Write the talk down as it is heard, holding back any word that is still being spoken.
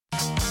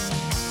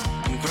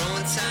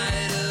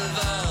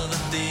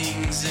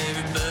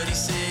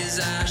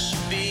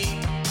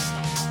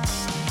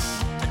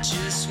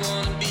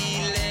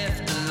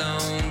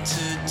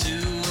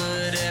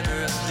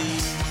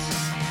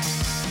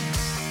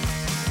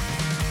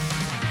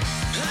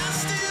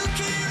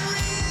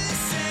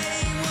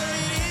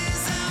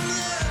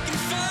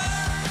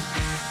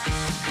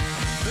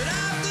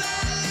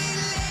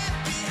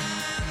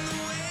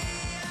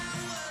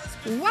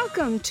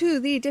Welcome to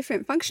the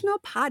Different Functional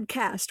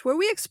Podcast, where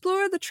we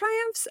explore the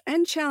triumphs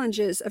and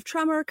challenges of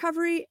trauma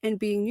recovery and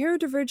being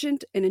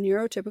neurodivergent in a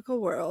neurotypical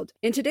world.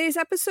 In today's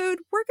episode,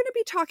 we're going to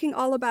be talking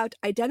all about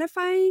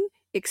identifying,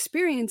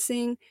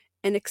 experiencing,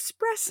 and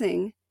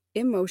expressing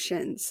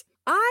emotions.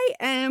 I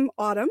am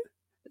Autumn,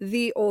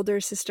 the older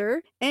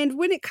sister, and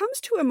when it comes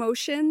to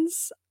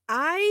emotions,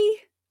 I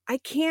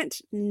can't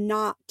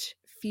not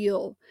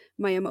feel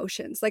my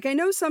emotions. Like, I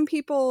know some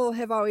people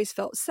have always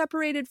felt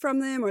separated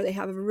from them, or they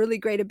have a really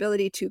great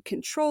ability to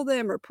control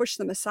them or push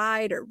them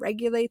aside or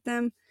regulate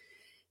them.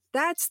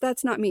 That's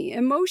not me.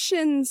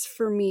 Emotions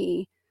for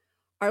me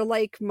are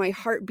like my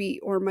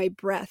heartbeat or my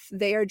breath.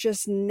 They are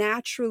just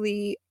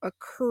naturally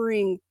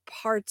occurring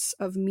parts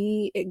of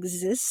me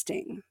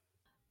existing.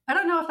 I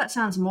don't know if that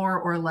sounds more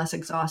or less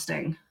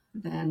exhausting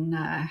than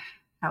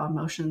how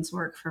emotions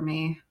work for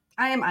me.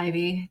 I am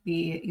Ivy,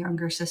 the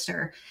younger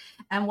sister.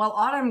 And while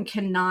Autumn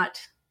cannot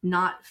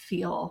not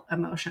feel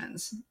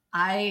emotions,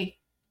 I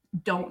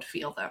don't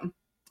feel them.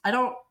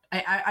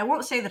 I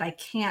won't say that I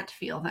can't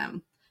feel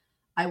them.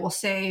 I will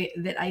say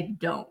that I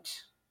don't.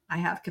 I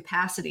have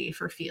capacity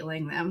for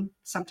feeling them.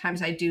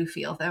 Sometimes I do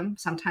feel them.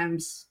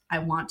 Sometimes I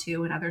want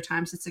to, and other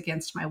times it's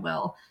against my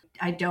will.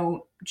 I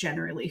don't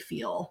generally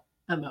feel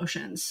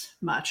emotions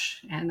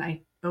much, and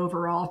I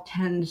overall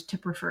tend to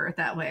prefer it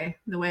that way,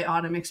 the way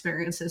Autumn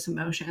experiences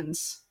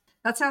emotions.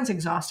 That sounds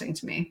exhausting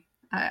to me.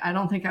 I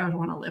don't think I would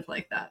want to live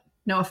like that.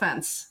 No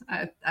offense.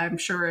 I'm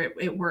sure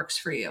it works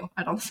for you.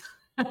 I don't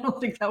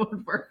think that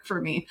would work for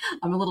me.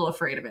 I'm a little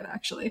afraid of it,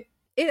 actually.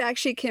 It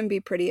actually can be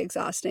pretty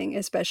exhausting,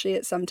 especially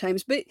at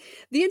sometimes. But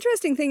the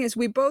interesting thing is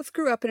we both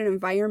grew up in an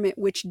environment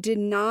which did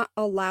not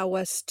allow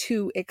us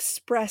to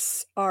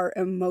express our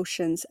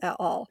emotions at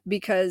all,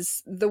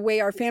 because the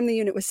way our family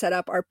unit was set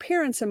up, our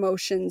parents'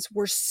 emotions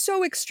were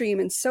so extreme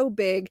and so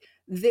big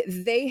that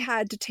they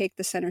had to take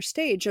the center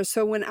stage.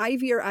 So when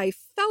Ivy or I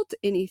felt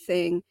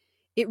anything,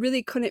 it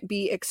really couldn't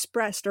be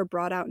expressed or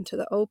brought out into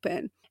the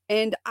open.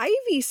 And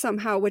Ivy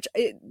somehow,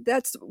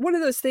 that's one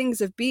of those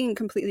things of being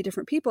completely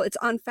different people. It's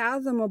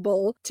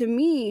unfathomable to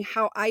me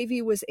how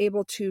Ivy was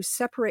able to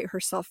separate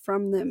herself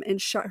from them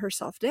and shut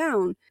herself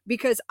down,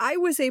 because I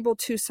was able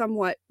to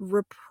somewhat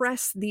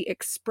repress the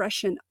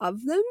expression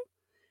of them,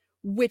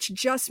 which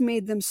just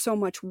made them so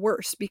much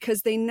worse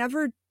because they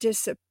never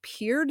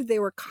disappeared. They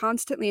were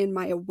constantly in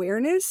my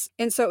awareness.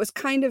 And so it was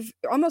kind of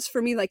almost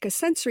for me like a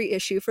sensory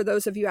issue. For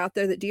those of you out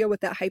there that deal with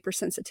that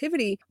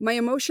hypersensitivity, my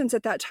emotions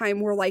at that time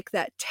were like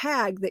that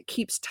tag that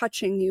keeps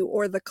touching you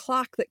or the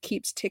clock that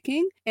keeps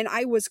ticking. And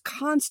I was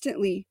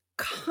constantly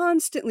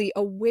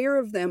aware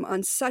of them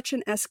on such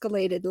an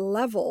escalated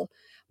level,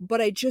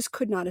 but I just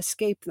could not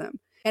escape them.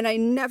 And I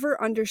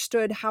never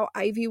understood how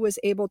Ivy was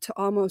able to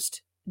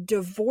almost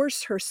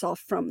divorce herself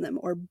from them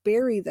or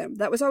bury them.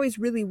 That was always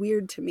really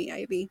weird to me,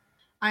 Ivy.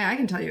 I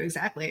can tell you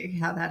exactly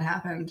how that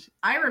happened.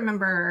 I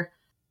remember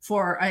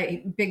for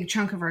a big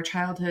chunk of our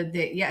childhood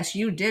that, yes,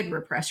 you did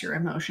repress your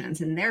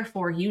emotions, and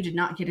therefore you did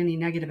not get any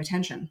negative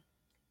attention.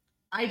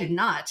 I did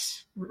not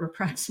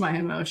repress my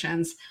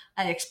emotions.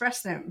 I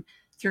expressed them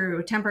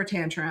through temper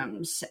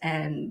tantrums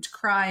and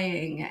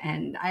crying,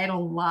 and I had a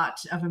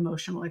lot of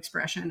emotional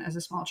expression as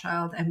a small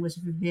child and was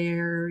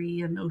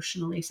very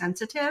emotionally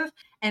sensitive.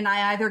 And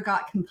I either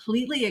got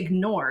completely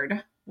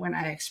ignored when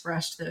I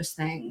expressed those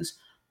things,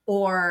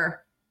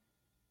 or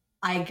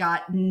I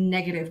got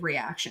negative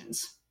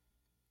reactions.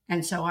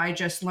 And so I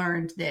just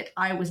learned that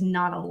I was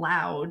not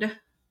allowed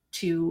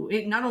to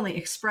not only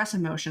express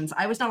emotions,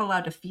 I was not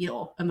allowed to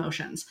feel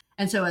emotions.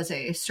 And so as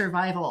a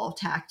survival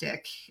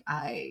tactic,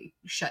 I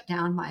shut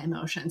down my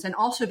emotions. And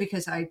also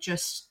because I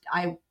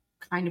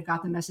kind of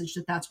got the message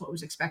that that's what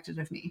was expected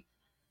of me.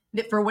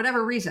 That for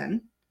whatever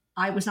reason,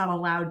 I was not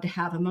allowed to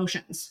have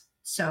emotions.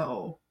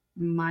 So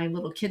my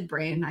little kid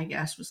brain, I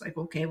guess, was like,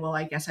 okay, well,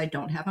 I guess I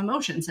don't have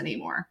emotions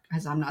anymore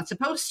because I'm not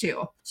supposed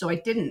to. So I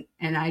didn't.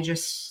 And I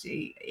just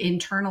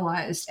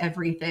internalized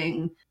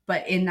everything.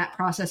 But in that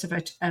process of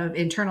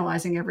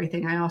internalizing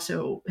everything, I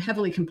also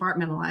heavily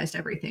compartmentalized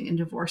everything and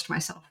divorced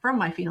myself from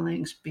my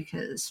feelings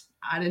because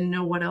I didn't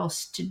know what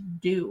else to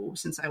do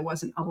since I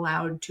wasn't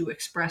allowed to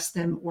express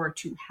them or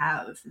to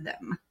have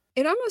them.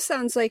 It almost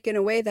sounds like, in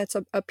a way, that's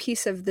a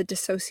piece of the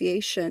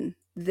dissociation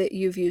that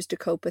you've used to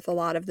cope with a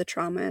lot of the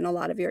trauma and a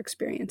lot of your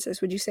experiences.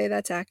 Would you say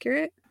that's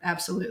accurate?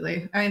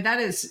 Absolutely. I mean,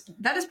 that is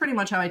pretty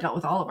much how I dealt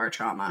with all of our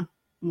trauma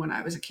when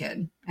I was a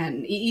kid.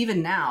 And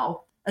even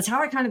now, that's how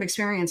I kind of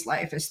experience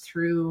life, is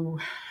through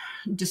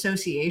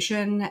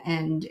dissociation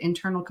and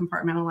internal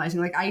compartmentalizing.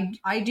 Like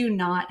I do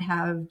not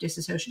have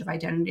dissociative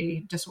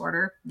identity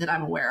disorder that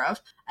I'm aware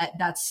of.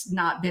 That's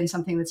not been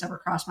something that's ever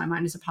crossed my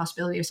mind as a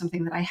possibility of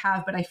something that I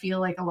have. But I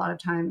feel like a lot of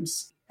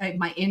times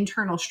my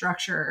internal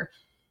structure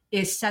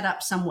is set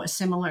up somewhat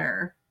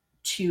similar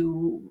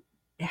to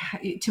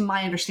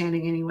my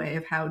understanding anyway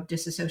of how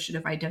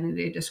dissociative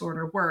identity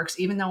disorder works,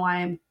 even though I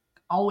am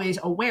always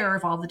aware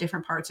of all the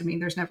different parts of me.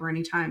 There's never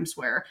any times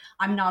where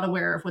I'm not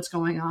aware of what's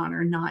going on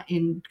or not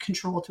in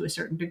control to a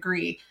certain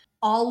degree.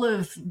 all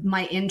of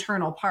my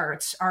internal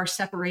parts are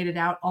separated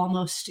out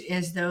almost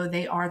as though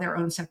they are their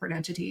own separate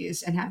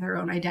entities and have their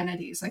own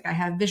identities. Like I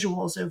have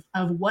visuals of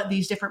what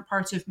these different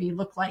parts of me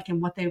look like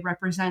and what they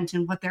represent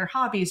and what their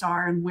hobbies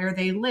are and where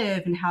they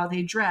live and how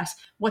they dress,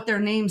 what their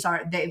names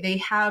are. They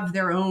have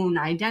their own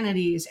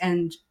identities,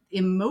 and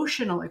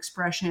emotional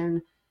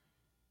expression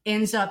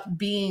ends up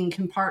being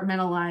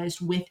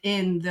compartmentalized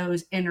within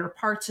those inner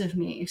parts of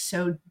me.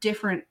 So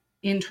different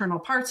internal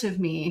parts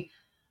of me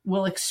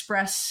will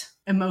express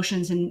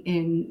emotions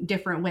in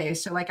different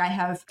ways. So like I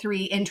have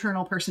 3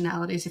 internal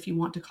personalities, if you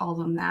want to call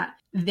them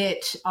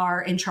that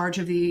are in charge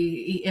of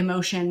the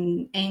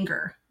emotion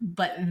anger,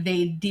 but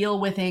they deal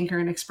with anger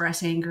and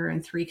express anger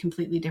in 3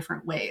 completely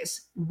different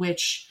ways,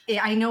 which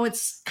I know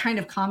it's kind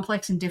of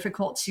complex and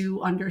difficult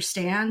to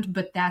understand,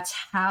 but that's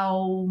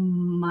how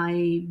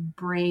my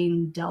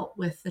brain dealt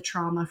with the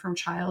trauma from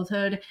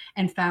childhood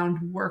and found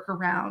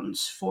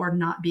workarounds for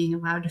not being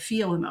allowed to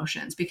feel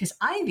emotions. Because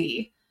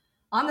Ivy,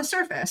 on the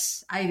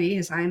surface, Ivy,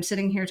 as I am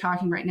sitting here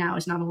talking right now,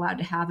 is not allowed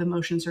to have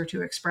emotions or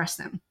to express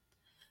them.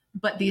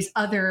 But these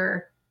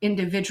other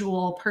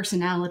individual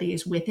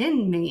personalities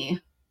within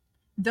me,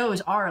 those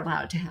are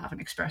allowed to have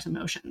and express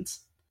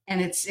emotions.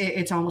 And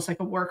it's almost like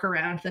a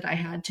workaround that I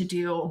had to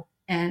do.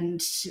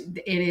 And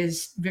it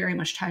is very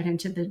much tied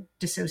into the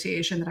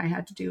dissociation that I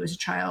had to do as a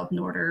child in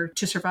order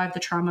to survive the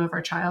trauma of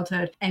our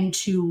childhood and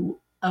to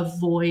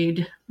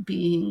avoid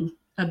being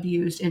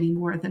abused any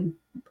more than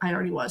I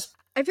already was.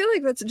 I feel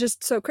like that's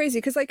just so crazy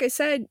because, like I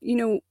said,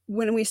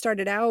 when we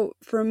started out,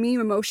 for me,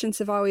 emotions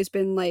have always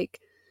been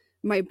like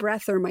my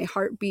breath or my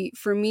heartbeat.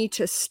 For me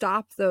to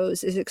stop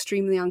those is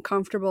extremely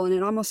uncomfortable, and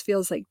it almost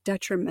feels like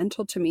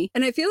detrimental to me.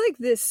 And I feel like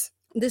this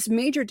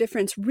major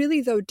difference really,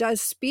 though,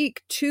 does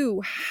speak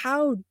to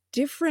how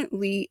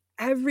differently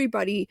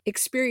everybody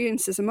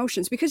experiences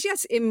emotions. Because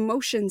yes,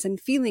 emotions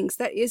and feelings,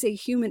 that is a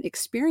human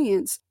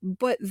experience,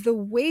 but the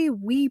way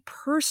we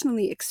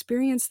personally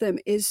experience them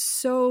is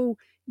so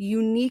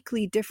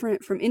uniquely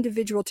different from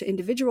individual to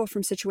individual,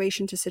 from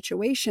situation to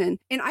situation.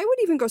 And I would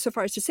even go so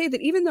far as to say that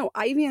even though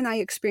Ivy and I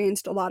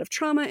experienced a lot of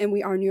trauma and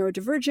we are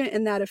neurodivergent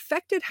and that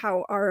affected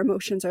how our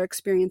emotions are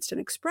experienced and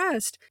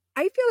expressed,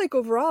 I feel like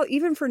overall,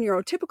 even for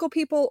neurotypical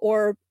people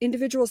or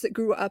individuals that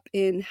grew up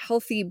in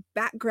healthy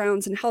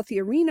backgrounds and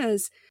healthy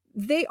arenas,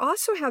 they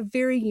also have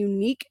very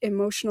unique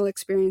emotional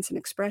experience and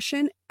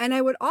expression. And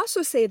I would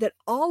also say that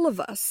all of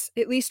us,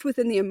 at least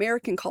within the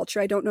American culture,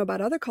 I don't know about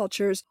other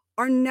cultures,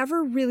 are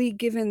never really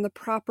given the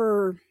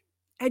proper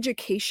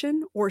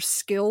education or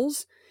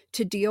skills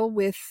to deal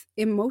with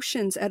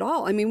emotions at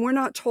all. I mean, we're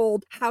not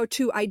told how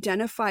to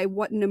identify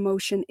what an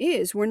emotion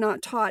is. We're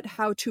not taught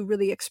how to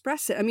really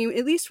express it. I mean,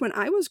 at least when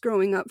I was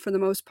growing up, for the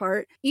most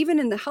part, even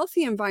in the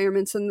healthy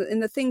environments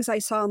and the things I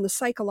saw in the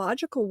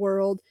psychological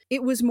world,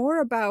 it was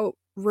more about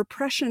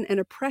repression and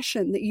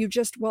oppression, that you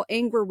just, well,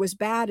 anger was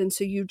bad, and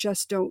so you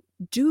just don't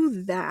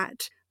do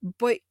that.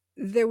 But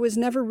there was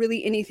never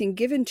really anything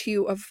given to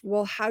you of,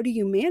 well, how do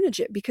you manage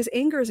it? Because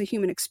anger is a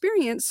human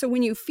experience. So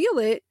when you feel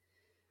it,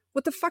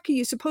 what the fuck are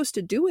you supposed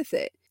to do with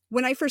it?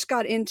 When I first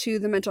got into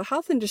the mental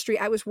health industry,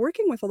 I was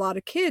working with a lot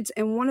of kids.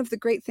 And one of the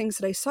great things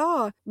that I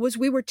saw was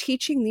we were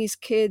teaching these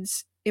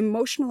kids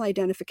emotional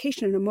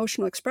identification and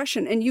emotional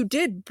expression. And you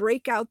did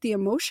break out the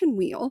emotion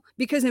wheel,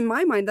 because in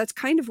my mind, that's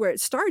kind of where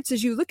it starts,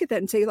 is you look at that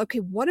and say, okay,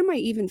 what am I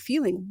even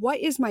feeling? What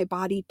is my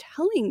body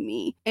telling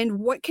me? And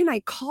what can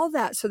I call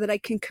that so that I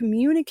can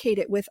communicate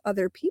it with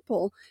other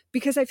people?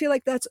 Because I feel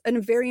like that's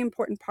a very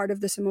important part of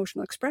this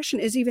emotional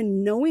expression, is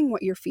even knowing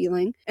what you're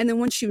feeling. And then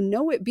once you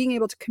know it, being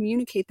able to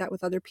communicate that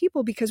with other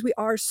people, because we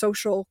are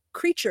social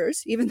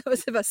creatures, even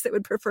those of us that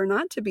would prefer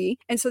not to be.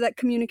 And so that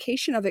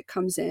communication of it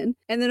comes in.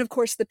 And then, of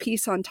course, the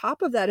piece on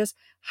top of that is,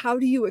 how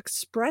do you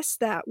express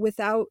that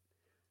without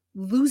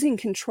losing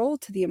control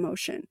to the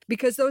emotion?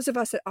 Because those of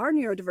us that are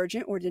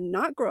neurodivergent or did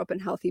not grow up in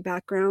healthy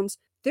backgrounds,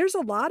 there's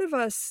a lot of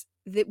us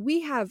that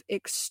we have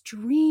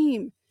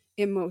extreme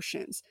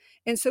emotions.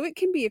 And so it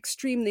can be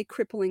extremely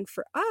crippling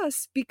for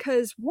us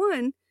because,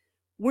 one,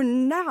 we're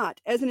not,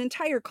 as an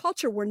entire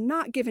culture, we're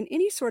not given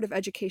any sort of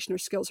education or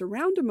skills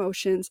around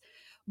emotions,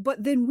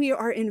 but then we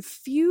are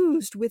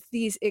infused with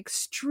these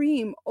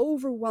extreme,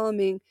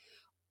 overwhelming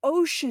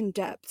ocean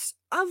depths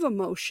of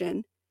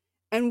emotion,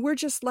 and we're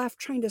just left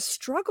trying to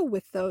struggle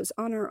with those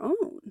on our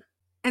own.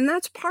 And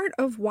that's part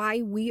of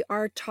why we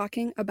are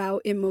talking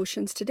about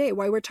emotions today,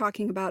 why we're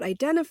talking about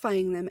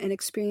identifying them and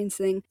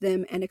experiencing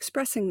them and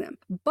expressing them.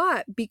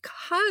 But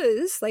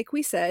because, like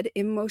we said,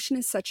 emotion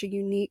is such a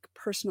unique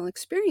personal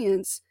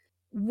experience,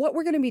 what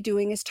we're going to be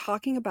doing is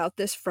talking about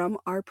this from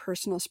our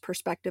personal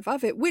perspective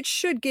of it, which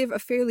should give a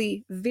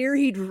fairly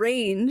varied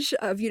range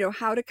of,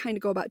 how to kind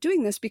of go about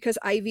doing this, because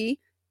Ivy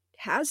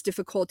has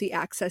difficulty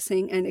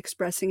accessing and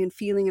expressing and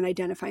feeling and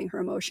identifying her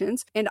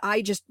emotions. And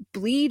I just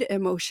bleed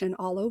emotion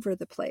all over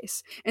the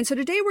place. And so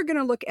today we're going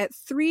to look at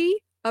 3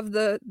 of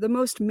the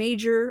most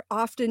major,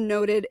 often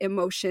noted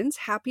emotions: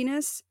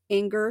 happiness,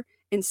 anger,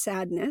 and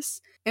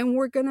sadness. And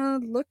we're going to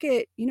look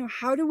at,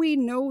 how do we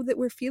know that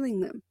we're feeling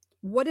them?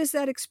 What does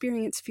that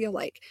experience feel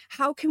like?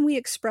 How can we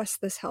express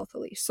this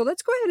healthily? So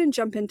let's go ahead and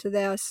jump into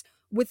this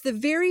with the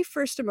very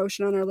first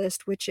emotion on our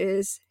list, which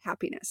is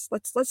happiness.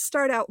 Let's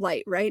start out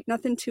light, right?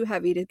 Nothing too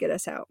heavy to get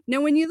us out.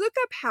 Now, when you look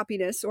up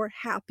happiness or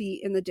happy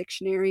in the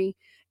dictionary,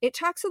 it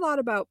talks a lot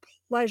about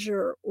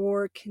pleasure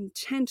or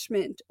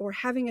contentment or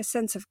having a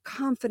sense of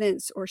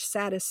confidence or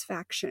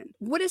satisfaction.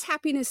 What does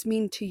happiness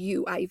mean to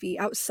you, Ivy,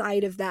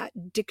 outside of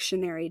that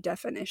dictionary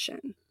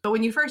definition? But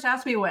when you first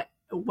asked me what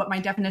my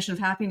definition of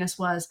happiness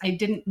was, I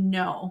didn't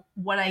know.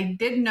 What I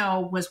did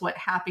know was what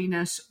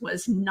happiness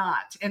was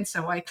not. And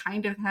so I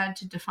kind of had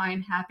to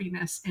define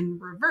happiness in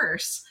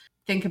reverse.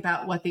 Think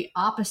about what the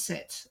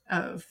opposite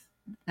of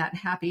that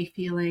happy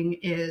feeling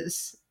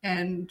is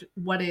and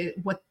what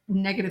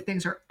negative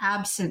things are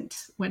absent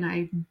when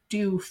I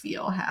do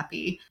feel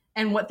happy.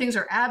 And what things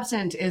are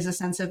absent is a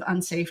sense of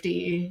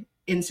unsafety,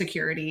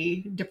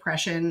 insecurity,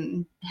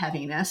 depression,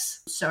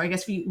 heaviness. So I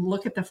guess if you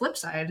look at the flip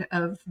side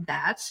of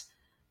that,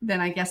 then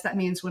I guess that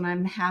means when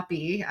I'm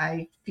happy,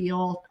 I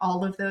feel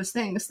all of those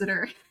things that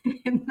are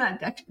in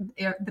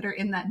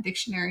that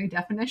dictionary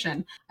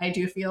definition. I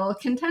do feel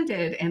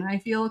contented, and I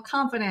feel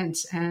confident,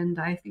 and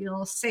I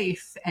feel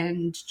safe,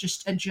 and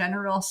just a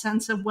general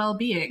sense of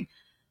well-being.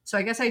 So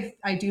I guess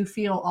I do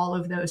feel all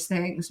of those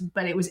things,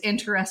 but it was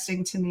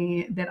interesting to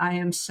me that I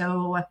am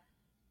so,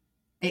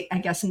 I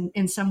guess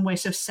in some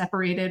ways, so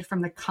separated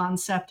from the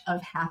concept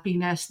of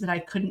happiness that I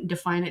couldn't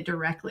define it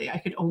directly. I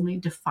could only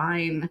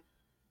define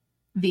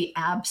the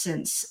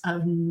absence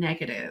of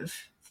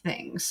negative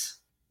things.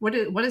 What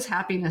is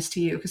happiness to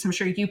you? Because I'm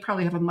sure you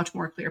probably have a much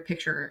more clear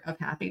picture of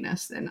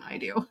happiness than I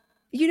do.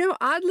 You know,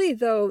 oddly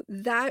though,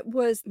 that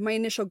was my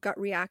initial gut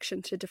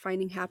reaction to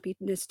defining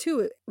happiness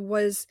too,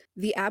 was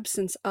the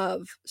absence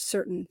of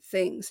certain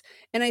things.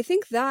 And I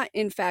think that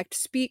in fact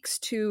speaks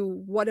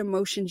to what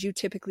emotions you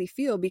typically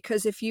feel,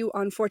 because if you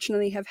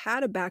unfortunately have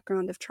had a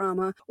background of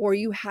trauma or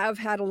you have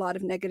had a lot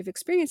of negative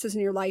experiences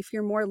in your life,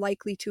 you're more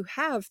likely to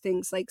have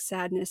things like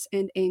sadness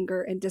and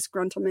anger and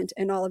disgruntlement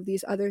and all of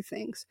these other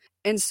things.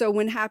 And so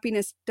when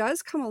happiness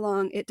does come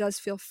along, it does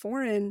feel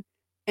foreign.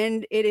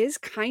 And it is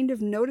kind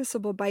of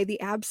noticeable by the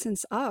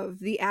absence of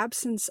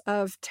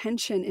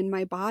tension in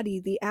my body,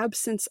 the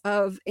absence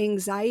of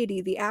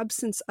anxiety, the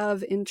absence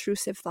of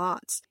intrusive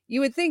thoughts.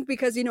 You would think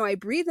because, I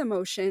breathe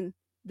emotion,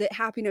 that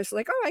happiness,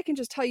 like, oh, I can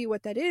just tell you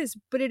what that is,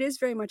 but it is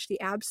very much the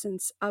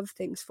absence of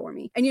things for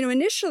me. And,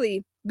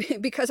 initially,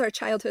 because our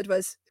childhood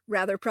was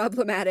rather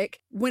problematic,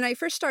 when I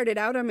first started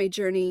out on my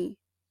journey,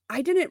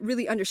 I didn't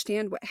really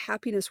understand what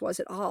happiness was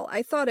at all.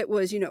 I thought it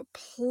was,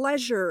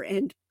 pleasure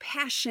and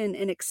passion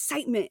and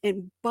excitement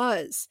and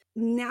buzz.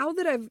 Now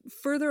that I've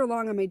further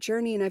along on my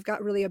journey and I've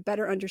got really a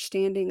better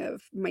understanding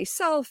of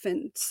myself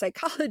and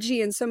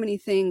psychology and so many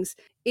things,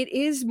 it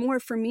is more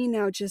for me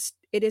now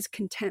it is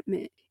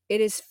contentment. It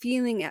is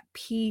feeling at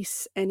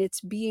peace and it's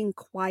being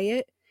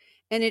quiet.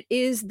 And it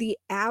is the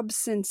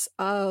absence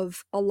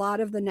of a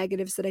lot of the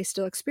negatives that I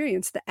still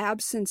experience, the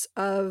absence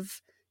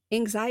of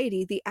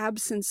anxiety, the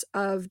absence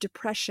of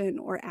depression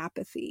or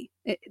apathy.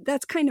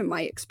 That's kind of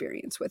my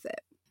experience with it.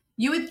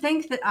 You would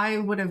think that I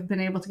would have been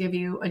able to give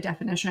you a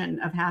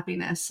definition of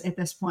happiness at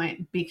this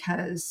point,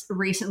 because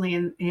recently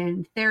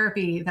in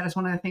therapy, that is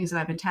one of the things that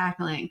I've been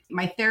tackling.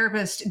 My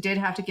therapist did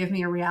have to give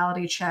me a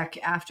reality check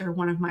after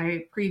one of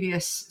my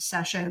previous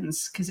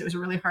sessions, because it was a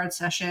really hard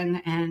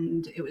session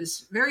and it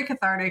was very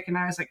cathartic. And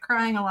I was like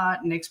crying a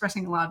lot and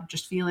expressing a lot of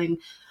just feeling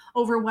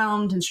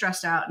overwhelmed and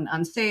stressed out and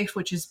unsafe,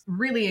 which has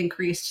really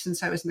increased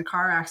since I was in the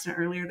car accident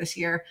earlier this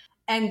year.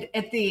 And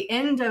at the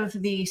end of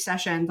the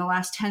session, the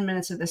last 10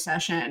 minutes of the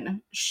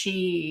session,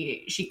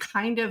 she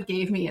kind of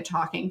gave me a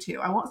talking to.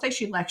 I won't say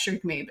she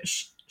lectured me, but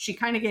she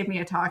kind of gave me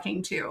a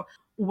talking to,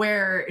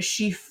 where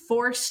she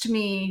forced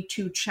me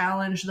to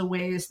challenge the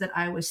ways that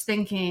I was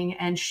thinking.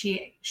 And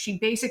she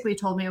basically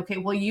told me, okay,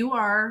 well, you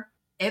are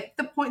at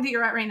the point that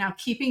you're at right now,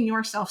 keeping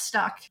yourself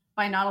stuck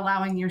by not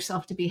allowing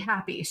yourself to be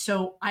happy.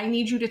 So I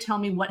need you to tell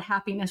me what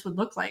happiness would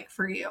look like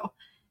for you.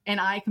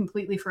 And I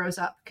completely froze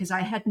up because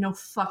I had no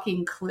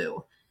fucking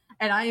clue.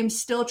 And I am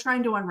still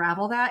trying to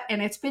unravel that.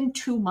 And it's been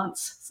 2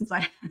 months since I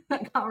had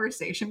that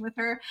conversation with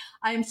her.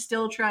 I am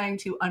still trying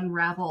to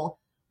unravel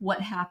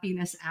what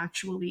happiness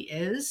actually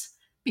is,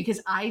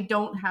 because I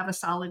don't have a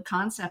solid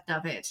concept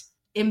of it.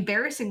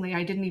 Embarrassingly,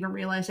 I didn't even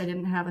realize I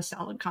didn't have a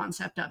solid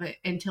concept of it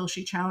until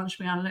she challenged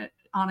me on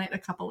it a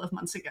couple of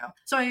months ago.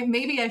 So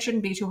maybe I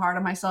shouldn't be too hard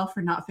on myself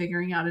for not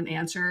figuring out an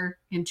answer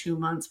in 2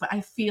 months, but I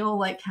feel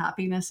like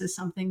happiness is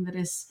something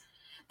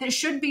that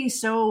should be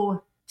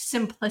so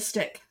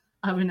simplistic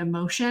of an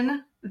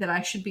emotion that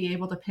I should be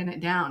able to pin it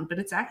down. But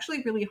it's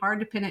actually really hard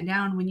to pin it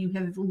down when you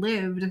have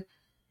lived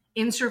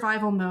in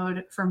survival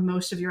mode for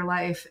most of your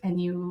life and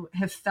you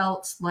have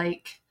felt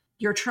like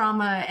your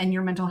trauma and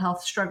your mental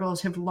health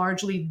struggles have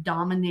largely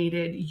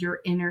dominated your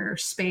inner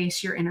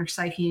space, your inner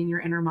psyche, and your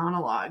inner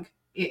monologue.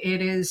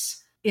 It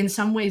is in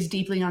some ways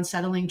deeply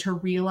unsettling to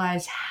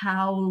realize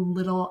how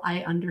little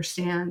I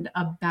understand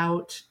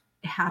about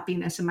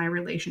happiness and my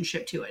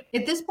relationship to it.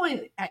 At this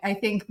point, I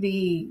think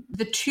the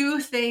two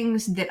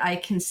things that I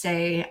can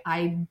say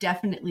I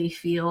definitely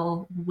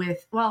feel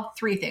with, well,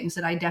 three things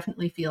that I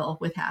definitely feel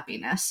with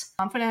happiness: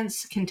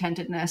 confidence,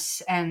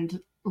 contentedness,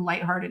 and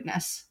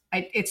lightheartedness.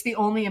 It's the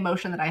only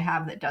emotion that I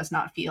have that does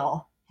not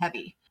feel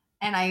heavy.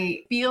 And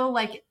I feel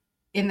like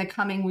in the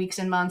coming weeks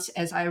and months,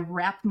 as I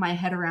wrap my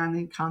head around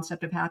the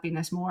concept of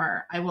happiness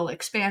more, I will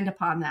expand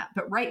upon that.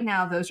 But right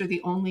now, those are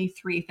the only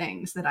three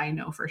things that I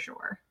know for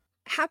sure.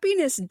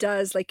 Happiness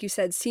does, like you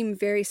said, seem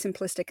very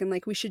simplistic and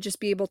like we should just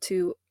be able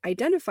to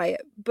identify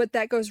it. But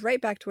that goes right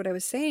back to what I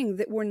was saying,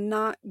 that we're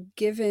not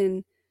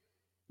given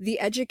the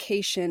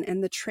education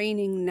and the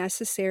training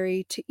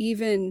necessary to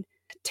even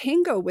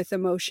tango with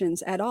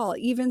emotions at all,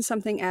 even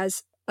something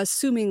as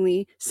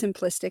assumingly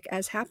simplistic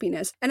as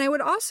happiness. And I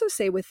would also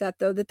say with that,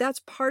 though, that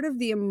that's part of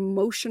the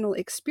emotional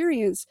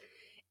experience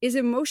is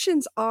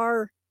emotions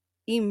are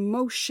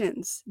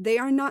emotions. They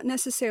are not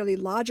necessarily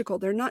logical.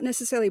 They're not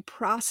necessarily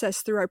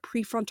processed through our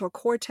prefrontal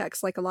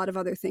cortex like a lot of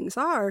other things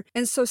are.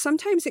 And so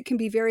sometimes it can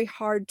be very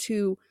hard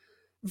to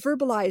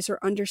verbalize or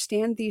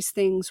understand these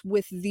things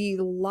with the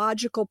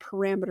logical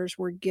parameters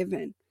we're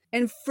given.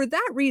 And for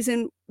that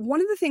reason,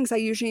 one of the things I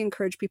usually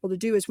encourage people to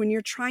do is when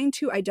you're trying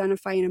to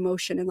identify an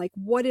emotion and like,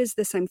 what is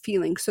this I'm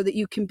feeling, so that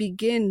you can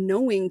begin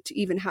knowing to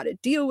even how to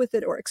deal with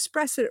it or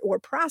express it or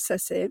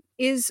process it,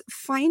 is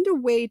find a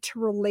way to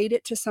relate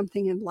it to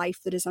something in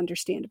life that is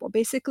understandable,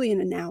 basically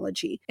an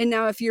analogy. And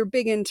now if you're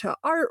big into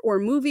art or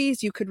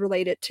movies, you could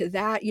relate it to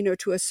that,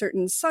 to a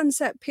certain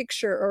sunset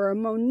picture or a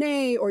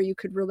Monet, or you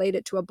could relate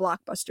it to a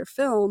blockbuster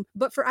film.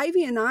 But for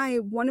Ivy and I,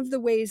 one of the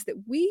ways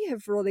that we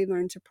have really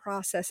learned to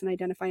process and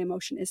identify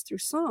emotion is through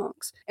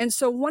songs. And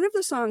so one of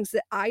the songs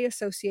that I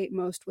associate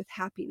most with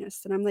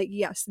happiness, and I'm like,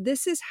 yes,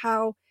 this is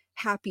how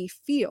happy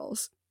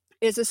feels,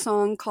 is a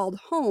song called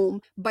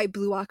Home by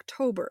Blue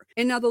October.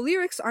 And now the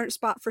lyrics aren't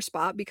spot for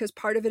spot because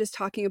part of it is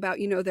talking about,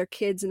 their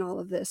kids and all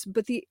of this.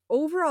 But the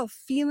overall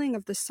feeling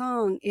of the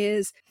song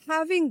is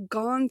having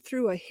gone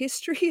through a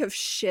history of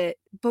shit,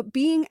 but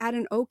being at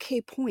an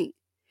okay point.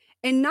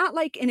 And not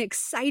like an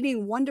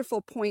exciting,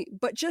 wonderful point,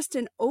 but just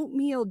an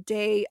oatmeal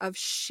day of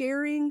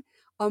sharing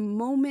a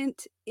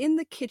moment in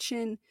the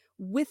kitchen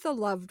with a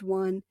loved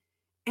one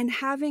and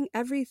having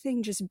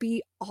everything just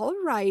be all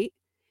right,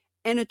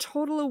 and a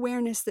total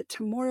awareness that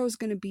tomorrow's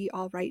going to be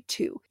all right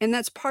too. And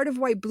that's part of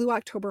why Blue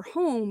October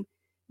Home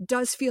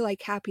does feel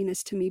like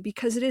happiness to me,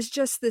 because it is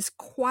just this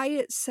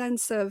quiet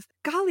sense of,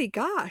 golly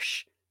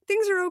gosh,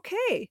 things are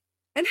okay.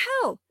 And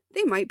hell,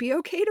 they might be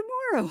okay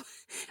tomorrow.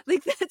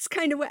 Like that's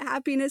kind of what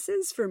happiness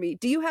is for me.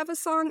 Do you have a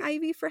song,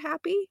 Ivy, for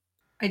happy?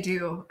 I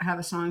do have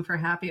a song for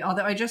happy,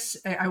 although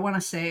I want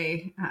to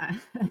say,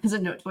 as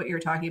a note to what you were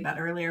talking about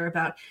earlier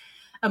about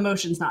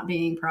emotions not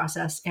being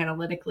processed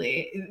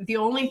analytically, the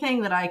only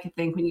thing that I could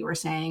think when you were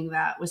saying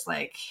that was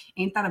like,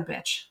 ain't that a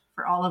bitch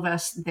for all of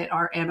us that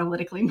are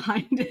analytically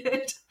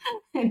minded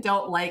and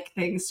don't like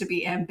things to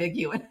be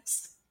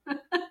ambiguous.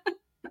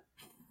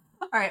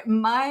 All right,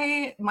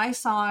 my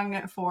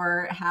song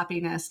for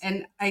happiness,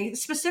 and I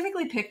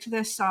specifically picked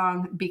this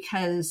song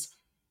because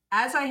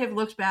as I have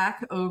looked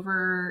back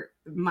over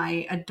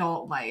my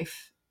adult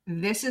life,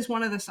 this is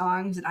one of the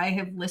songs that I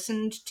have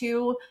listened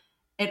to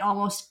at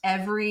almost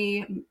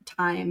every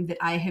time that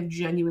I have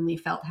genuinely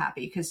felt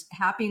happy, because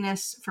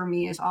happiness for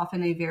me is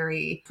often a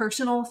very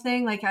personal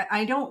thing. Like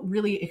I don't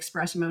really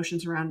express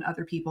emotions around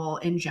other people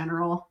in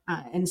general.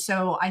 And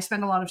so I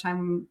spend a lot of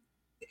time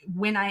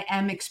when I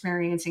am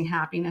experiencing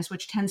happiness,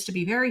 which tends to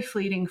be very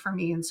fleeting for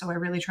me. And so I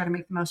really try to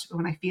make the most of it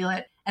when I feel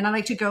it. And I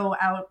like to go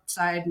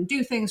outside and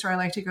do things, or I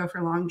like to go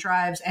for long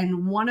drives.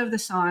 And one of the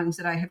songs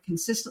that I have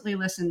consistently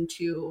listened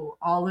to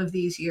all of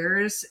these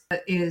years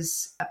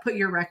is Put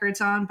Your Records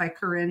On by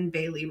Corinne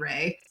Bailey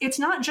Rae. It's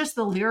not just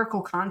the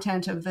lyrical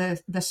content of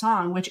the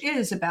song, which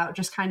is about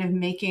just kind of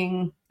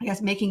making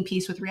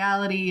peace with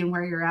reality and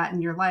where you're at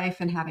in your life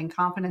and having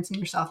confidence in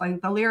yourself.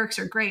 Like the lyrics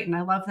are great and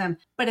I love them,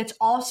 but it's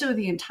also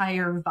the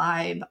entire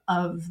vibe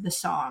of the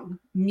song.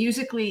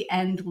 Musically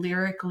and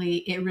lyrically,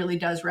 it really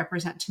does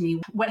represent to me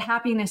what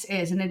happiness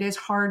is. And it is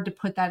hard to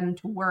put that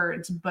into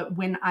words, but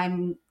when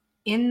I'm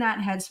in that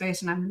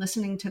headspace and I'm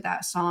listening to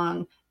that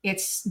song,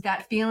 it's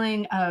that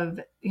feeling of,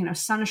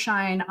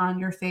 sunshine on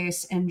your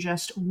face and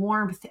just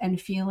warmth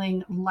and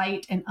feeling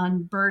light and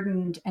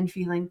unburdened and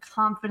feeling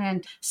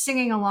confident,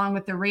 singing along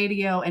with the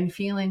radio and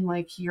feeling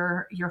like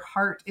your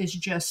heart is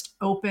just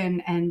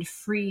open and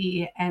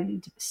free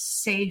and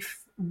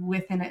safe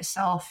within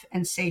itself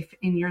and safe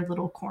in your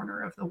little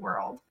corner of the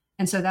world.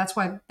 And so that's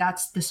why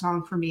that's the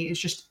song for me, is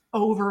just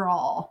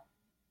overall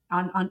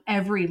on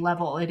every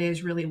level. It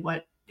is really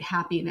what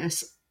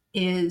happiness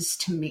is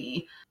to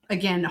me.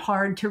 Again,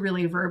 hard to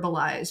really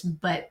verbalize,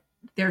 but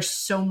there's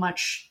so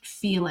much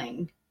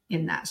feeling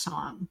in that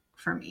song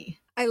for me.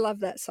 I love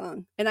that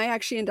song. And I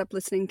actually end up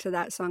listening to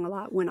that song a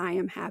lot when I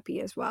am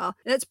happy as well.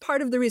 That's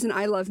part of the reason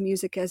I love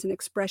music as an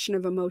expression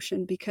of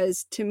emotion,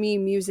 because to me,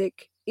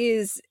 music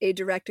is a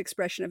direct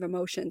expression of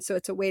emotion. So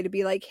it's a way to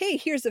be like, hey,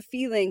 here's a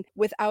feeling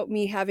without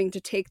me having to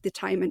take the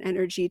time and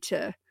energy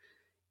to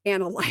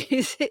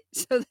analyze it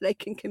so that I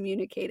can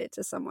communicate it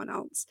to someone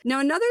else. Now,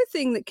 another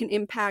thing that can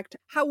impact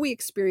how we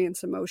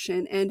experience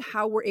emotion and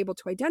how we're able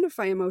to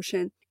identify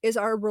emotion is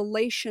our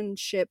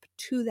relationship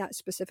to that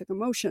specific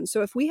emotion.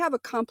 So if we have a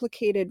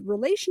complicated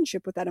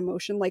relationship with that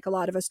emotion, like a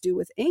lot of us do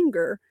with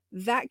anger,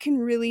 that can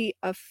really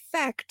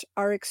affect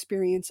our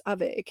experience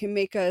of it. It can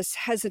make us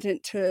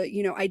hesitant to,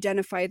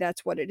 identify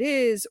that's what it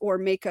is, or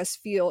make us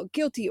feel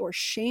guilty or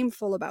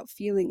shameful about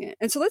feeling it.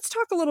 And so let's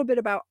talk a little bit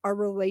about our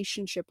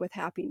relationship with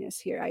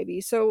happiness here,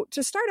 Ivy. So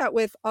to start out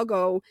with, I'll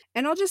go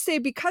and I'll just say,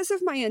 because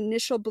of my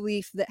initial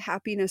belief that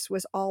happiness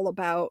was all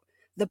about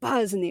the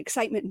buzz and the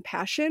excitement and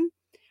passion,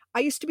 I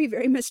used to be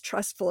very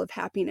mistrustful of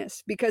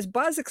happiness because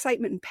buzz,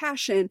 excitement, and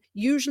passion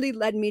usually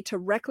led me to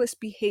reckless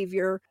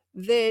behavior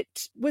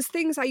that was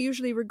things I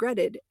usually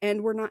regretted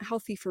and were not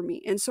healthy for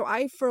me. And so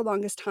I, for the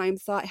longest time,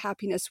 thought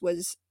happiness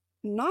was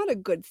not a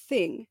good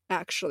thing,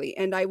 actually.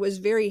 And I was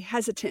very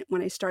hesitant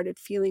when I started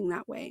feeling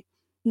that way.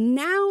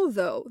 Now,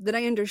 though, that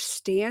I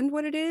understand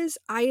what it is,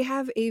 I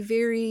have a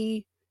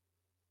very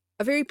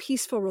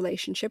peaceful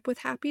relationship with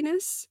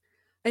happiness.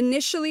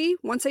 Initially,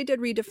 once I did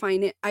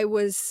redefine it, I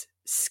was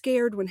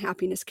scared when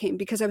happiness came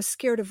because I was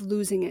scared of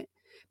losing it,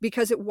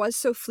 because it was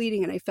so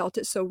fleeting and I felt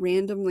it so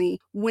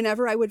randomly.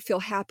 Whenever I would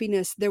feel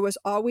happiness, there was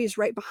always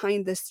right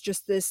behind this,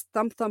 just this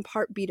thump thump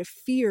heartbeat of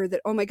fear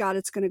that, oh my God,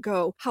 it's going to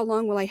go. How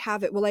long will I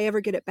have it? Will I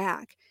ever get it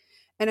back?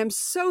 And I'm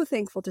so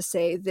thankful to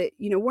say that,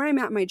 where I'm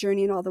at in my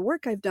journey and all the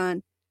work I've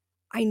done,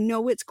 I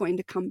know it's going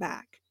to come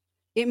back.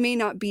 It may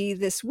not be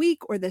this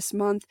week or this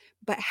month,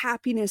 but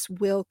happiness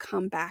will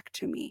come back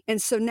to me.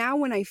 And so now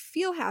when I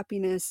feel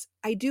happiness,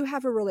 I do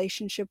have a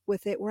relationship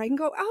with it where I can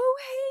go, oh,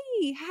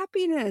 hey,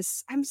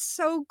 happiness. I'm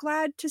so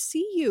glad to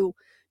see you.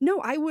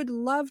 No, I would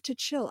love to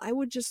chill. I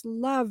would just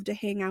love to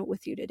hang out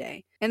with you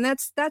today. And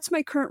that's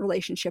my current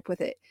relationship with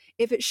it.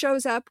 If it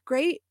shows up,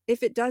 great.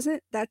 If it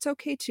doesn't, that's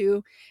okay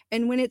too.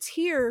 And when it's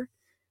here,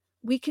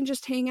 we can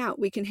just hang out.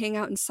 We can hang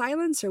out in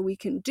silence or we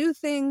can do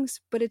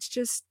things, but it's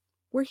just,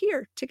 we're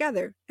here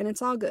together and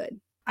it's all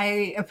good.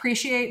 I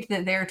appreciate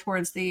that there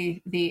towards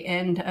the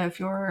end of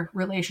your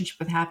relationship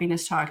with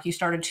happiness talk, you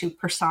started to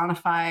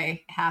personify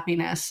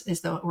happiness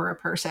as though it were a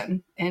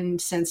person. And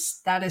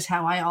since that is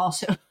how I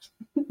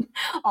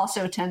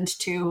also tend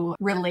to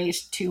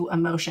relate to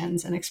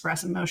emotions and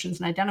express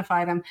emotions and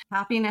identify them,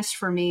 happiness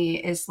for me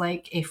is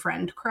like a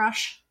friend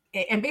crush.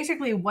 And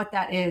basically what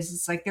that is,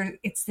 it's like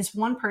it's this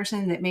one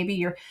person that maybe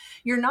you're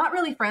not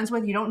really friends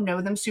with, you don't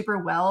know them super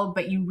well,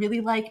 but you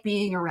really like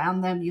being around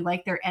them. You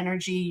like their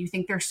energy. You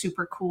think they're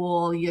super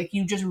cool.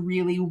 You just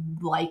really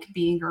like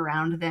being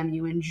around them.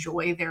 You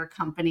enjoy their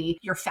company.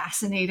 You're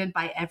fascinated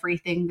by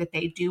everything that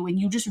they do. And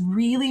you just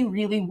really,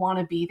 really want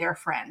to be their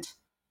friend.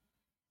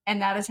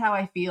 And that is how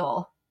I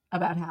feel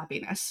about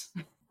happiness.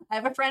 I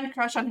have a friend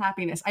crush on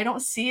happiness. I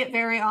don't see it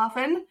very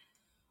often.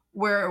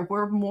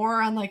 We're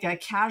more on like a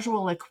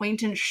casual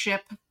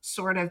acquaintanceship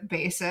sort of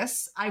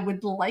basis. I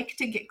would like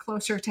to get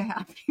closer to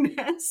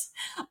happiness.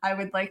 I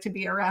would like to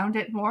be around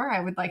it more. I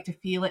would like to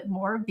feel it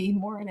more, be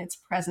more in its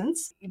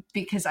presence,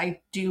 because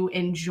I do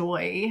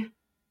enjoy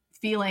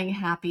feeling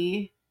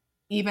happy,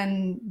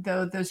 even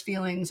though those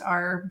feelings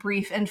are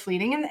brief and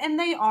fleeting, and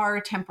they are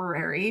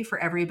temporary for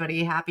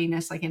everybody.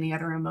 Happiness, like any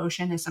other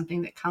emotion, is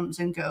something that comes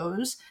and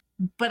goes.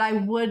 But I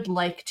would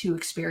like to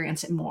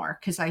experience it more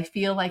because I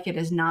feel like it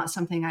is not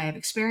something I have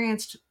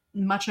experienced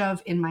much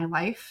of in my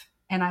life.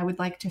 And I would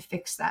like to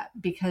fix that,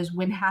 because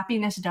when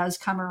happiness does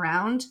come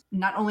around,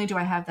 not only do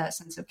I have that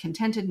sense of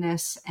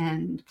contentedness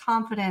and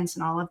confidence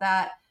and all of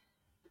that,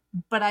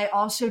 but I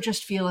also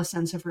just feel a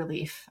sense of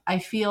relief. I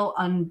feel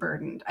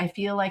unburdened. I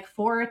feel like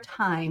for a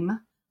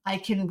time, I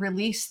can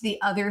release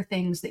the other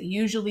things that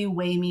usually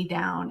weigh me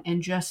down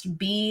and just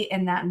be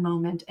in that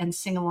moment and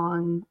sing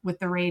along with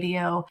the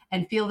radio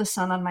and feel the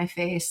sun on my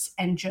face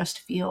and just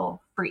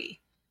feel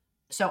free.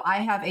 So I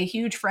have a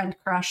huge friend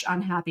crush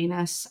on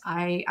happiness.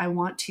 I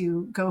want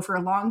to go for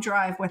a long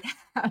drive with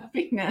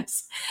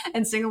happiness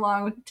and sing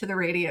along to the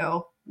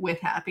radio with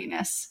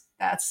happiness.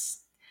 That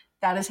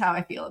is how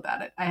I feel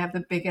about it. I have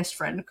the biggest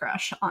friend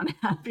crush on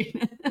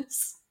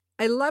happiness.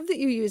 I love that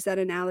you use that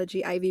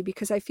analogy, Ivy,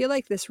 because I feel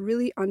like this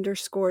really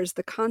underscores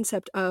the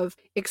concept of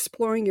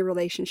exploring your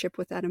relationship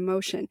with that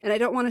emotion. And I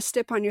don't want to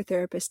step on your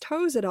therapist's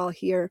toes at all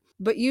here,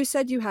 but you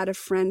said you had a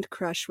friend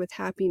crush with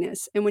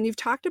happiness. And when you've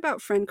talked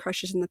about friend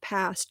crushes in the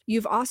past,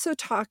 you've also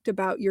talked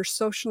about your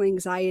social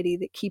anxiety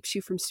that keeps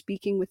you from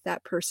speaking with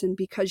that person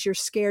because you're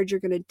scared you're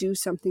going to do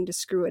something to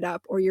screw it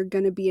up, or you're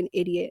going to be an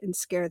idiot and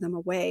scare them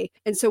away.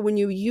 And so when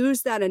you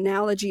use that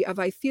analogy of,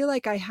 I feel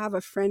like I have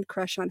a friend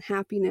crush on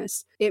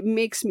happiness, it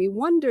makes me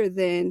wonder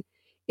then,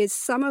 is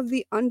some of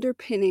the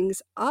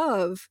underpinnings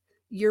of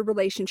your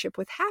relationship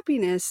with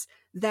happiness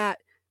that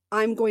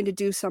I'm going to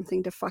do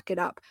something to fuck it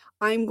up.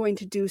 I'm going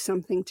to do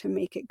something to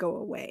make it go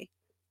away.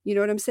 You know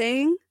what I'm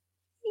saying?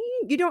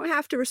 You don't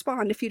have to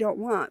respond if you don't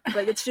want,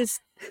 but it's just...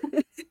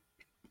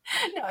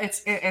 No,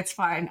 it's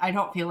fine. I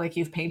don't feel like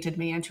you've painted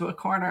me into a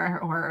corner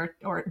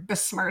or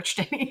besmirched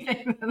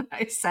anything that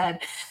I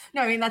said.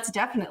 No, I mean, that's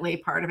definitely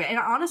part of it. And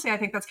honestly, I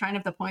think that's kind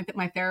of the point that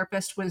my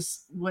therapist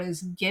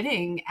was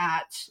getting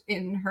at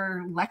in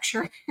her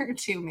lecture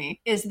to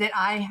me, is that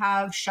I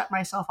have shut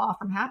myself off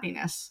from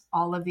happiness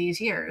all of these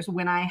years.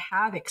 When I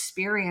have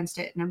experienced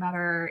it, no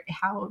matter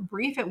how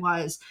brief it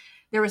was,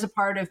 there was a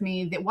part of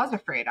me that was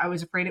afraid. I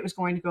was afraid it was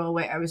going to go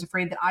away. I was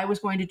afraid that I was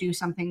going to do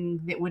something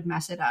that would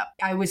mess it up.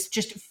 I was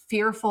just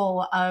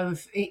fearful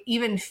of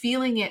even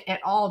feeling it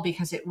at all,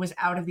 because it was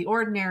out of the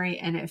ordinary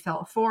and it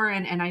felt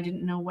foreign and I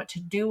didn't know what to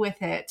do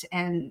with it.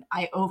 And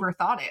I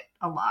overthought it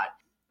a lot,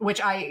 which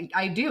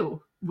I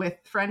do with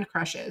friend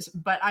crushes.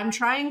 But I'm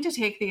trying to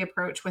take the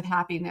approach with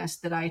happiness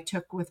that I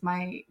took with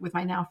my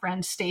now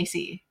friend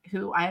Stacy,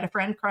 who I had a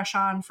friend crush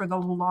on for the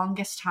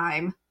longest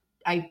time.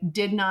 I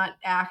did not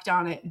act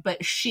on it,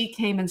 but she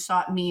came and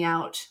sought me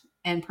out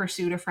and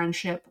pursued a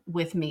friendship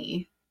with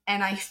me.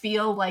 And I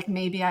feel like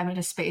maybe I'm at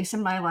a space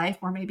in my life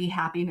where maybe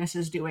happiness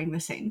is doing the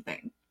same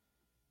thing,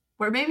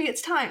 where maybe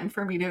it's time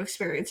for me to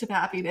experience some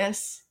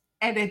happiness.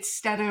 And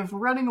instead of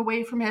running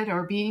away from it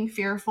or being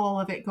fearful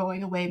of it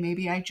going away,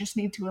 maybe I just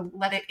need to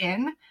let it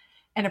in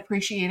and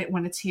appreciate it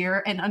when it's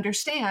here, and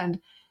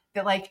understand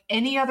that, like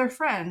any other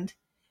friend,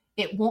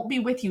 it won't be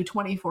with you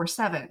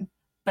 24/7.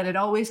 But it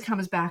always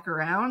comes back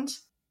around.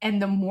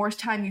 And the more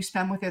time you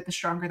spend with it, the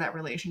stronger that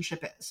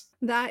relationship is.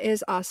 That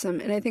is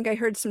awesome. And I think I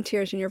heard some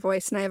tears in your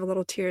voice, and I have a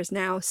little tears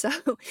now. So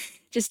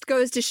just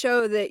goes to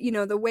show that,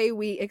 the way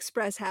we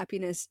express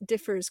happiness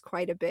differs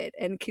quite a bit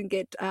and can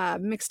get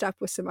mixed up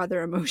with some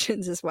other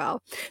emotions as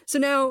well. So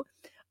now,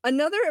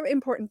 another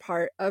important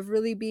part of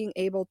really being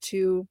able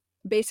to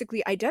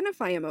basically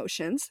identify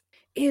emotions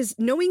is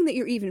knowing that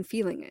you're even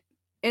feeling it.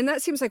 And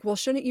that seems like, well,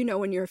 shouldn't you know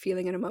when you're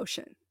feeling an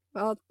emotion?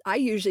 Well, I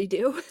usually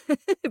do,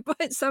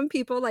 but some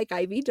people like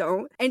Ivy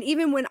don't. And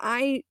even when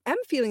I am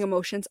feeling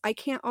emotions, I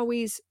can't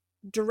always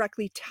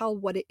directly tell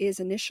what it is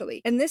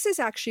initially. And this is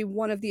actually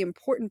one of the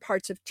important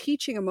parts of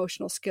teaching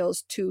emotional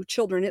skills to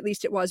children, at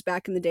least it was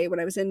back in the day when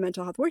I was in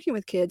mental health working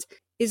with kids,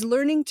 is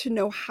learning to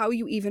know how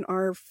you even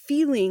are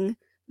feeling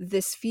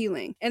this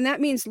feeling. And that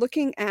means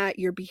looking at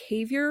your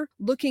behavior,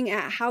 looking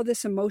at how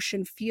this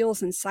emotion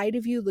feels inside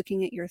of you,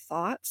 looking at your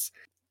thoughts.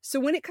 So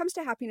when it comes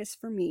to happiness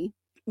for me,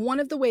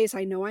 one of the ways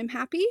I know I'm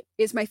happy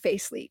is my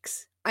face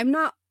leaks. I'm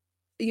not,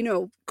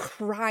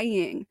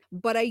 crying,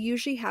 but I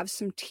usually have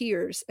some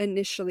tears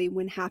initially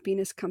when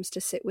happiness comes to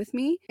sit with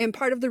me. And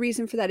part of the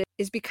reason for that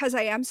is because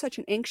I am such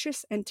an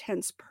anxious and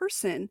tense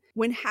person.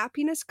 When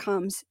happiness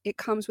comes, it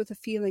comes with a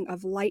feeling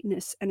of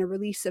lightness and a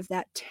release of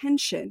that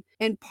tension.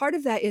 And part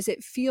of that is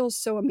it feels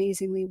so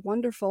amazingly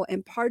wonderful.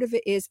 And part of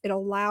it is it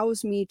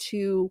allows me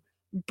to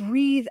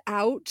breathe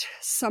out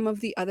some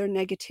of the other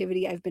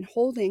negativity I've been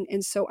holding.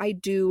 And so I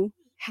do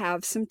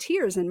have some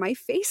tears, and my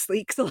face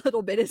leaks a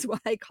little bit is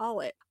what I call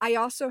it. I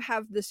also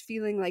have this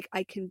feeling like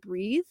I can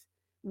breathe,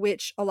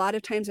 which a lot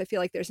of times I feel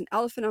like there's an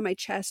elephant on my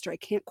chest or I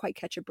can't quite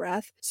catch a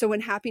breath. So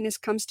when happiness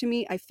comes to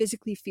me, I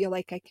physically feel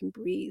like I can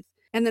breathe.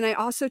 And then I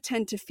also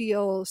tend to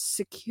feel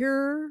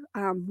secure,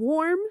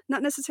 warm,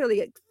 not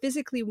necessarily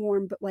physically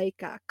warm, but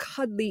like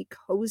cuddly,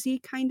 cozy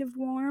kind of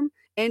warm.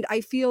 And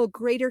I feel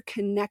greater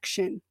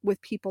connection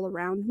with people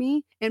around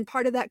me. And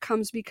part of that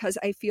comes because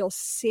I feel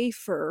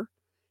safer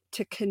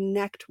to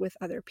connect with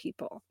other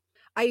people.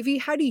 Ivy,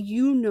 how do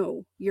you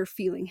know you're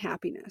feeling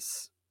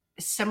happiness?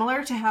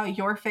 Similar to how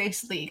your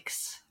face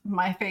leaks,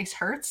 my face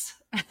hurts.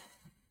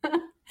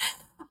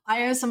 I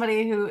am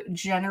somebody who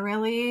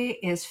generally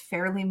is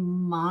fairly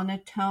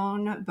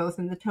monotone, both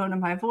in the tone of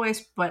my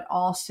voice, but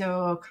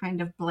also kind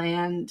of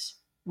bland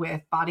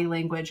with body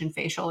language and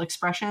facial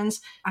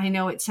expressions. I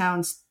know it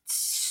sounds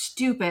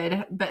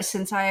stupid, but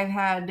since I have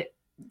had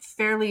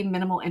fairly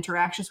minimal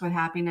interactions with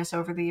happiness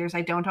over the years,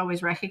 I don't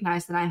always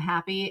recognize that I'm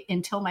happy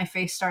until my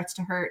face starts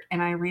to hurt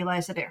and I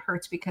realize that it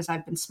hurts because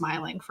I've been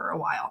smiling for a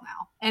while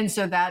now. And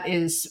so that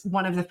is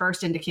one of the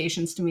first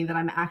indications to me that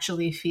I'm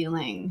actually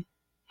feeling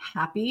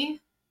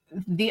happy.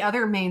 The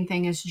other main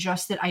thing is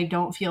just that I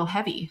don't feel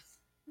heavy,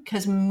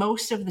 because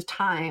most of the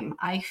time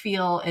I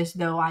feel as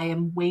though I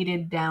am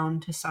weighted down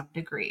to some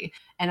degree,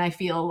 and I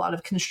feel a lot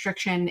of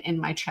constriction in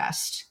my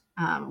chest.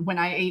 When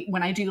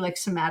I do like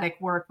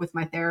somatic work with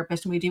my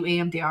therapist and we do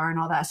EMDR and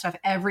all that stuff,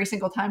 every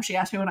single time she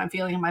asks me what I'm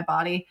feeling in my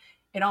body,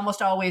 it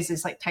almost always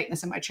is like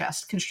tightness in my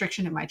chest,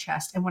 constriction in my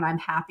chest. And when I'm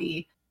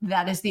happy,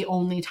 that is the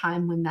only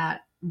time when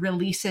that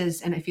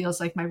releases and it feels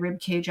like my rib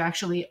cage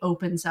actually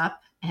opens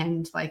up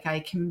and like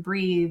I can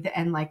breathe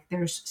and like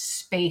there's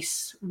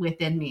space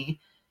within me.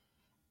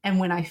 And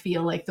when I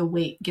feel like the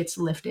weight gets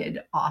lifted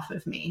off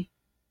of me.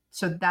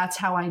 So that's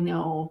how I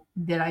know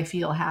that I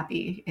feel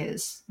happy,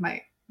 is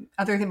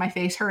other than my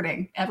face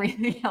hurting,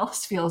 everything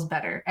else feels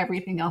better.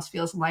 Everything else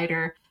feels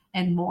lighter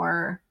and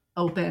more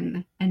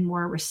open and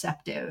more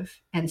receptive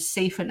and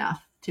safe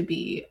enough to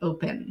be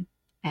open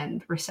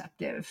and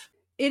receptive.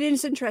 It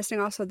is interesting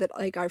also that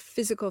like our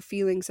physical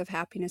feelings of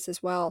happiness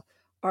as well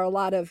are a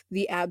lot of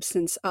the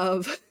absence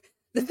of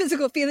the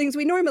physical feelings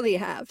we normally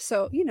have.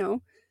 So,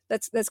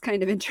 That's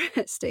kind of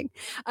interesting.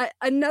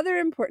 Another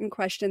important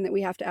question that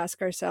we have to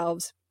ask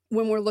ourselves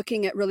when we're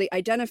looking at really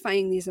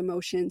identifying these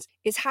emotions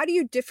is, how do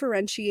you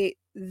differentiate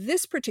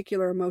this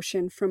particular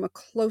emotion from a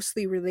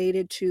closely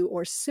related to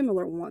or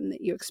similar one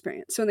that you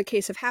experience? So in the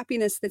case of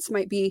happiness, this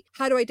might be,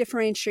 how do I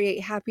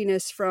differentiate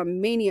happiness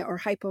from mania or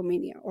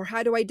hypomania? Or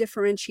how do I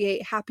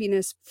differentiate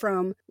happiness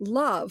from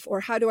love? Or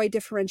how do I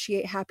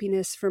differentiate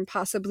happiness from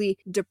possibly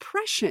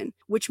depression,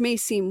 which may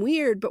seem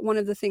weird, but one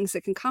of the things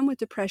that can come with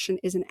depression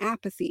is an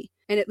apathy.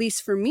 And at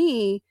least for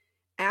me,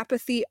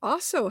 apathy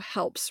also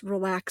helps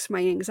relax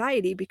my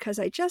anxiety because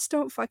I just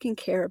don't fucking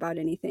care about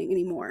anything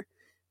anymore.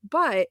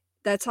 But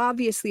that's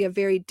obviously a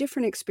very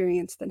different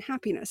experience than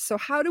happiness. So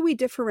how do we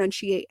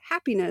differentiate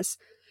happiness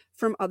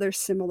from other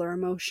similar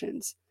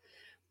emotions?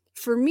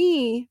 For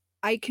me,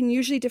 I can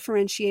usually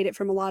differentiate it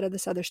from a lot of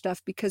this other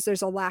stuff because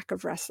there's a lack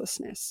of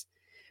restlessness.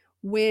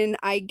 When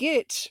I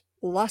get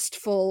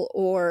lustful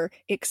or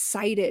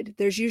excited,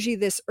 there's usually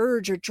this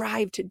urge or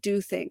drive to do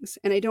things.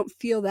 And I don't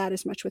feel that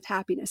as much with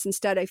happiness.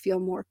 Instead, I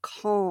feel more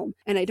calm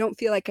and I don't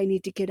feel like I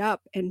need to get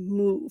up and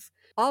move.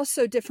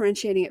 Also,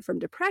 differentiating it from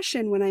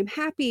depression, when I'm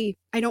happy,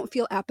 I don't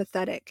feel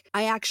apathetic.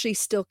 I actually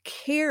still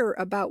care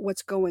about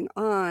what's going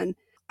on.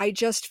 I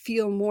just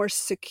feel more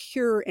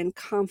secure and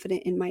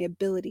confident in my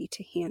ability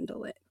to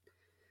handle it.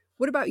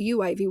 What about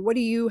you, Ivy? What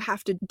do you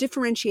have to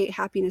differentiate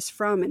happiness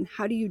from, and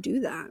how do you do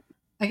that?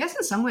 I guess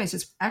in some ways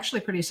it's actually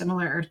pretty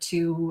similar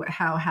to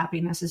how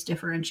happiness is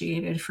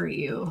differentiated for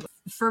you.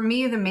 For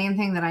me, the main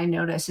thing that I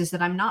notice is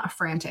that I'm not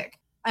frantic.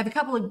 I have a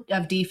couple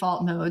of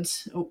default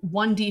modes.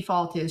 One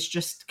default is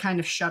just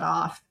kind of shut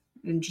off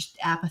and just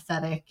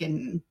apathetic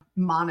and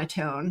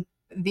monotone.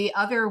 The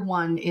other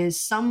one is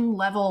some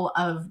level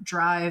of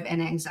drive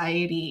and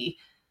anxiety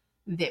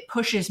that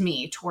pushes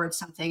me towards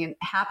something. And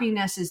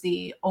happiness is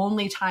the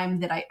only time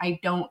that I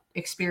don't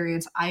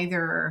experience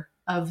either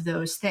of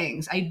those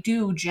things. I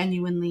do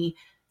genuinely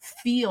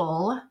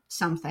feel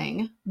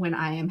something when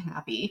I am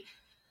happy,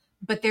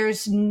 but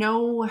there's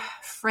no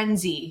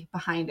frenzy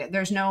behind it.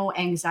 There's no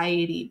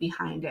anxiety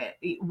behind it.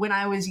 When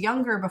I was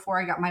younger, before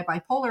I got my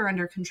bipolar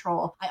under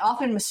control, I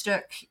often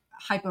mistook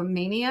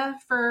hypomania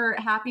for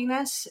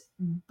happiness,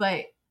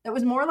 but that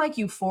was more like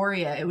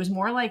euphoria. It was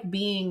more like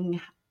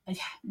being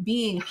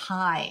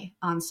high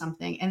on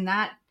something. And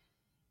that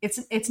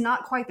it's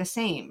not quite the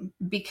same,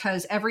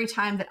 because every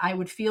time that I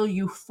would feel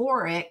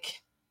euphoric,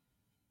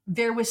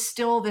 there was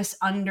still this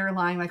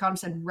underlying, like Autumn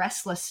said,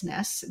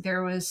 restlessness.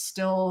 There was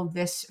still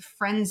this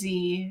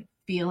frenzy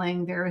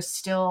feeling. There was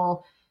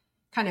still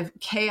kind of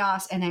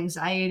chaos and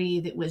anxiety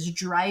that was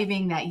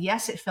driving that.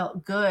 Yes, it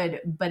felt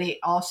good, but it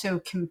also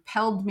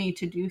compelled me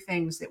to do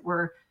things that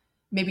were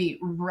maybe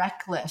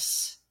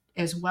reckless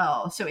as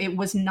well. So it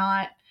was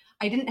not,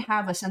 I didn't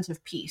have a sense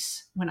of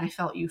peace when I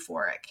felt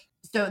euphoric.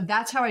 So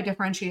that's how I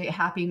differentiate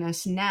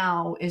happiness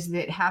now, is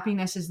that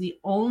happiness is the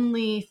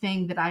only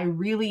thing that I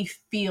really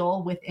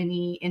feel with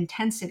any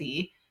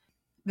intensity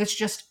that's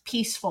just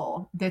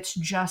peaceful, that's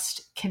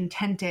just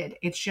contented.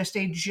 It's just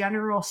a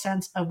general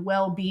sense of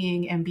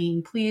well-being and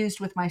being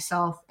pleased with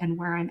myself and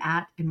where I'm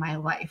at in my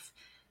life.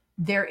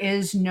 There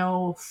is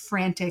no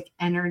frantic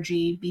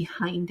energy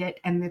behind it,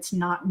 and it's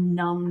not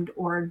numbed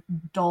or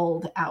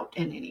dulled out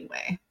in any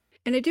way.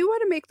 And I do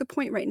want to make the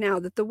point right now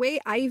that the way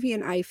Ivy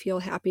and I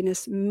feel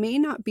happiness may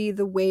not be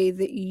the way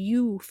that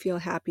you feel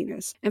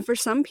happiness. And for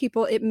some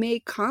people, it may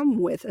come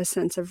with a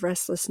sense of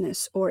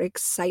restlessness or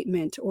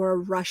excitement or a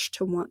rush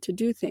to want to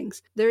do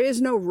things. There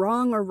is no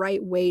wrong or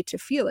right way to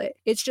feel it.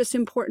 It's just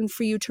important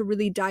for you to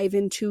really dive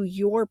into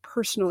your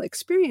personal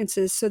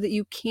experiences so that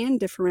you can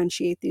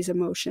differentiate these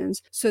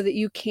emotions, so that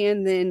you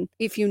can then,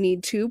 if you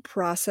need to,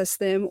 process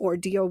them or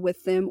deal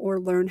with them or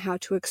learn how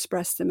to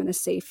express them in a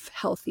safe,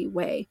 healthy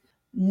way.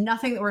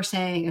 Nothing that we're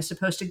saying is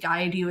supposed to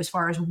guide you as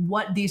far as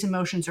what these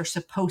emotions are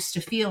supposed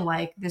to feel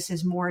like. This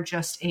is more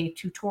just a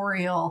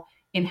tutorial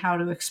in how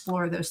to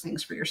explore those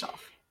things for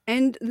yourself.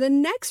 And the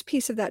next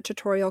piece of that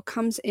tutorial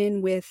comes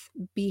in with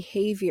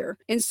behavior.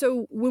 And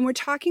so when we're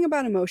talking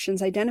about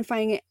emotions,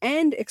 identifying it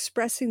and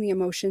expressing the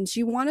emotions,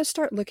 you want to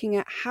start looking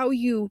at how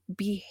you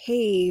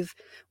behave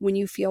when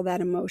you feel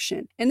that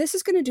emotion. And this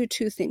is going to do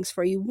two things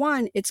for you.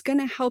 One, it's going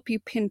to help you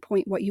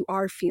pinpoint what you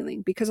are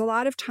feeling, because a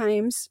lot of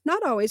times,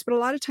 not always, but a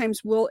lot of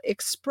times we'll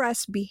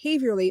express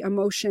behaviorally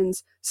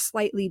emotions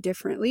slightly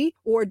differently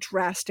or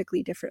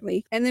drastically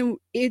differently. And then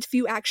if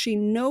you actually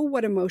know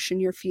what emotion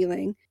you're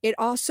feeling, it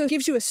also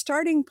gives you a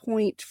starting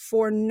point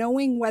for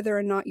knowing whether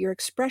or not your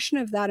expression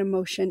of that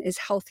emotion is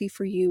healthy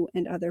for you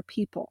and other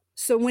people.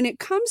 So when it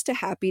comes to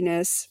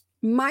happiness,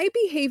 my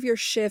behavior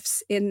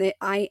shifts in that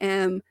I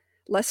am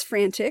less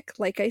frantic,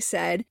 like I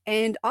said,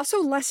 and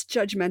also less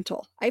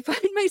judgmental. I find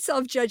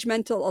myself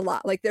judgmental a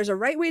lot. Like there's a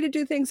right way to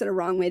do things and a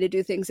wrong way to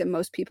do things, and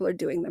most people are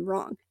doing them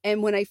wrong.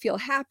 And when I feel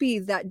happy,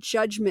 that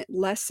judgment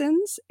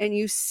lessens, and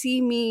you see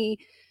me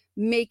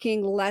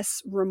making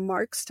less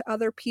remarks to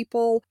other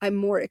people. I'm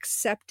more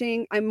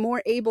accepting. I'm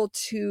more able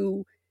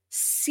to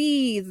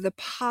see the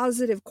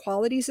positive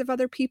qualities of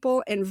other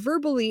people, and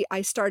verbally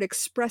I start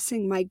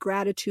expressing my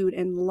gratitude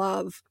and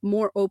love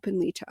more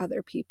openly to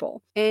other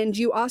people. And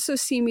you also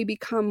see me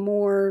become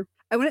more,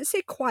 I wouldn't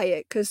say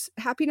quiet, because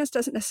happiness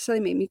doesn't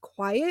necessarily make me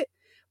quiet,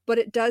 but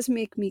it does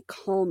make me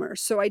calmer.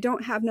 So I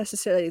don't have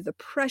necessarily the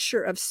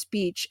pressure of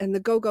speech and the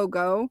go, go,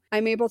 go.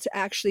 I'm able to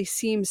actually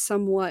seem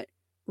somewhat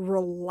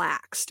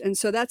relaxed. And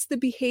so that's the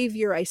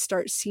behavior I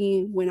start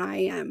seeing when I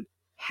am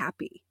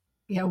happy.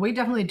 Yeah, we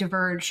definitely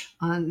diverge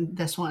on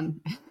this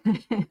one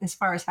as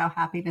far as how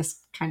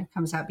happiness kind of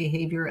comes out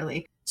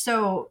behaviorally.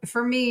 So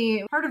for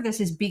me, part of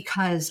this is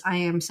because I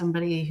am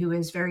somebody who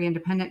is very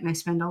independent and I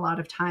spend a lot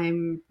of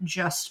time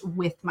just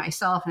with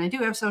myself. And I do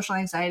have social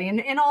anxiety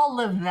and all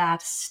of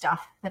that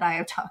stuff that I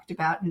have talked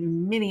about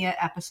in many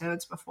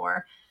episodes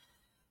before.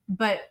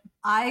 But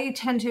I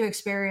tend to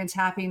experience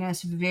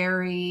happiness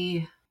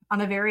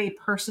on a very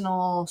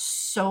personal,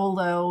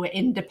 solo,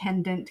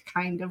 independent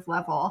kind of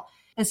level.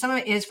 And some of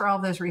it is for all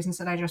those reasons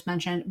that I just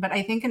mentioned. But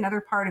I think another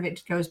part of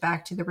it goes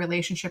back to the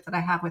relationship that I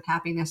have with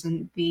happiness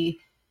and the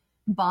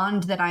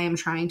bond that I am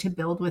trying to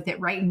build with it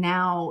right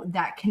now.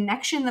 That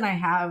connection that I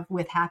have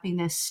with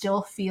happiness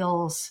still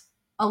feels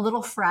a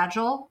little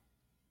fragile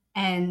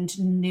and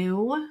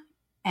new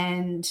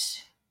and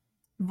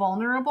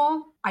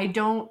vulnerable. I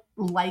don't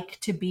like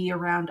to be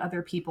around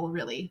other people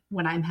really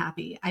when I'm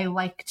happy. I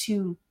like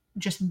to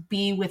just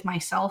be with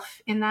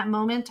myself in that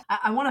moment.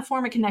 I want to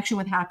form a connection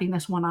with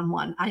happiness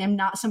one-on-one. I am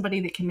not somebody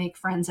that can make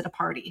friends at a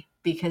party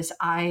because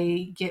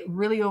I get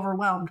really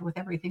overwhelmed with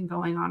everything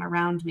going on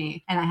around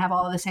me. And I have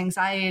all of this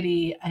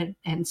anxiety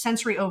and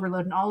sensory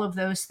overload and all of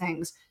those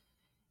things.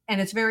 And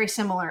it's very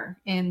similar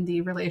in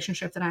the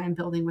relationship that I am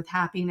building with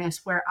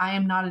happiness, where I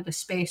am not at a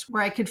space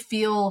where I could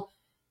feel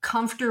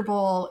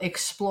comfortable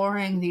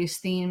exploring these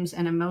themes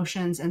and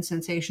emotions and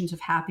sensations of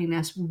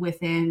happiness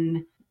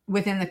within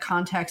the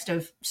context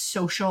of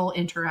social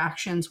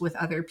interactions with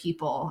other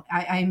people.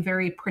 I'm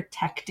very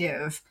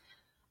protective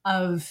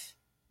of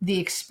the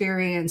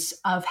experience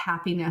of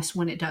happiness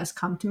when it does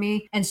come to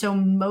me. And so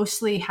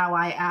mostly how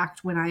I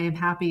act when I am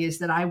happy is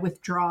that I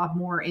withdraw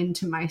more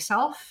into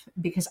myself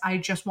because I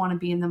just want to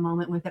be in the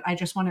moment with it. I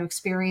just want to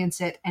experience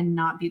it and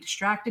not be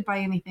distracted by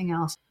anything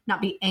else,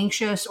 not be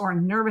anxious or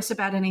nervous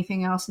about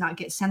anything else, not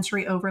get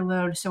sensory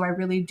overload. So I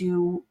really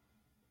do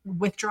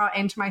withdraw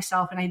into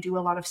myself and I do a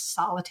lot of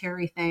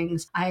solitary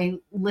things. I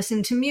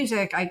listen to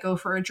music, I go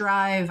for a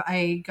drive,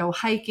 I go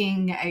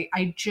hiking.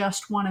 I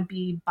just want to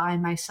be by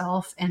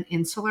myself and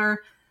insular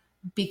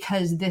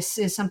because this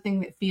is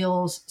something that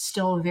feels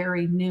still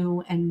very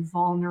new and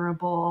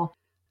vulnerable.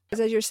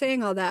 As you're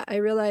saying all that, I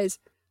realize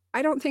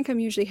I don't think I'm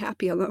usually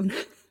happy alone.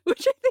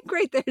 Which I think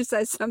right there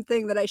says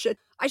something that I should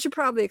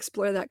probably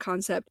explore that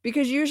concept,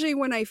 because usually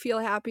when I feel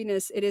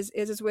happiness, it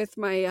is with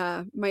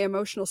my my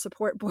emotional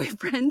support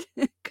boyfriend,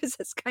 because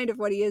that's kind of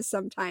what he is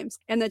sometimes,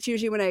 and that's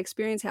usually when I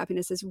experience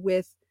happiness is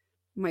with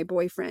my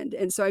boyfriend,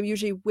 and so I'm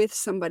usually with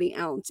somebody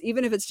else,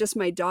 even if it's just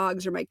my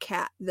dogs or my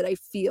cat that I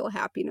feel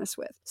happiness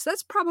with. So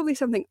that's probably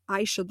something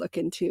I should look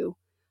into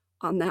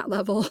on that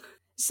level.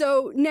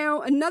 So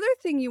now another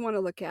thing you want to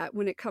look at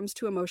when it comes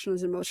to emotional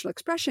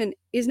expression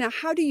is, now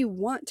how do you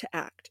want to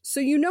act?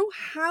 So you know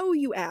how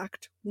you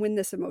act when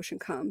this emotion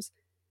comes,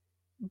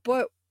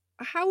 but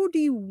how do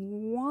you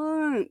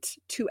want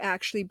to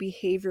actually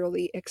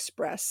behaviorally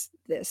express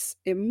this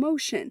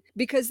emotion?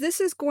 Because this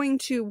is going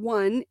to,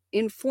 one,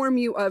 inform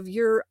you of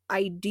your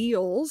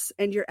ideals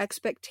and your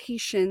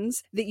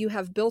expectations that you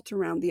have built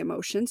around the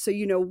emotion. So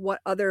you know what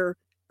other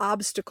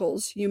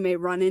obstacles you may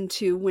run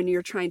into when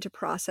you're trying to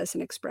process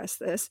and express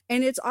this.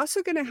 And it's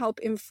also going to help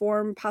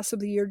inform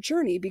possibly your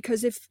journey,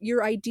 because if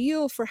your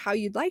ideal for how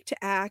you'd like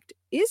to act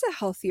is a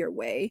healthier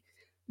way,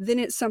 then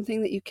it's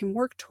something that you can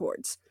work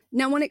towards.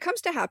 Now, when it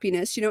comes to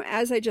happiness,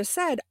 as I just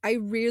said, I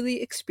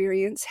really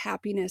experience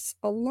happiness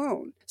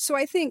alone. So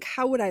I think,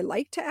 how would I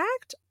like to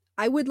act?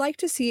 I would like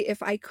to see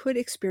if I could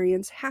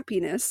experience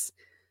happiness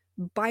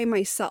by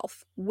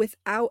myself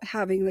without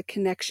having the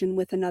connection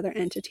with another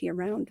entity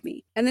around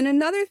me. And then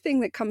another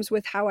thing that comes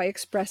with how I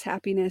express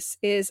happiness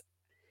is,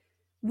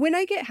 when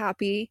I get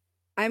happy,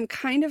 I'm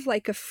kind of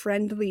like a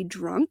friendly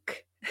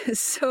drunk.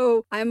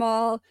 So I'm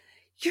all,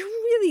 you're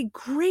really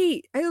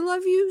great. I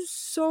love you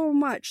so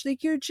much.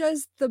 Like, you're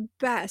just the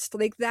best.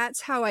 Like,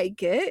 that's how I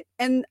get.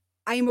 And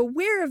I'm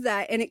aware of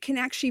that. And it can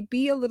actually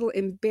be a little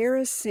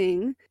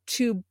embarrassing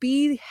to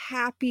be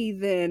happy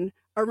then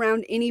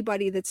around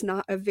anybody that's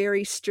not a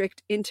very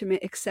strict,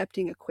 intimate,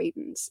 accepting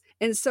acquaintance.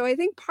 And so I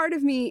think part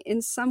of me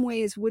in some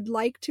ways would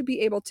like to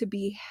be able to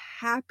be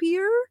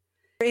happier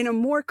in a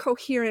more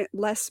coherent,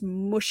 less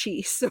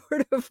mushy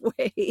sort of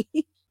way.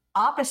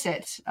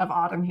 Opposite of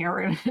Autumn here,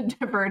 we're going to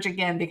diverge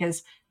again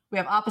because we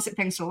have opposite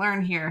things to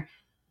learn here.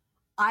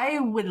 I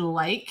would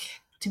like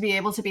to be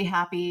able to be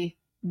happy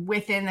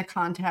within the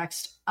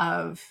context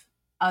of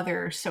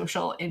other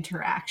social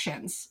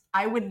interactions.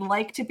 I would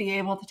like to be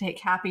able to take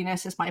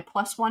happiness as my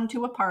 +1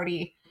 to a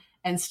party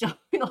and still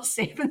feel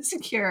safe and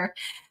secure,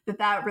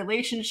 that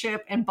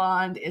relationship and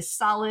bond is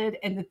solid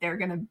and that they're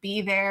going to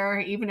be there,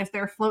 even if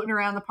they're floating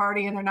around the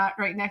party and they're not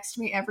right next to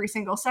me every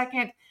single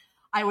second.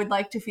 I would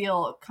like to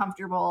feel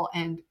comfortable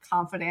and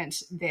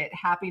confident that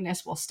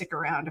happiness will stick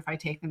around if I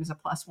take them as a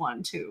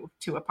 +1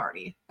 to a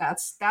party.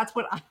 That's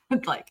what I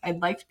would like.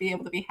 I'd like to be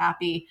able to be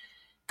happy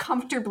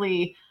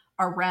comfortably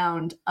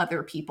around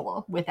other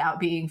people without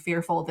being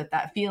fearful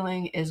that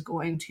feeling is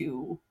going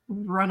to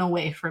run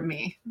away from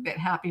me, that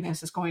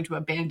happiness is going to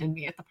abandon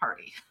me at the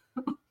party.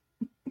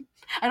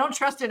 I don't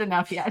trust it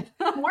enough yet.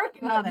 I'm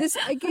working on it.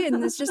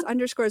 This just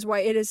underscores why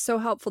it is so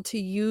helpful to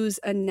use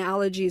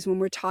analogies when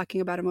we're talking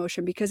about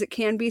emotion, because it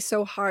can be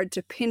so hard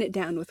to pin it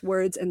down with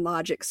words and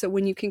logic. So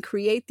when you can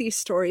create these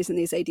stories and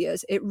these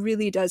ideas, it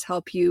really does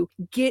help you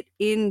get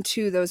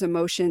into those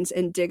emotions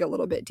and dig a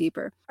little bit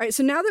deeper. All right,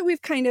 so now that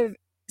we've kind of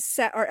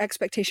set our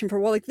expectation for,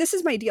 well, like, this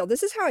is my deal,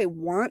 this is how I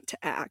want to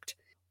act.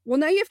 Well,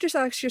 now you have to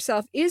ask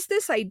yourself, is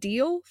this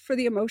ideal for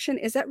the emotion?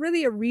 Is that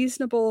really a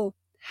reasonable,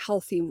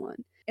 healthy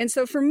one? And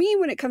so for me,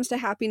 when it comes to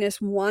happiness,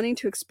 wanting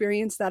to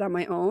experience that on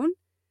my own,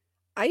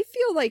 I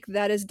feel like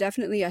that is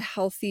definitely a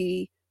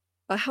healthy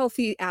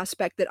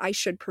aspect that I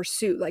should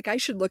pursue. Like, I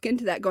should look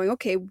into that going,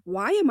 okay,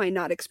 why am I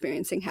not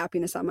experiencing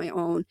happiness on my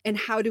own? And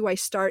how do I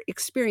start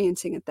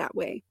experiencing it that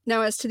way?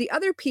 Now, as to the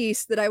other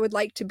piece that I would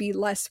like to be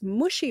less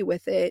mushy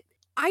with it,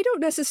 I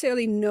don't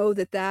necessarily know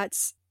that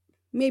that's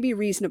maybe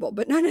reasonable,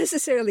 but not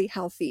necessarily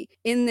healthy,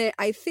 in that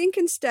I think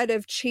instead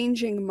of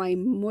changing my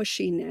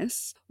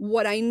mushiness,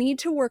 what I need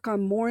to work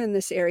on more in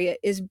this area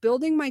is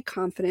building my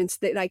confidence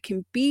that I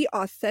can be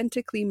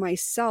authentically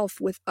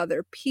myself with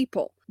other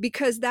people,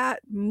 because that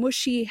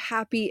mushy,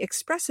 happy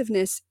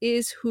expressiveness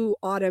is who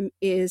Autumn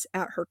is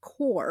at her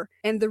core.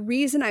 And the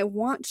reason I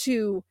want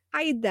to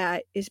hide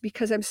that is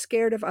because I'm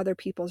scared of other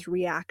people's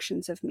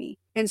reactions of me.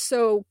 And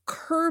so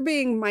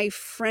curbing my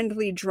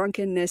friendly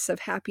drunkenness of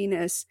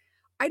happiness,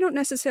 I don't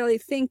necessarily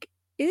think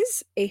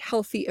is a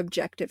healthy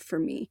objective for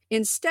me.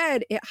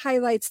 Instead, it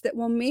highlights that,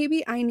 well,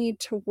 maybe I need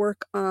to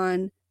work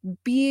on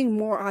being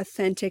more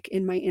authentic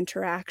in my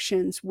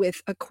interactions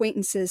with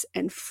acquaintances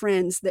and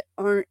friends that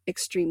aren't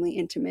extremely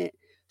intimate,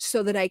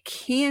 so that I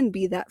can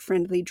be that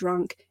friendly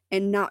drunk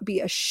and not be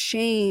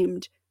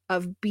ashamed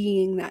of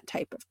being that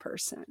type of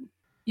person.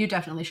 You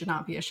definitely should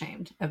not be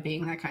ashamed of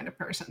being that kind of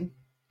person.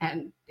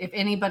 And if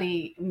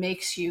anybody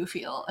makes you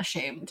feel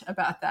ashamed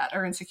about that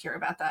or insecure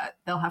about that,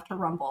 they'll have to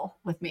rumble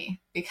with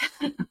me,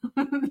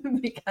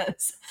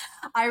 because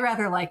I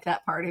rather like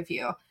that part of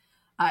you.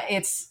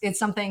 It's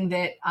something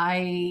that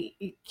I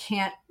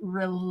can't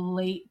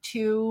relate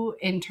to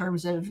in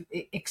terms of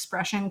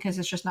expression, because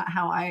it's just not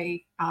how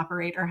I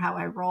operate or how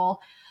I roll.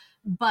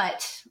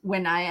 But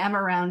when I am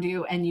around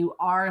you and you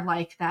are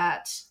like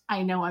that,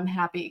 I know I'm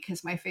happy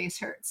because my face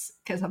hurts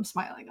because I'm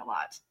smiling a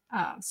lot.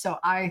 So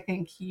I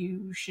think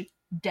you should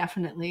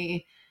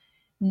definitely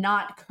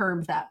not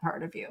curb that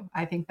part of you.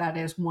 I think that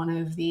is one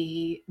of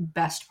the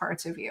best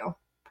parts of you,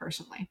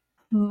 personally.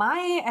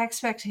 My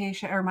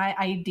expectation or my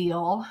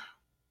ideal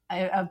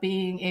of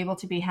being able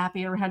to be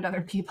happy around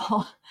other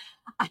people,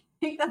 I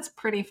think that's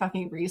pretty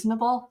fucking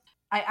reasonable.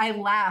 I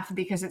laugh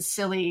because it's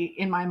silly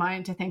in my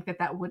mind to think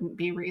that wouldn't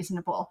be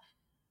reasonable,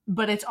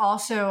 but it's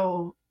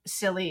also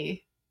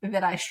silly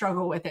that I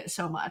struggle with it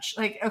so much.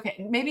 Like,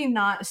 okay, maybe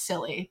not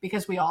silly,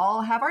 because we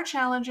all have our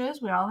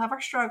challenges, we all have our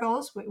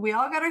struggles, we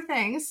all got our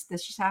things.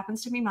 This just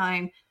happens to be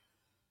mine.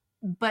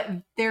 But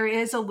there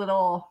is a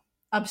little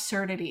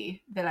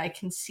absurdity that I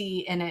can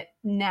see in it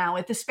now,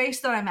 at the space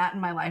that I'm at in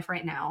my life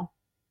right now,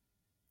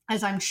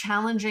 as I'm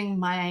challenging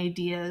my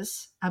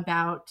ideas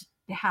about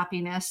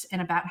happiness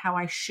and about how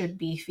I should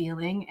be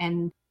feeling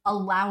and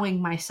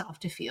allowing myself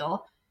to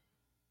feel.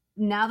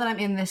 Now that I'm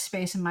in this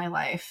space in my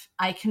life,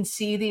 I can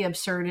see the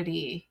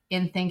absurdity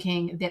in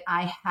thinking that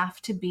I have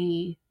to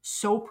be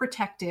so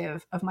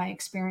protective of my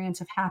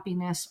experience of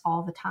happiness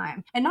all the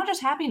time. And not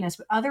just happiness,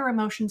 but other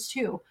emotions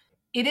too.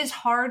 It is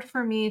hard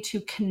for me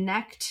to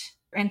connect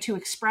and to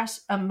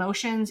express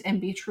emotions and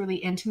be truly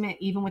intimate,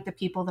 even with the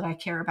people that I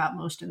care about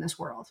most in this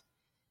world.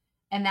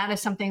 And that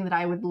is something that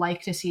I would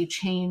like to see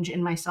change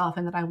in myself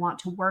and that I want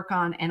to work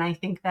on. And I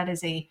think that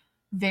is a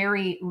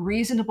very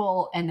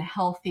reasonable and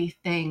healthy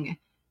thing,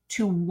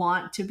 to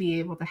want to be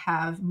able to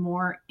have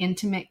more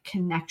intimate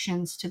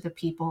connections to the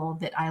people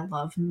that I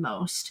love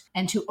most,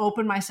 and to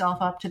open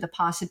myself up to the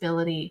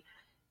possibility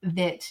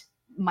that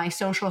my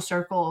social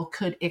circle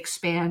could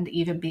expand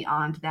even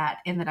beyond that,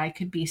 and that I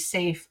could be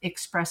safe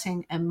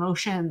expressing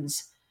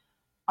emotions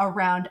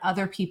around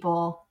other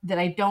people that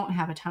I don't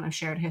have a ton of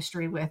shared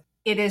history with.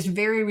 It is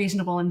very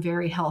reasonable and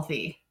very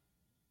healthy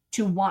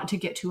to want to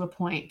get to a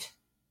point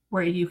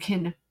where you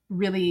can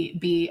really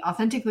be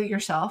authentically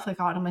yourself, like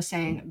Autumn was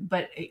saying,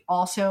 but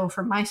also,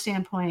 from my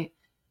standpoint,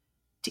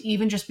 to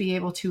even just be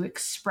able to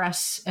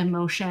express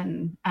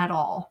emotion at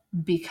all,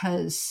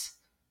 because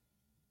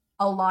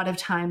a lot of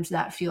times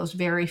that feels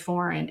very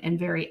foreign and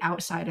very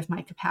outside of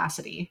my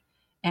capacity.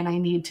 And I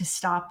need to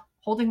stop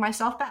holding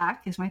myself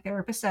back, as my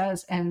therapist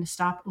says, and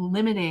stop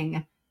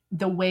limiting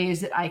the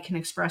ways that I can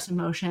express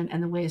emotion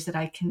and the ways that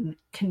I can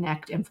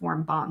connect and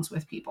form bonds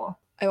with people.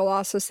 I will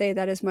also say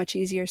that is much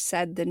easier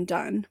said than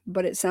done,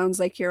 but it sounds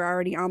like you're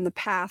already on the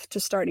path to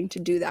starting to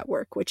do that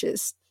work, which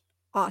is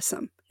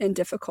awesome and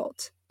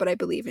difficult, but I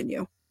believe in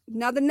you.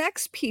 Now, the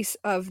next piece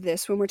of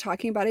this, when we're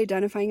talking about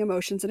identifying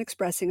emotions and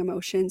expressing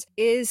emotions,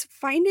 is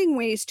finding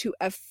ways to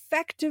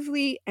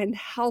effectively and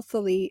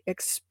healthily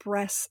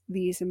express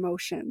these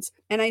emotions.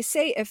 And I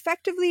say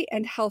effectively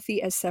and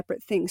healthy as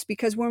separate things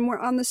because when we're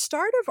on the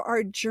start of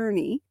our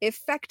journey,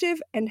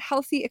 effective and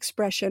healthy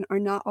expression are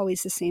not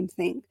always the same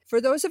thing.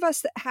 For those of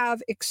us that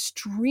have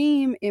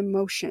extreme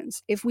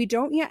emotions, if we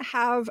don't yet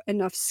have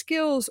enough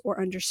skills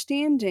or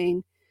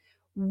understanding,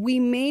 we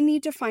may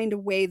need to find a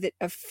way that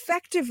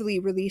effectively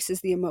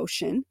releases the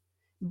emotion,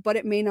 but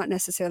it may not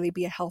necessarily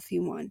be a healthy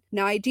one.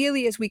 Now,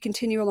 ideally, as we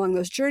continue along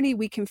this journey,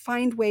 we can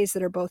find ways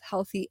that are both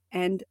healthy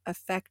and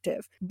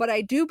effective. But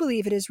I do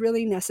believe it is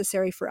really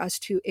necessary for us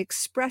to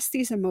express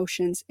these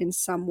emotions in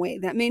some way.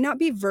 That may not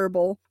be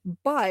verbal,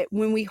 but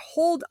when we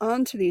hold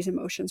on to these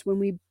emotions, when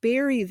we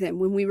bury them,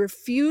 when we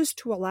refuse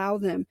to allow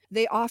them,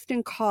 they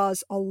often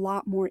cause a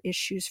lot more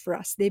issues for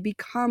us. They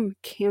become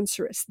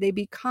cancerous, they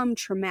become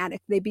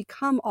traumatic, they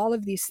become all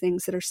of these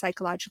things that are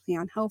psychologically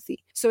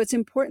unhealthy. So it's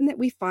important that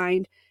we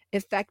find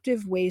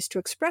effective ways to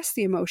express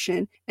the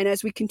emotion. And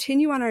as we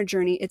continue on our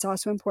journey, it's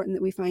also important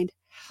that we find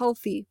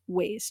healthy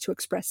ways to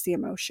express the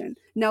emotion.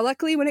 Now,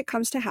 luckily, when it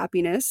comes to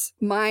happiness,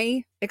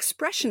 my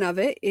expression of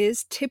it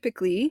is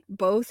typically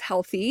both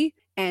healthy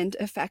and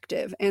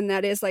effective. And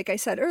that is, like I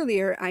said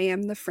earlier, I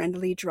am the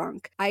friendly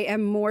drunk. I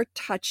am more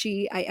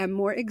touchy. I am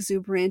more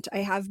exuberant. I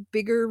have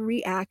bigger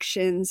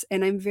reactions,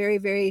 and I'm very,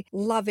 very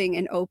loving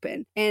and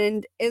open.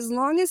 And as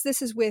long as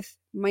this is with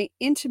my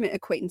intimate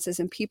acquaintances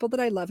and people that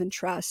I love and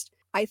trust,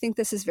 I think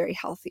this is very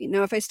healthy.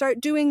 Now, if I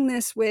start doing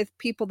this with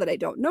people that I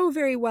don't know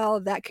very well,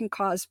 that can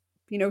cause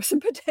some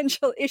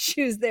potential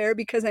issues there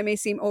because I may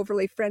seem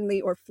overly friendly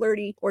or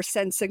flirty or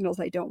send signals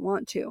I don't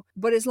want to.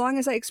 But as long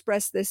as I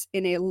express this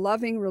in a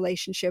loving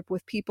relationship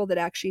with people that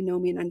actually know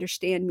me and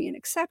understand me and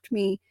accept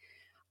me,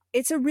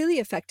 it's a really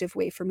effective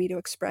way for me to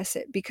express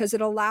it because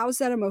it allows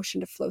that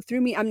emotion to flow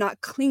through me. I'm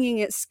not clinging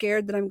it,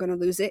 scared that I'm going to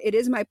lose it. It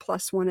is my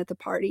plus one at the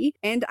party,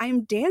 and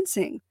I'm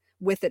dancing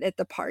with it at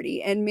the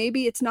party. And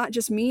maybe it's not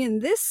just me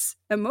and this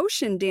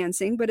emotion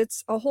dancing, but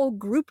it's a whole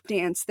group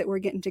dance that we're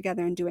getting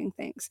together and doing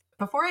things.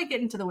 Before I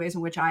get into the ways in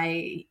which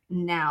I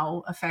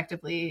now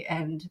effectively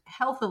and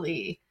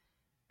healthily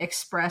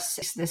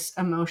express this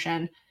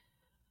emotion,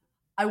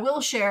 I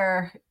will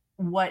share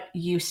what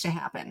used to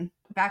happen.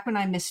 Back when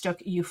I mistook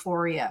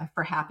euphoria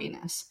for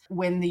happiness,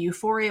 when the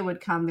euphoria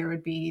would come, there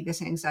would be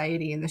this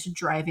anxiety and this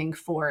driving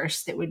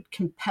force that would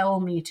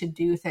compel me to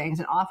do things.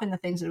 And often the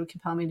things that would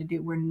compel me to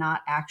do were not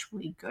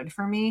actually good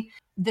for me.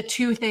 The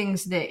two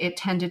things that it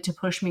tended to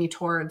push me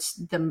towards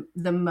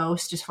the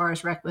most as far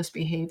as reckless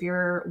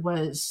behavior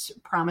was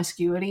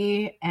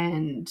promiscuity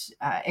and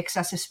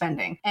excessive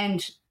spending.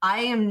 And I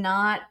am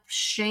not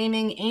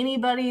shaming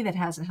anybody that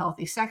has a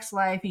healthy sex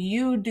life.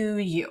 You do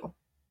you.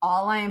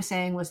 All I am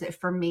saying was that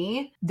for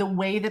me, the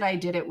way that I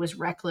did it was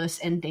reckless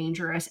and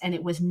dangerous, and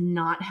it was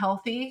not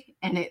healthy,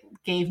 and it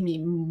gave me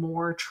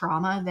more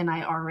trauma than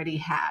I already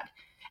had.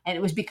 And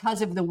it was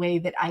because of the way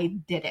that I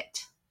did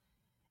it.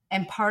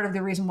 And part of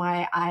the reason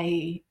why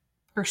I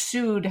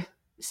pursued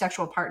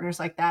sexual partners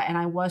like that and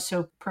I was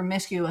so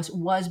promiscuous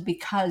was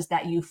because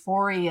that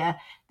euphoria,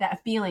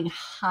 that feeling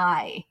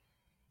high,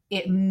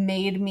 it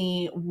made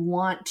me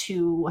want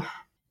to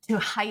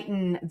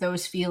heighten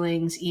those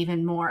feelings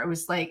even more. It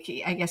was like,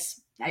 I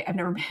guess I've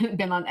never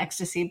been on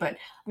ecstasy, but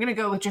I'm going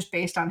to go with just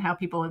based on how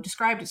people have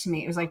described it to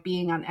me. It was like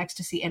being on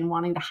ecstasy and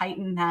wanting to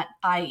heighten that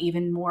high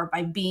even more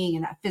by being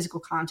in that physical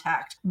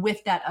contact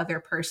with that other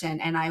person.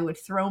 And I would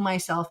throw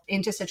myself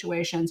into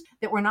situations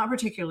that were not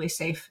particularly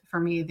safe for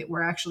me, that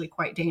were actually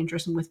quite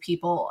dangerous, and with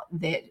people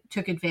that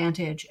took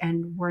advantage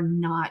and were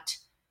not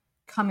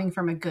coming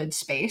from a good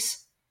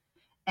space.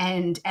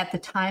 And at the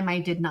time, I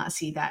did not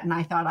see that. And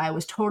I thought I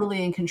was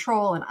totally in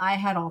control and I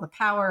had all the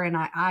power. And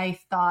I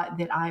thought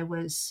that I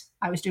was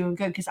doing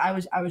good because I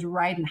was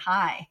riding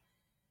high.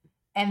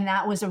 And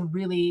that was a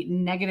really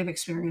negative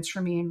experience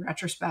for me in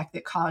retrospect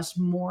that caused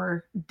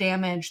more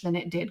damage than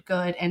it did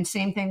good. And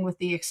same thing with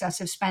the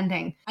excessive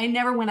spending. I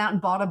never went out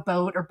and bought a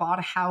boat or bought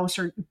a house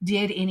or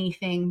did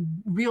anything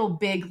real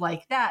big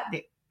like that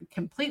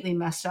completely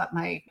messed up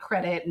my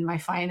credit and my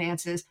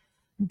finances.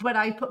 But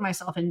I put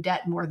myself in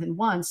debt more than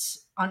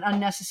once on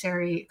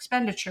unnecessary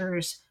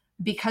expenditures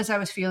because I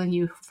was feeling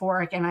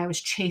euphoric and I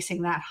was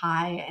chasing that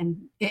high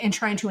and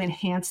trying to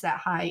enhance that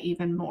high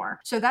even more.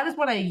 So that is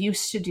what I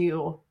used to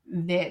do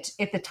that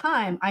at the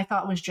time I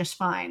thought was just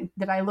fine,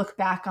 that I look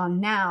back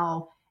on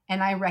now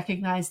and I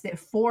recognize that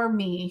for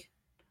me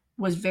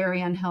was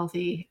very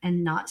unhealthy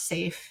and not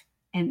safe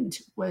and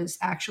was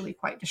actually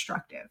quite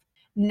destructive.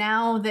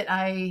 Now that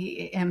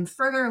I am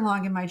further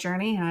along in my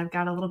journey and I've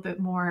got a little bit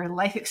more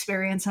life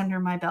experience under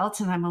my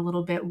belt and I'm a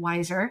little bit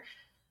wiser,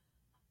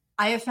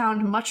 I have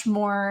found much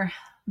more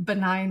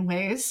benign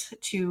ways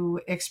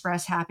to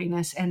express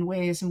happiness and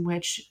ways in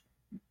which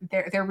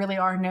there really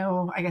are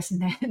no, I guess,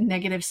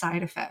 negative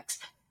side effects.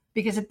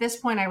 Because at this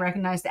point, I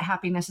recognize that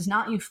happiness is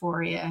not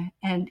euphoria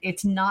and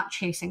it's not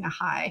chasing a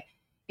high.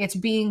 It's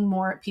being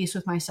more at peace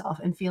with myself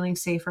and feeling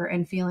safer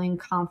and feeling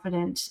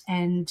confident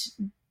and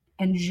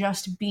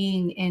just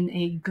being in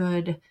a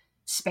good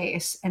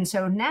space. And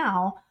so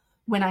now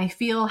when I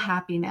feel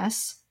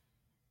happiness,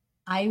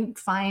 I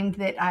find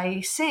that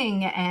I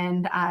sing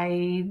and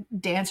I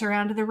dance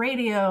around to the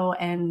radio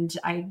and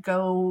I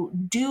go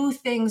do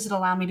things that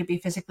allow me to be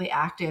physically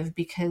active,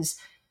 because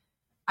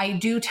I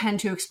do tend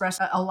to express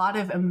a lot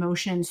of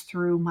emotions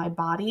through my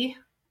body,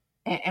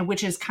 and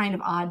which is kind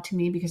of odd to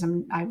me because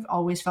I've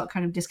always felt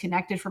kind of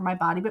disconnected from my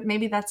body, but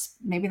maybe that's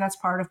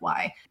part of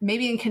why.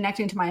 Maybe in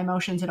connecting to my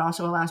emotions, it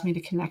also allows me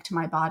to connect to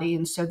my body.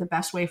 And so the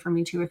best way for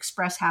me to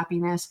express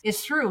happiness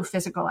is through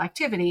physical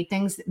activity,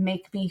 things that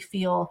make me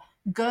feel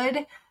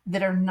good,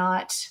 that are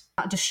not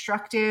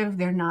destructive,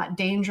 they're not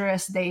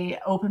dangerous, they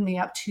open me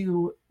up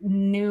to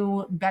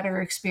new,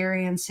 better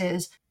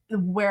experiences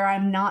where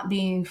I'm not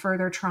being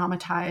further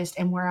traumatized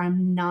and where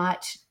I'm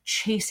not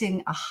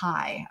chasing a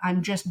high.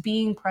 I'm just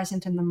being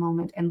present in the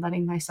moment and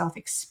letting myself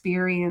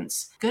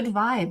experience good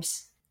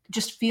vibes,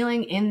 just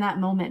feeling in that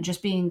moment,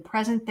 just being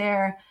present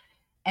there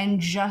and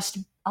just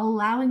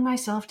allowing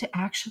myself to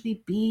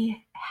actually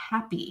be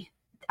happy.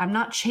 I'm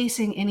not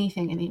chasing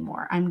anything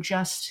anymore. I'm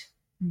just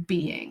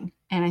being.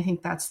 And I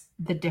think that's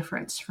the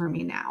difference for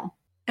me now.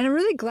 And I'm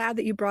really glad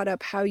that you brought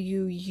up how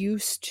you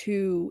used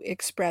to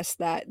express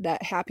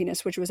that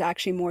happiness, which was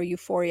actually more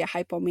euphoria,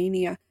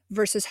 hypomania,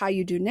 versus how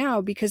you do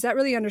now, because that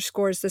really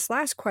underscores this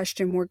last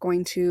question we're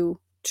going to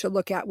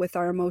look at with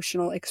our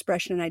emotional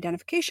expression and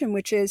identification,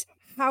 which is,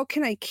 how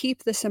can I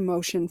keep this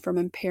emotion from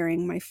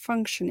impairing my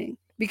functioning?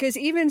 Because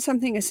even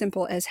something as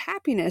simple as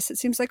happiness, it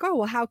seems like, oh,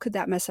 well, how could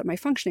that mess up my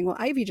functioning? Well,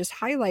 Ivy just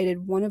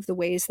highlighted one of the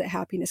ways that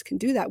happiness can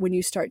do that. When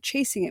you start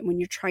chasing it, when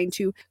you're trying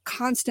to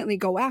constantly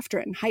go after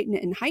it and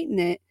heighten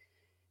it,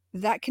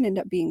 that can end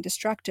up being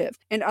destructive.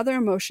 And other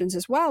emotions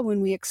as well, when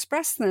we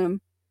express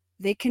them,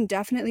 they can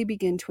definitely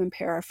begin to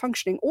impair our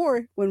functioning.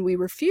 Or when we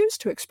refuse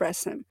to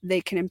express them, they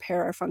can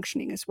impair our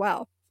functioning as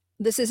well.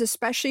 This is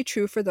especially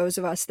true for those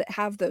of us that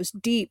have those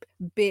deep,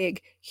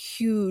 big,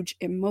 huge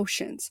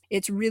emotions.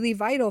 It's really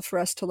vital for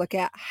us to look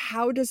at,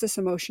 how does this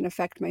emotion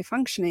affect my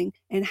functioning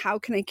and how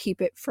can I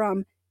keep it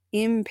from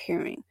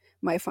impairing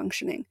my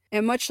functioning?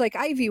 And much like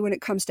Ivy, when it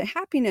comes to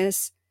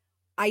happiness,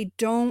 I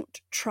don't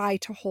try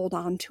to hold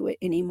on to it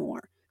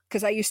anymore,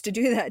 because I used to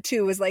do that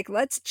too. It was like,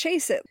 let's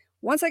chase it.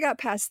 Once I got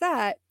past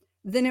that,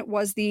 then it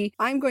was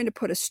I'm going to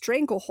put a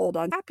stranglehold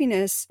on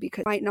happiness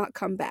because it might not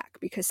come back,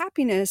 because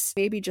happiness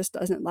maybe just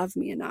doesn't love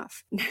me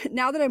enough.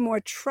 Now that I'm more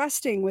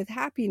trusting with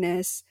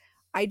happiness,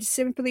 I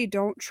simply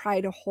don't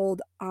try to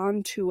hold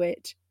on to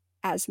it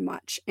as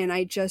much, and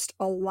I just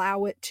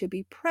allow it to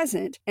be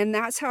present. And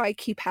that's how I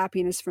keep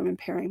happiness from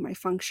impairing my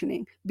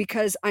functioning,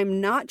 because I'm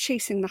not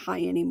chasing the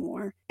high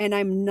anymore and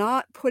I'm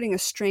not putting a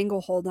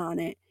stranglehold on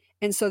it.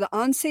 And so the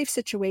unsafe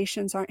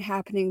situations aren't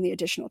happening, the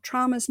additional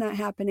trauma is not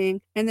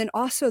happening, and then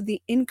also the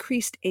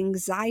increased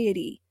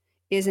anxiety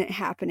isn't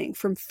happening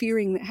from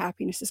fearing that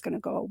happiness is going to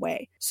go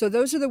away. So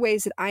those are the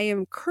ways that I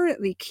am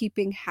currently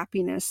keeping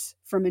happiness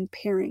from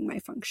impairing my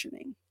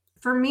functioning.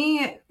 For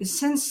me,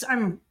 since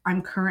I'm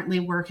currently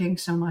working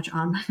so much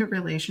on my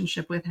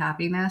relationship with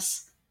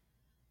happiness,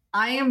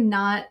 I am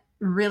not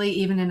really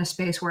even in a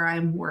space where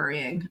I'm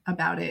worrying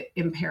about it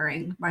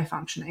impairing my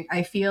functioning.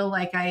 I feel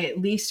like I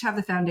at least have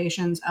the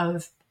foundations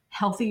of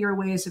healthier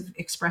ways of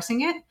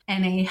expressing it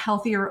and a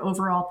healthier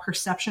overall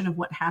perception of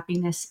what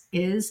happiness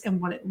is and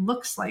what it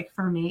looks like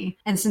for me.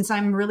 And since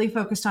I'm really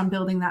focused on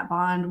building that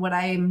bond, what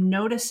I'm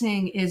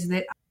noticing is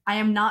that I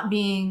am not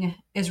being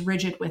as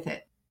rigid with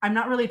it. I'm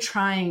not really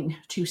trying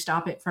to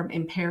stop it from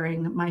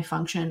impairing my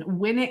function.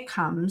 When it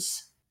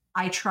comes,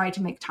 I try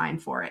to make time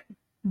for it.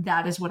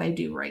 That is what I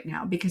do right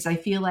now, because I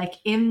feel like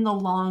in the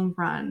long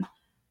run,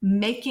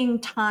 making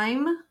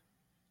time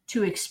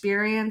to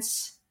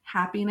experience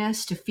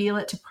happiness, to feel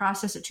it, to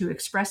process it, to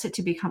express it,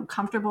 to become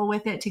comfortable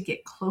with it, to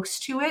get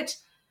close to it,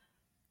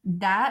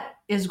 that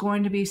is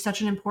going to be such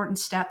an important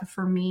step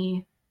for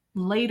me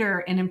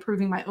later in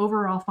improving my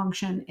overall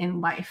function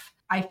in life.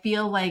 I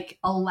feel like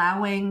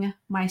allowing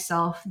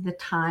myself the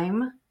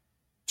time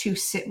to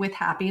sit with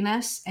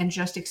happiness and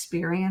just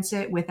experience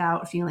it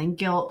without feeling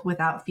guilt,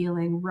 without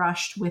feeling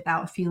rushed,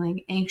 without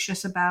feeling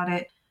anxious about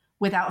it,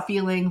 without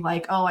feeling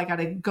like, oh, I got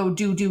to go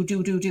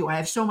do. I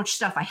have so much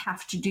stuff I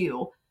have to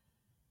do.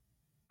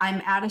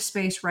 I'm at a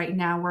space right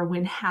now where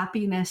when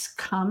happiness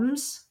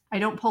comes, I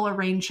don't pull a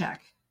rain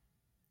check.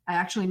 I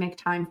actually make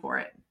time for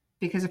it.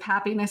 Because if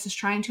happiness is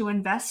trying to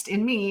invest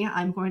in me,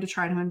 I'm going to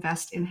try to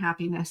invest in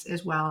happiness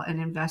as well and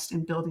invest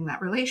in building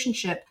that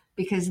relationship,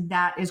 because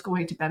that is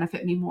going to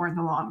benefit me more in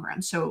the long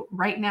run. So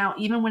right now,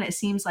 even when it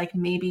seems like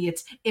maybe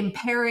it's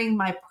impairing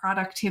my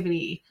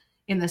productivity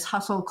in this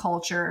hustle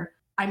culture,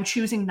 I'm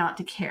choosing not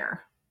to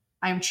care.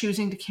 I'm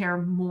choosing to care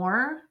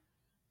more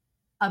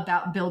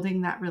about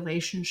building that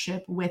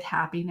relationship with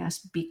happiness,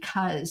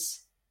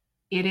 because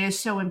It is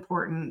so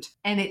important.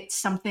 And it's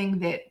something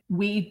that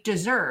we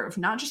deserve,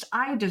 not just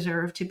I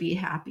deserve to be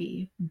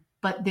happy,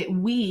 but that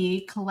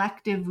we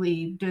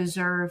collectively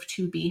deserve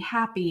to be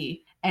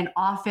happy. And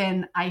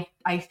often I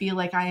feel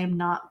like I am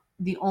not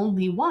the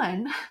only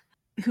one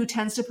who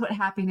tends to put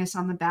happiness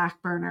on the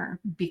back burner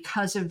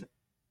because of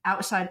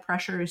outside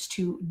pressures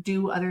to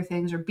do other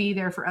things or be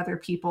there for other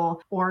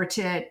people or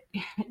to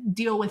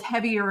deal with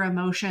heavier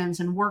emotions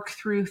and work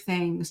through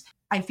things.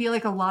 I feel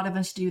like a lot of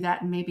us do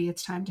that, and maybe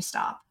it's time to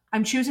stop.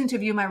 I'm choosing to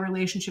view my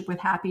relationship with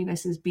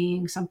happiness as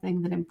being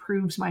something that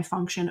improves my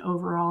function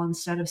overall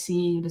instead of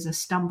seeing it as a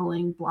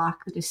stumbling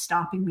block that is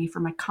stopping me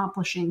from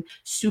accomplishing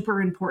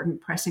super important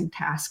pressing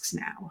tasks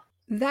now.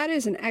 That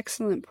is an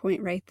excellent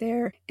point right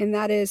there. And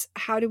that is,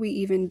 how do we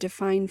even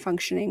define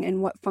functioning,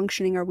 and what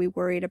functioning are we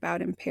worried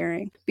about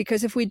impairing?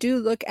 Because if we do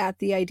look at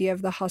the idea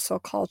of the hustle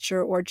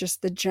culture or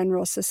just the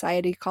general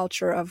society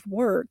culture of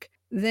work,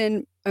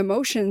 then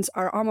emotions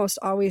are almost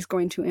always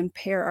going to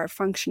impair our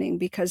functioning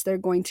because they're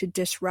going to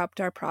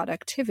disrupt our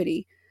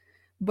productivity.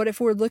 But if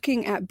we're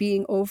looking at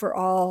being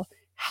overall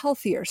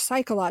healthier,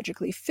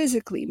 psychologically,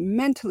 physically,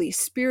 mentally,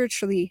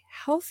 spiritually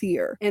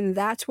healthier, and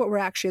that's what we're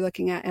actually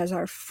looking at as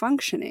our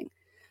functioning,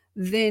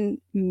 then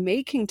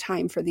making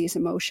time for these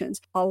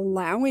emotions,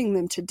 allowing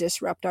them to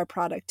disrupt our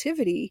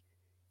productivity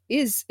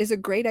is a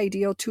great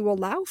ideal to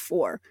allow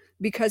for,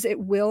 because it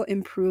will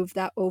improve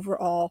that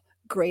overall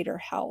greater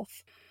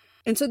health.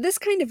 And so this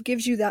kind of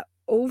gives you that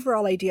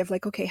overall idea of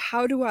like, okay,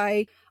 how do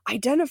I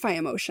identify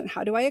emotion?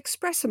 How do I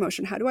express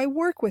emotion? How do I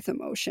work with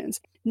emotions?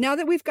 Now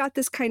that we've got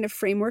this kind of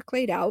framework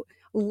laid out,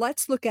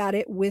 let's look at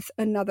it with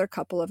another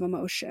couple of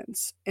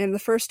emotions. And the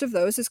first of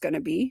those is going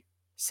to be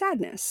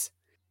sadness.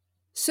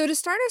 So to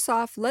start us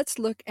off, let's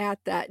look at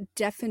that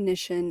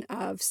definition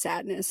of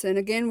sadness. And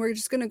again, we're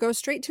just going to go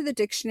straight to the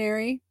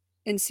dictionary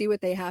and see what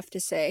they have to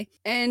say.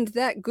 And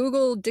that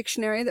Google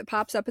dictionary that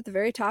pops up at the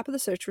very top of the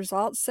search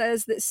results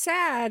says that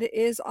sad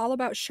is all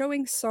about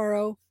showing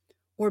sorrow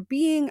or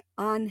being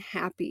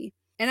unhappy.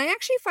 And I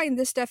actually find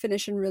this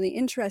definition really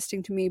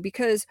interesting to me,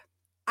 because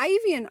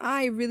Ivy and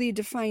I really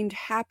defined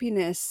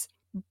happiness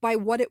by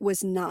what it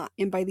was not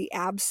and by the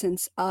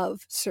absence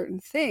of certain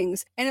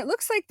things. And it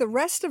looks like the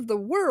rest of the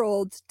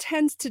world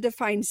tends to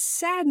define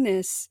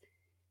sadness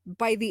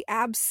by the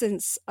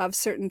absence of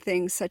certain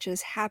things such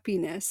as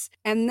happiness.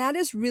 And that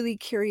is really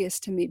curious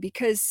to me,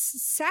 because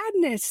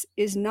sadness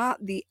is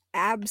not the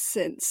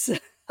absence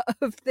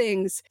of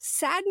things.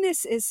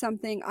 Sadness is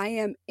something I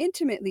am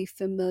intimately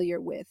familiar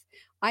with.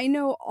 I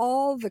know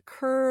all the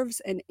curves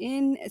and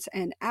ins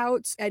and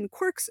outs and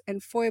quirks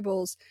and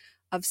foibles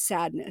of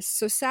sadness.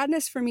 So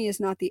sadness for me is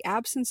not the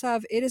absence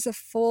of, it is a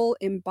full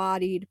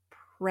embodied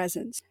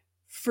presence.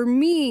 For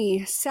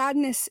me,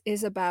 sadness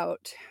is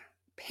about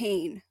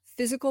pain,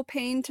 physical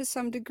pain to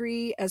some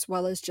degree, as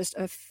well as just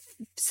a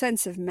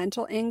sense of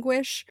mental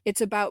anguish. It's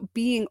about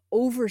being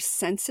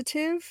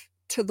oversensitive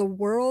to the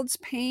world's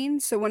pain.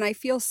 So when I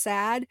feel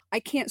sad, I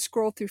can't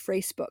scroll through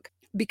Facebook,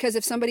 because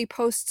if somebody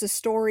posts a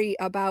story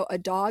about a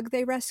dog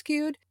they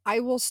rescued, I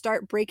will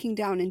start breaking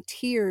down in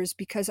tears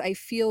because I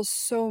feel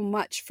so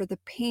much for the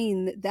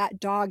pain that that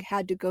dog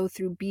had to go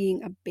through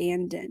being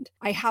abandoned.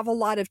 I have a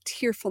lot of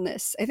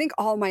tearfulness. I think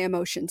all my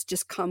emotions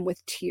just come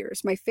with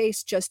tears. My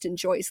face just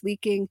enjoys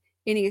leaking.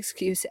 Any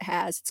excuse it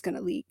has, it's going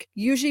to leak.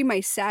 Usually my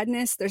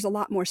sadness, there's a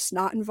lot more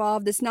snot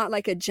involved. It's not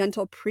like a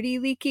gentle, pretty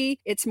leaky.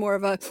 It's more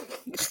of a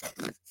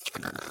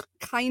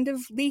kind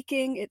of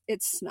leaking.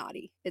 It's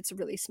snotty. It's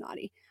really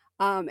snotty.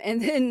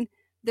 And then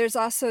there's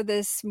also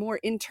this more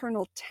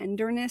internal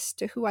tenderness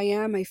to who I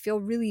am. I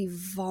feel really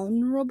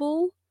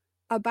vulnerable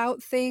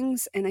about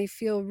things, and I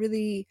feel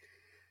really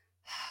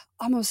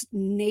almost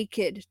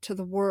naked to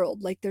the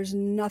world. Like there's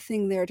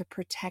nothing there to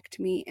protect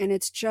me. And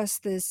it's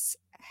just this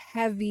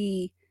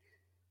heavy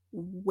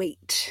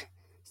weight.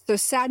 So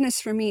sadness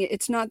for me,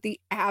 it's not the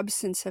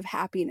absence of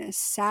happiness.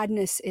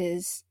 Sadness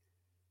is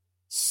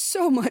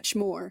so much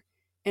more.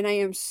 And I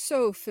am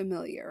so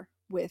familiar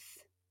with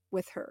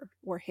her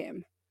or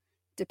him,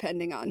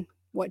 depending on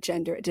what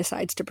gender it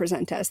decides to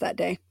present as that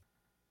day.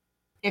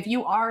 If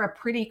you are a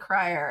pretty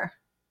crier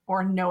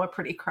or know a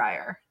pretty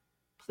crier,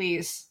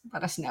 please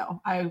let us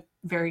know. I'm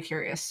very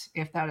curious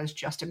if that is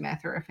just a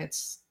myth or if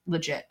it's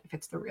legit, if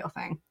it's the real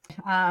thing.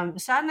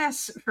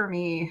 Sadness for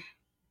me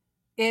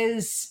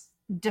is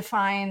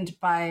defined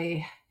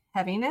by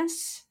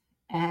heaviness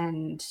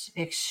and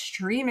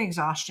extreme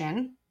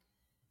exhaustion,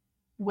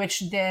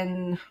 which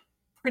then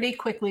pretty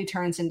quickly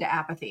turns into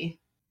apathy.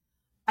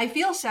 I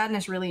feel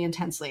sadness really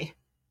intensely,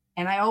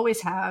 and I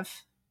always have.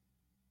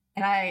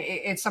 And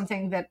it's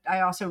something that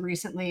I also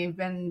recently have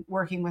been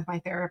working with my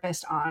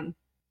therapist on.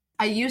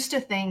 I used to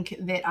think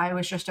that I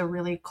was just a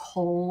really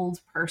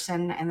cold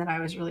person and that I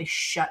was really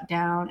shut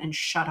down and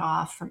shut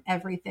off from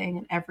everything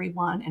and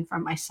everyone and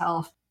from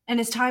myself. And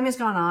as time has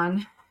gone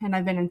on, and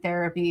I've been in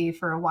therapy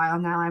for a while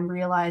now, I'm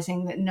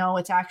realizing that no,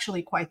 it's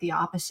actually quite the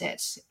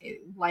opposite.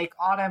 Like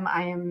Autumn,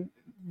 I am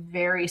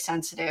very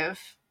sensitive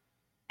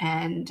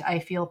and I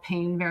feel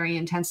pain very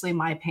intensely,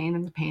 my pain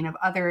and the pain of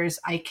others.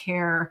 I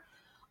care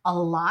a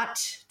lot,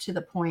 to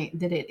the point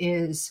that it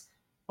is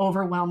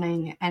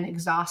overwhelming and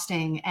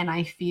exhausting. And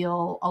I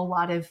feel a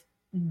lot of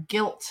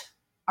guilt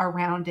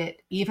around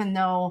it, even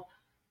though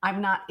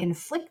I'm not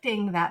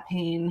inflicting that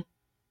pain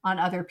on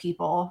other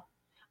people.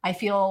 I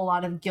feel a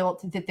lot of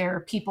guilt that there are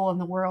people in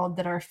the world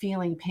that are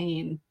feeling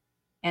pain,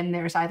 and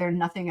there's either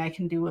nothing I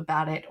can do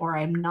about it or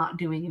I'm not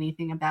doing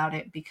anything about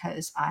it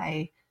because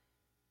I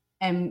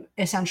am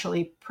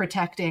essentially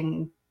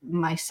protecting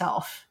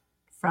myself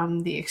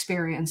from the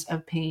experience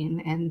of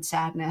pain and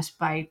sadness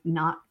by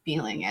not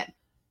feeling it.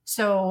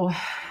 So,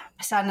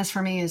 sadness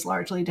for me is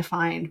largely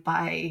defined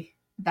by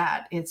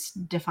that. It's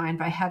defined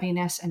by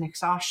heaviness and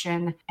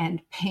exhaustion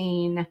and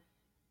pain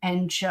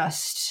and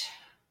just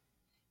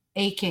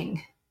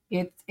aching.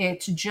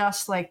 It's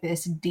just like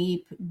this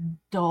deep,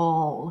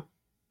 dull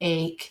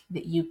ache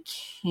that you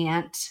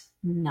can't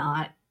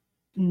not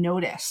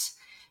notice.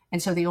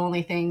 And so the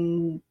only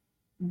thing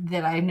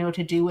that I know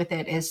to do with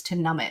it is to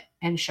numb it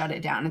and shut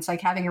it down. It's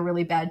like having a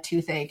really bad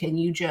toothache and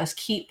you just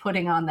keep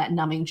putting on that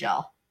numbing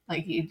gel.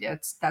 Like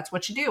that's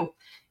what you do.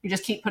 You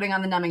just keep putting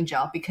on the numbing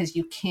gel because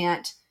you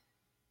can't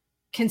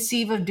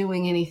conceive of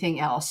doing anything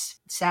else.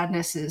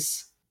 Sadness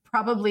is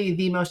probably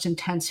the most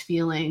intense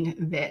feeling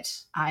that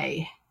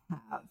I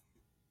have.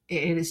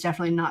 It is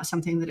definitely not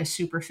something that is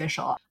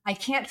superficial. I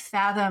can't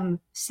fathom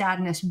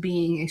sadness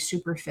being a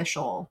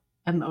superficial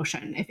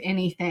emotion. If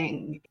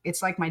anything,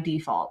 it's like my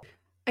default.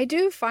 I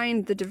do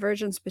find the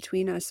divergence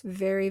between us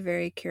very,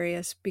 very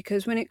curious,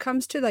 because when it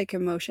comes to like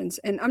emotions,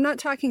 and I'm not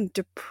talking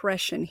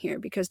depression here,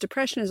 because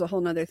depression is a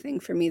whole nother thing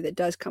for me that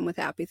does come with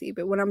apathy.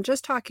 But when I'm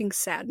just talking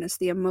sadness,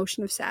 the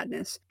emotion of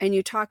sadness, and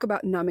you talk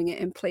about numbing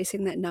it and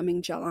placing that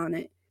numbing gel on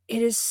it,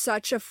 it is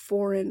such a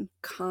foreign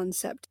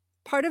concept.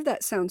 Part of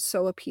that sounds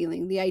so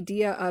appealing, the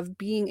idea of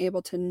being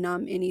able to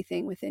numb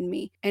anything within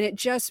me. And it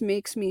just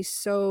makes me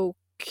so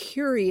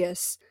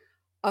curious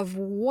of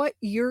what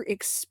your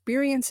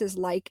experience is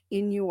like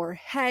in your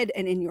head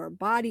and in your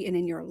body and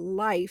in your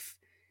life,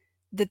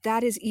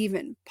 that is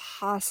even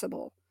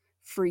possible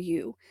for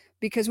you.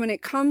 Because when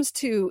it comes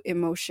to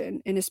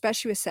emotion, and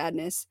especially with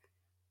sadness,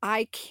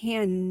 I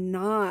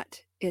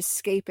cannot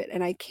escape it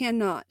and I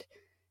cannot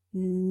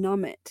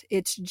numb it.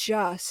 It's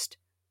just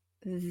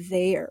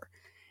there.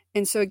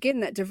 And so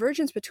again, that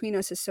divergence between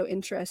us is so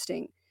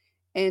interesting.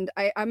 And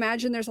I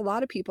imagine there's a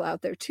lot of people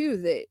out there too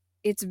that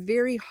it's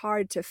very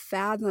hard to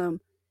fathom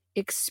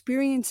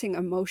experiencing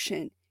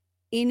emotion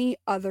any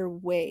other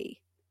way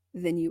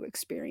than you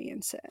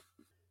experience it.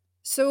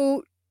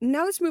 So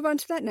now let's move on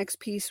to that next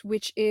piece,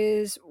 which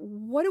is,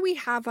 what do we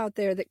have out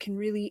there that can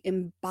really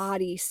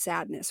embody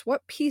sadness?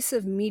 What piece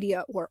of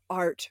media or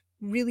art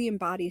really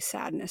embodies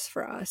sadness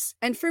for us?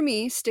 And for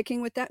me,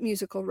 sticking with that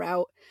musical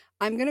route,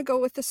 I'm going to go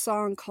with the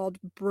song called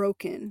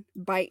Broken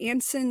by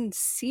Anson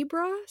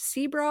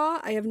Seabra.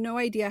 I have no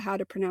idea how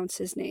to pronounce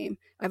his name.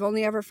 I've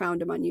only ever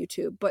found him on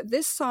YouTube. But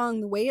this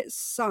song, the way it's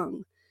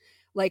sung,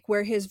 like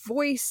where his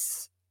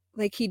voice,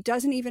 like he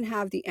doesn't even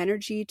have the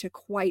energy to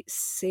quite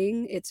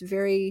sing. It's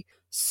very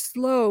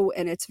slow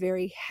and it's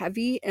very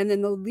heavy. And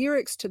then the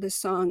lyrics to the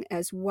song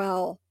as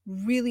well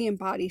really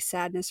embody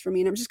sadness for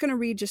me. And I'm just going to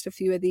read just a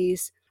few of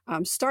these,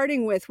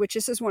 starting with, which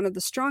this is one of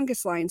the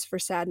strongest lines for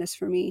sadness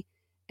for me.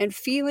 And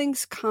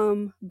feelings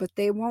come, but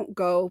they won't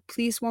go.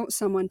 Please won't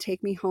someone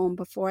take me home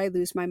before I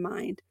lose my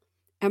mind?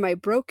 Am I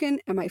broken?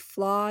 Am I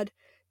flawed?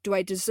 Do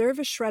I deserve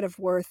a shred of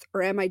worth,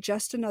 or am I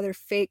just another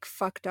fake,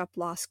 fucked up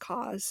lost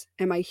cause?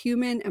 Am I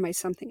human? Am I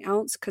something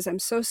else? Because I'm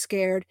so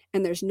scared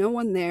and there's no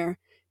one there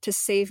to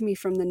save me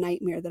from the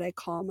nightmare that I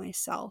call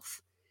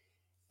myself.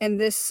 And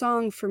this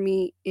song for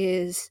me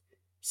is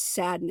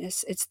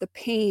sadness. It's the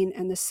pain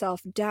and the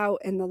self-doubt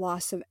and the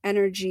loss of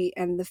energy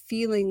and the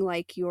feeling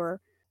like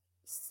you're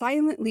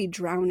silently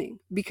drowning,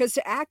 because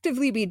to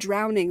actively be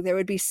drowning, there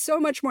would be so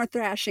much more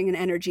thrashing and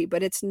energy,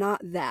 but it's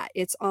not that.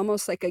 It's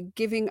almost like a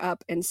giving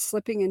up and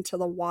slipping into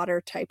the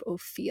water type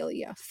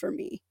Ophelia for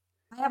me.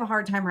 I have a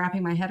hard time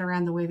wrapping my head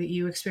around the way that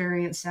you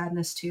experience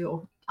sadness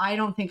too. I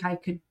don't think I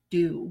could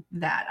do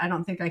that. I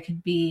don't think I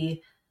could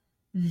be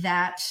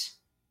that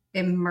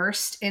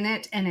immersed in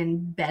it and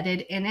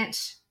embedded in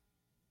it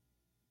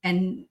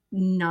and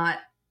not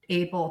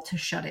able to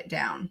shut it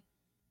down.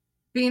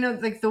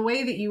 But, like the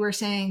way that you were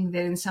saying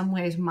that in some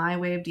ways my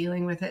way of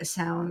dealing with it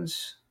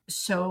sounds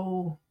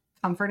so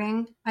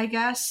comforting, I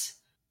guess.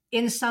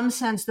 In some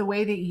sense, the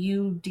way that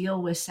you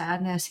deal with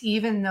sadness,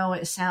 even though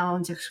it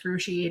sounds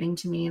excruciating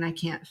to me and I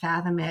can't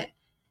fathom it,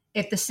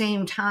 at the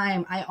same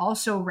time, I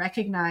also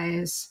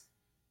recognize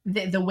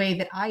that the way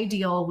that I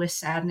deal with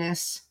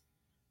sadness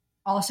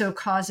also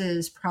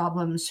causes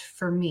problems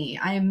for me.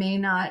 I may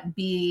not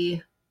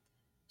be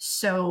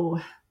so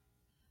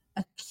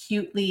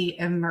acutely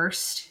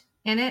immersed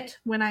in it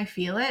when I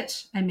feel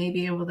it. I may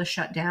be able to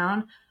shut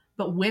down,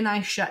 but when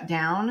I shut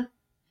down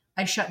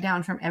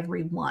from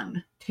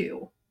everyone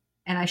too.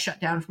 and I shut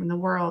down from the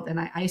world and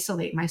I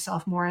isolate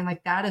myself more. And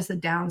like that is the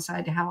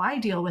downside to how I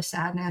deal with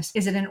sadness,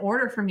 is that in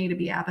order for me to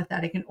be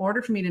apathetic, in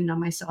order for me to numb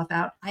myself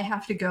out, I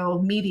have to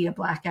go media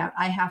blackout.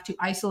 I have to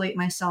isolate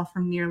myself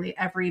from nearly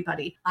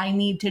everybody. I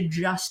need to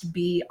just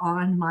be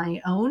on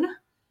my own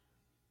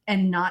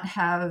and not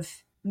have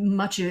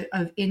much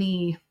of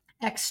any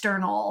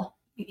external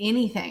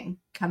anything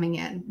coming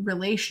in,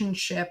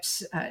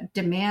 relationships,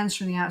 demands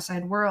from the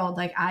outside world.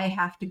 Like I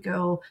have to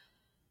go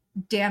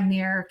damn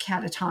near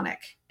catatonic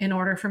in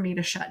order for me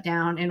to shut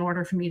down, in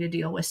order for me to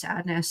deal with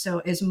sadness. So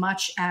as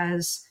much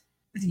as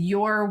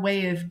your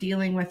way of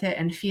dealing with it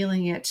and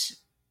feeling it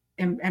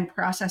and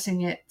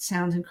processing it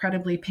sounds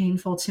incredibly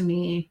painful to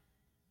me,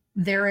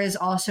 there is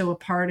also a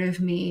part of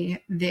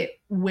me that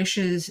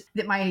wishes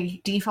that my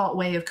default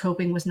way of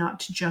coping was not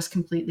to just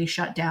completely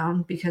shut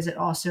down, because it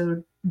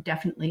also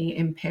definitely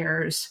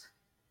impairs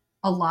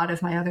a lot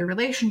of my other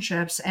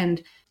relationships.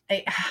 And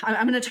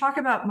I'm going to talk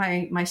about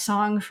my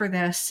song for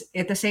this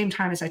at the same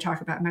time as I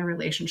talk about my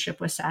relationship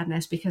with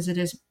sadness, because it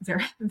is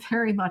very,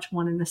 very much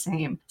one and the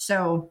same.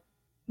 So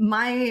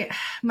my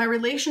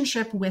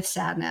relationship with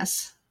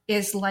sadness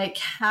is like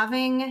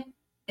having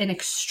an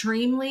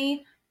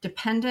extremely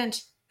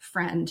dependent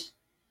friend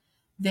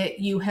that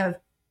you have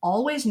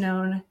always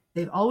known.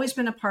 They've always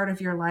been a part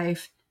of your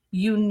life.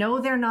 You know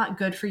they're not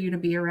good for you to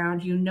be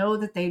around. You know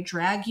that they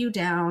drag you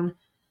down,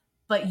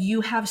 but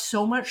you have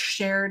so much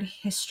shared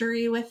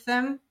history with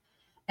them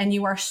and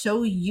you are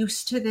so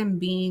used to them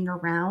being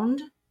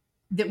around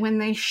that when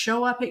they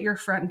show up at your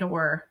front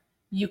door,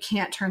 you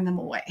can't turn them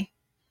away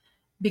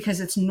because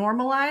it's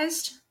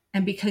normalized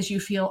and because you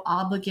feel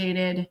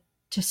obligated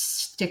to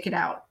stick it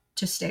out,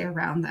 to stay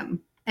around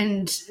them.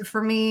 And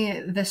for me,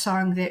 the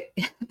song that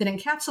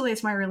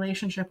encapsulates my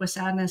relationship with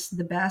sadness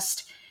the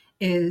best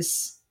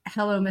is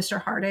Hello,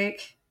 Mr.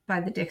 Heartache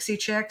by the Dixie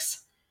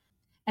Chicks.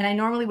 And I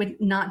normally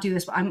would not do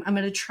this, but I'm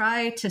going to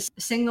try to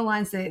sing the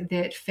lines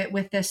that fit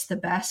with this the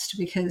best,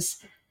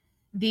 because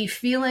the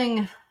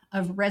feeling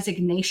of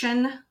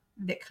resignation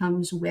that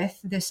comes with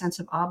this sense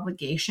of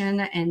obligation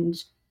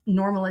and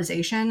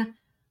normalization,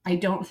 I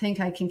don't think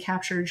I can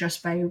capture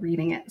just by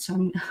reading it.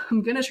 So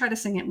I'm going to try to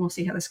sing it and we'll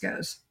see how this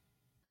goes.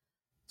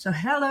 So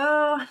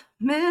hello,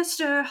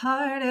 Mr.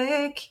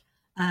 Heartache,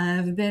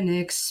 I've been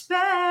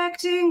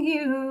expecting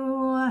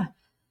you.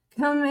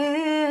 Come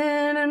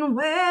in and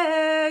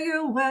wear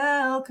your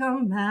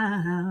welcome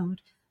out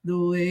the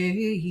way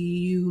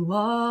you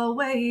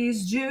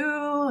always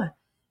do.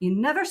 You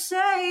never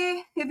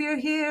say if you're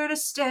here to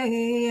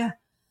stay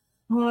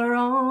or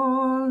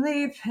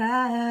only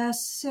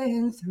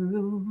passing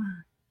through.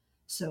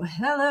 So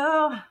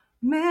hello,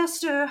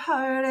 Mr.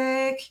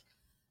 Heartache,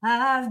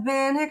 I've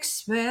been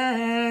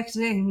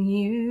expecting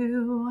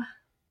you.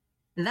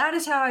 That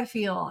is how I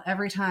feel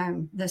every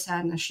time the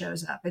sadness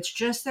shows up. It's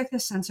just like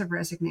this sense of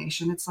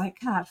resignation. It's like,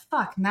 God,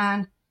 fuck,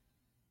 man,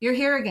 you're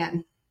here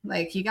again.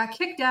 Like, you got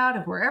kicked out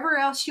of wherever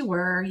else you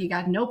were. You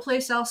got no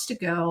place else to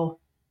go.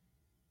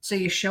 So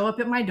you show up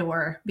at my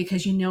door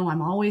because you know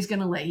I'm always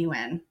going to let you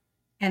in.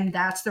 And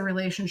that's the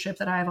relationship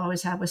that I've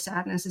always had with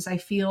sadness, is I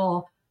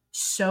feel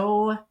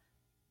so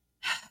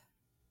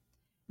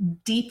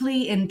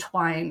deeply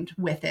entwined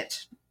with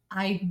it.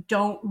 I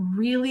don't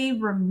really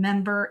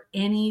remember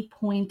any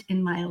point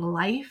in my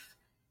life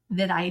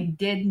that I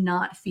did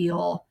not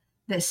feel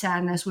that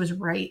sadness was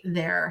right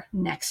there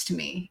next to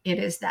me. It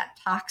is that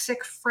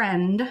toxic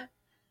friend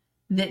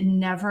that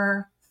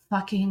never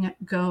fucking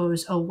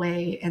goes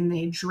away, and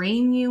they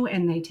drain you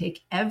and they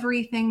take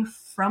everything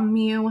from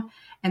you,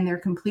 and they're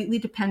completely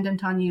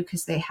dependent on you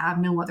because they have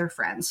no other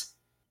friends.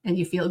 And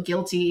you feel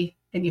guilty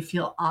and you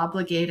feel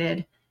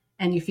obligated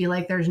and you feel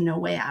like there's no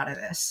way out of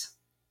this.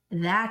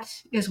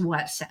 That is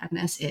what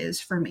sadness is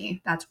for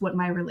me. That's what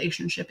my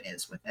relationship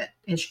is with it.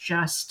 It's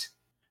just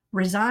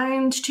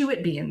resigned to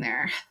it being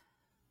there.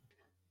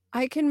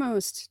 I can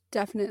most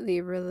definitely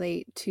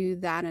relate to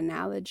that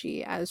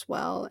analogy as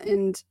well.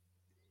 And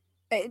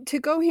to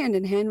go hand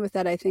in hand with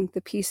that, I think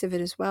the piece of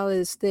it as well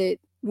is that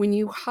when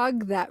you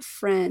hug that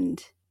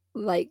friend,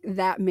 like,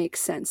 that makes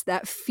sense.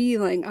 That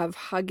feeling of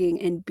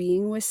hugging and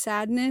being with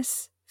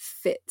sadness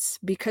fits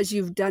because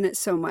you've done it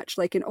so much,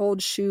 like an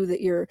old shoe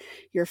that your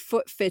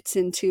foot fits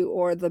into,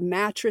 or the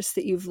mattress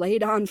that you've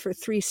laid on for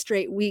 3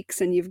 straight weeks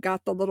and you've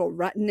got the little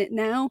rut in it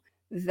now.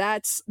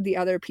 That's the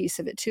other piece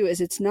of it too, is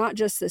it's not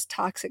just this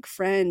toxic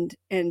friend,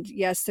 and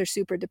yes, they're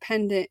super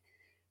dependent,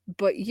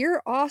 but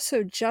you're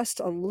also just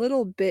a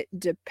little bit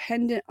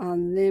dependent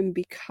on them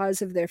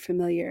because of their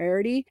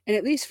familiarity. And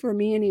at least for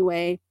me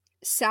anyway,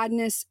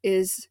 sadness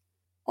is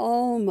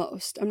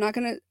almost,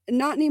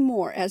 not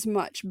anymore as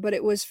much, but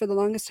it was for the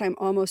longest time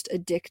almost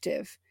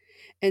addictive.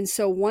 And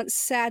so once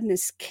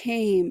sadness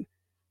came,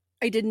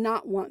 I did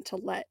not want to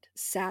let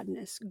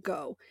sadness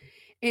go.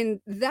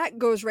 And that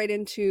goes right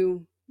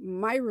into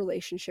my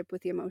relationship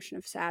with the emotion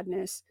of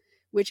sadness,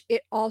 which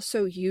it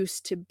also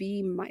used to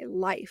be my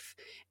life.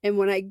 And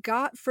when I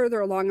got further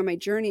along on my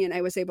journey and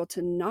I was able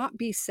to not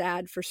be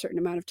sad for a certain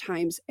amount of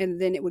times,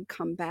 and then it would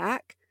come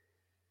back,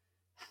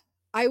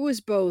 I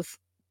was both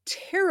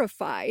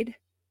terrified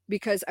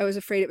because I was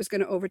afraid it was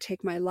going to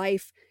overtake my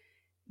life,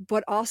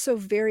 but also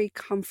very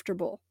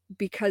comfortable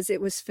because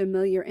it was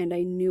familiar and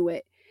I knew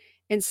it.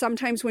 And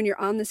sometimes when you're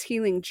on this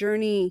healing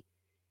journey,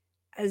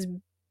 as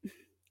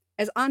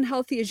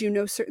unhealthy as you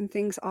know certain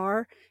things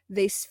are,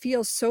 they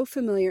feel so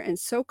familiar and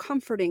so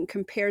comforting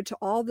compared to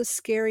all the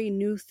scary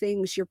new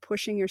things you're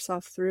pushing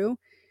yourself through,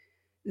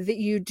 that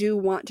you do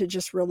want to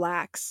just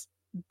relax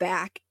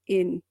back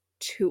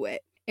into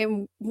it.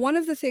 And one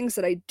of the things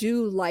that I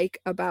do like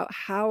about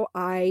how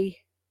I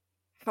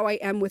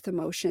am with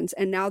emotions,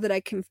 and now that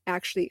I can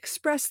actually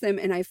express them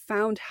and I've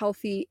found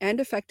healthy and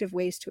effective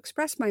ways to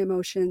express my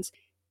emotions,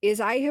 is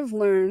I have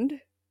learned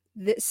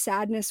that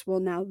sadness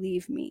will now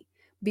leave me.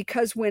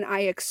 Because when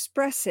I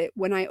express it,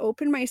 when I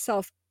open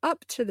myself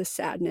up to the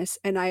sadness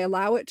and I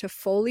allow it to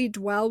fully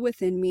dwell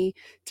within me,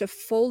 to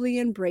fully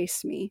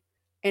embrace me,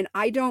 and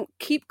I don't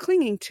keep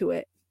clinging to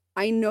it,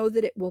 I know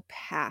that it will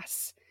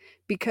pass.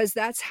 Because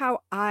that's how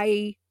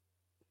I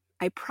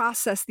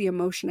process the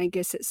emotion, I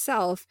guess,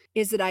 itself,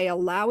 is that I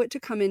allow it to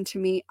come into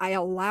me. I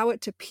allow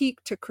it to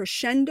peak, to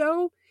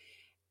crescendo.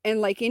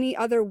 And like any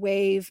other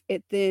wave,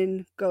 it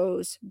then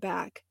goes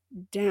back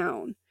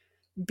down,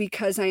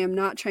 because I am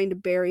not trying to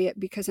bury it,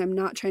 because I'm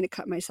not trying to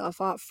cut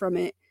myself off from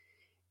it.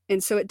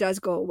 And so it does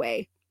go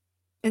away.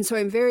 And so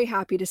I'm very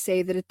happy to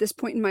say that at this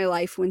point in my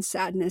life, when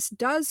sadness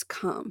does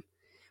come,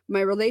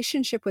 my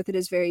relationship with it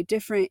is very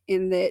different,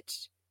 in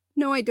that,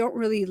 no, I don't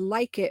really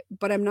like it,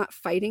 but I'm not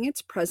fighting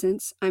its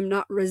presence. I'm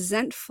not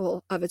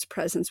resentful of its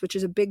presence, which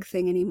is a big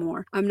thing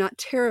anymore. I'm not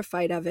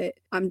terrified of it.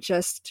 I'm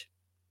just,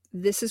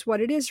 this is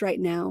what it is right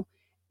now.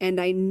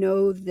 And I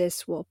know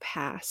this will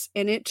pass.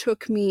 And it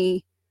took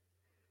me,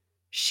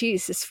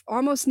 it's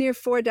almost near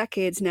 4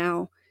 decades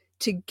now,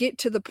 to get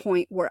to the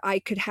point where I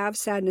could have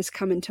sadness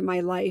come into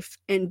my life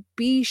and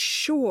be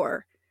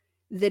sure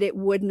that it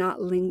would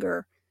not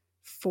linger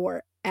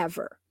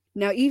forever.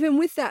 Now, even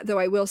with that, though,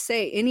 I will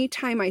say,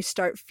 anytime I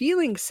start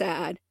feeling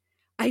sad,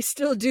 I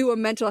still do a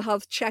mental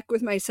health check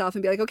with myself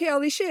and be like, okay,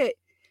 holy shit,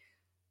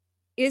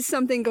 is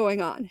something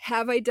going on?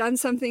 Have I done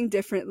something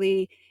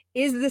differently?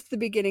 Is this the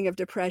beginning of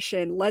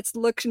depression? Let's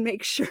look and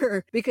make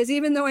sure. Because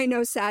even though I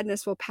know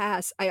sadness will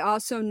pass, I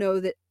also know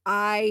that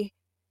I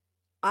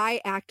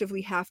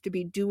actively have to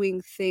be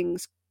doing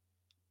things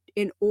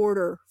in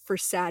order for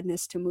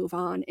sadness to move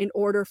on, in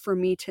order for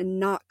me to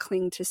not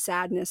cling to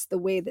sadness the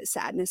way that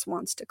sadness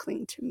wants to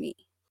cling to me.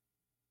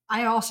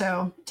 I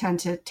also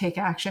tend to take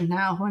action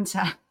now when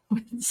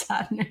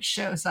sadness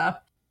shows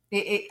up.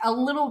 A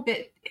little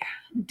bit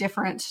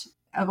different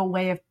of a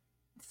way of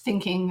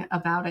thinking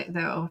about it,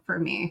 though, for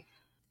me.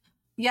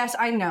 Yes,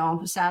 I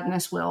know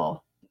sadness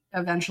will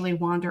eventually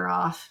wander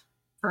off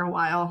for a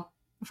while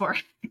before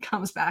it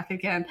comes back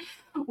again.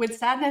 When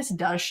sadness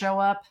does show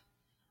up,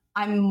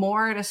 I'm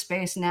more at a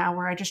space now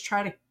where I just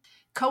try to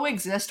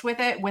coexist with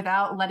it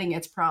without letting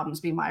its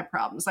problems be my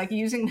problems. Like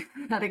using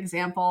that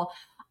example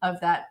of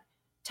that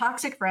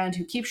toxic friend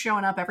who keeps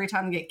showing up every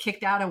time they get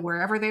kicked out of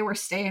wherever they were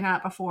staying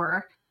at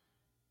before.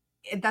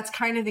 That's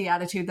kind of the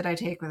attitude that I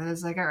take with it.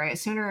 It's like, all right,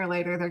 sooner or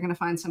later, they're going to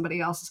find somebody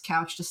else's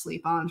couch to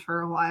sleep on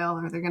for a while,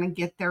 or they're going to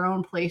get their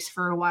own place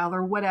for a while,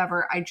 or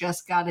whatever. I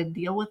just got to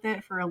deal with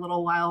it for a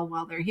little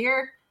while they're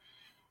here.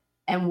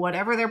 And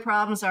whatever their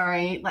problems are, I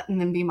ain't letting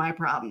them be my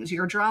problems.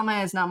 Your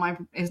drama is not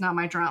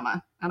my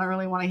drama. I don't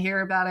really want to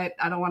hear about it.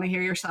 I don't want to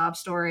hear your sob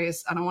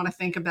stories. I don't want to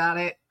think about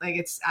it.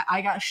 Like,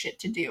 I got shit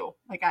to do.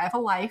 Like, I have a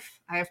life.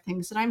 I have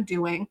things that I'm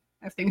doing.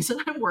 I have things that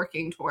I'm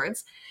working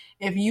towards.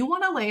 If you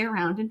want to lay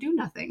around and do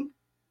nothing,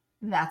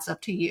 that's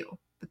up to you.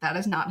 But that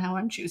is not how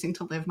I'm choosing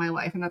to live my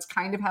life. And that's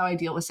kind of how I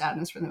deal with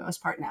sadness for the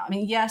most part now. I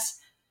mean, yes,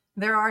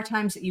 there are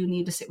times that you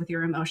need to sit with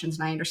your emotions,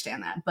 and I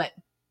understand that. But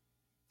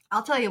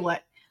I'll tell you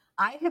what,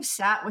 I have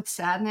sat with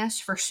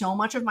sadness for so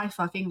much of my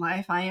fucking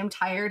life. I am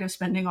tired of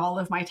spending all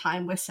of my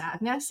time with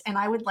sadness, and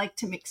I would like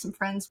to make some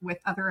friends with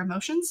other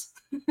emotions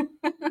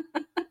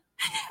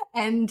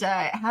and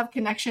have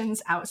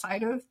connections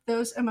outside of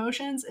those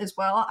emotions as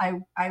well.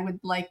 I would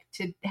like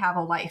to have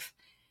a life.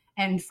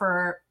 And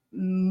for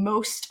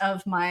most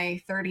of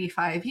my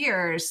 35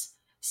 years,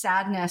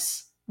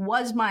 sadness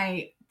was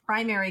my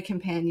primary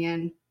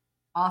companion,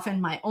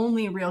 often my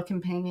only real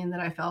companion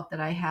that I felt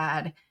that I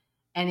had.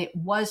 And it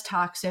was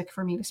toxic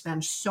for me to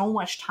spend so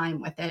much time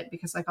with it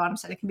because, like Autumn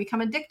said, it can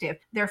become addictive.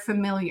 They're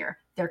familiar,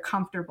 they're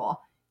comfortable.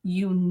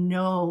 You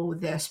know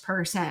this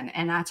person.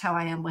 And that's how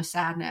I am with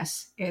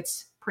sadness.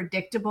 It's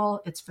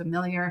predictable, it's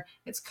familiar,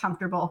 it's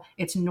comfortable,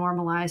 it's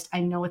normalized.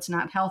 I know it's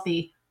not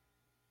healthy,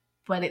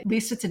 but at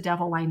least it's a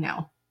devil I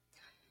know.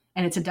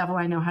 And it's a devil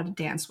I know how to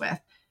dance with.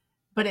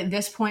 But at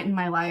this point in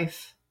my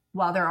life,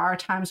 while there are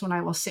times when I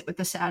will sit with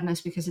the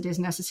sadness because it is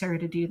necessary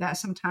to do that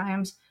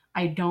sometimes,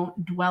 I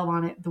don't dwell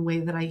on it the way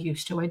that I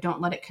used to. I don't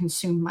let it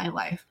consume my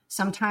life.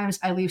 Sometimes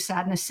I leave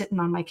sadness sitting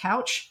on my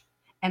couch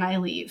and I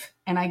leave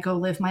and I go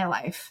live my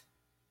life.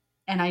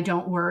 And I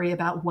don't worry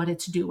about what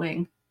it's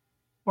doing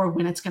or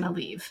when it's going to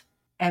leave.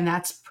 And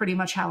that's pretty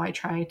much how I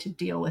try to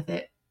deal with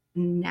it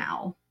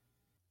now.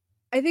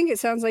 I think it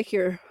sounds like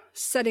you're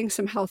setting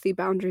some healthy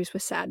boundaries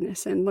with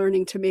sadness and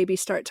learning to maybe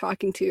start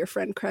talking to your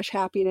friend crush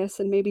happiness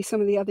and maybe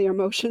some of the other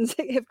emotions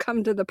that have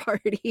come to the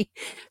party.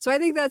 So I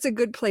think that's a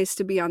good place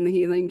to be on the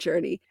healing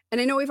journey.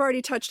 And I know we've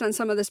already touched on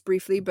some of this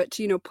briefly, but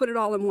to, put it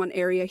all in one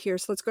area here.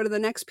 So let's go to the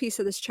next piece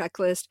of this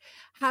checklist.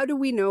 How do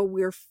we know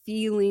we're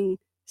feeling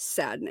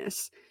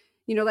sadness?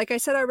 Like I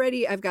said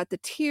already, I've got the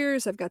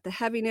tears, I've got the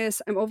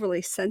heaviness, I'm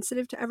overly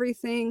sensitive to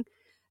everything.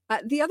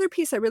 The other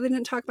piece I really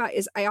didn't talk about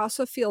is I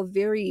also feel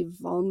very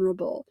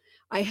vulnerable.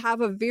 I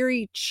have a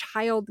very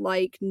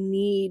childlike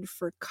need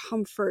for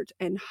comfort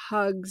and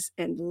hugs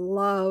and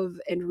love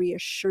and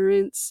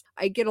reassurance.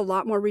 I get a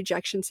lot more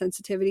rejection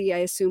sensitivity. I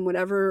assume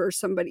whatever, or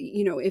somebody,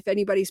 if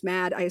anybody's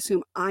mad, I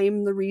assume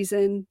I'm the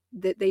reason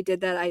that they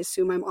did that. I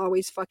assume I'm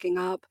always fucking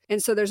up.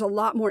 And so there's a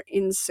lot more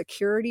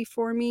insecurity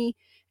for me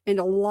and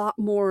a lot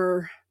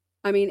more.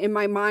 In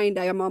my mind,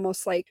 I am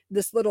almost like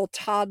this little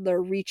toddler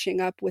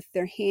reaching up with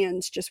their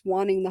hands, just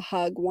wanting the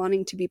hug,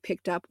 wanting to be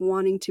picked up,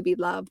 wanting to be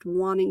loved,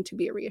 wanting to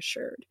be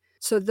reassured.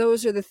 So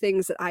those are the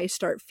things that I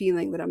start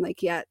feeling that I'm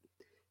like, yeah,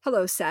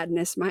 hello,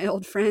 sadness, my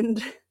old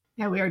friend.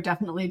 Yeah, we are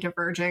definitely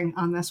diverging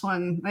on this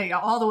one. Like,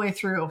 all the way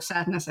through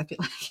sadness, I feel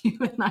like you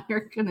and I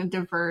are going to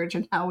diverge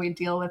in how we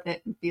deal with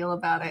it and feel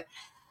about it.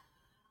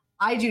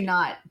 I do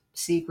not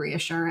seek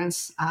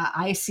reassurance.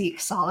 I seek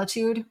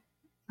solitude.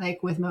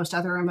 Like with most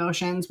other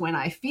emotions, when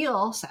I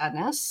feel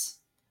sadness,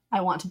 I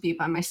want to be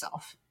by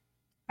myself.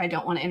 I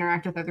don't want to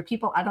interact with other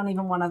people. I don't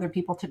even want other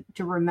people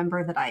to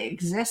remember that I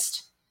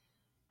exist.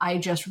 I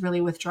just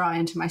really withdraw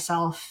into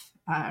myself.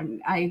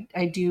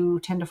 I do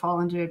tend to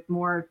fall into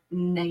more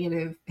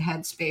negative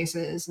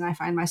headspaces, and I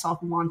find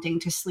myself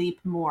wanting to sleep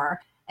more.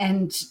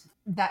 And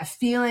that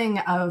feeling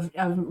of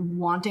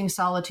wanting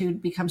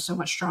solitude becomes so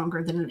much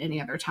stronger than at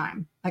any other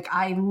time. Like,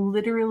 I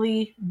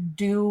literally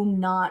do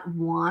not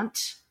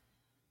want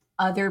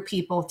other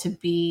people to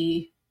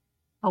be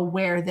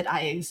aware that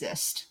I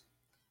exist.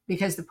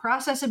 Because the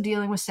process of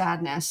dealing with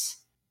sadness,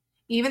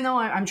 even though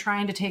I'm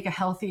trying to take a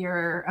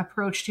healthier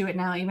approach to it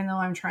now, even though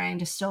I'm trying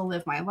to still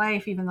live my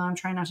life, even though I'm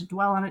trying not to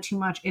dwell on it too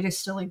much, it is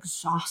still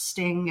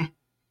exhausting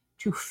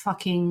to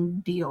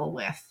fucking deal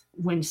with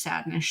when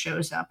sadness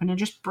shows up. And it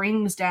just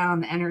brings down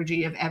the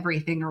energy of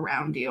everything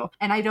around you.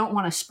 And I don't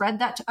want to spread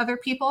that to other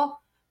people,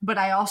 but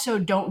I also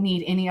don't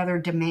need any other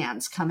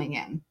demands coming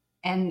in.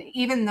 And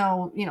even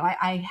though,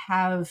 I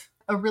have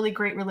a really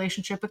great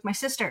relationship with my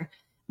sister,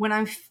 when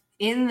I'm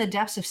in the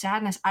depths of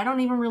sadness, I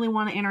don't even really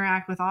want to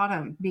interact with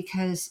Autumn,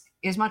 because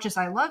as much as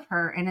I love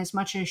her and as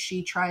much as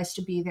she tries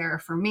to be there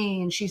for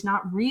me and she's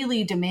not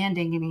really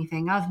demanding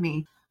anything of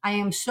me, I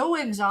am so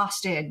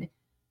exhausted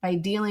by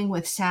dealing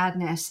with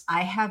sadness.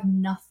 I have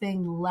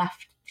nothing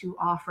left to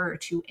offer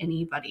to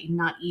anybody,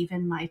 not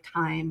even my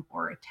time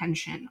or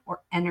attention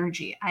or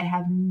energy. I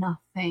have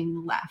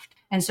nothing left.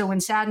 And so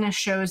when sadness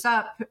shows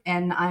up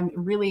and I'm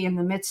really in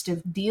the midst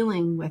of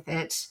dealing with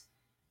it,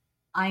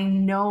 I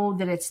know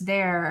that it's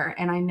there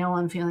and I know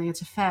I'm feeling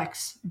its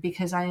effects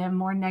because I am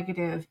more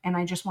negative and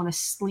I just want to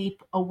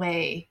sleep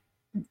away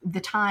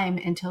the time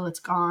until it's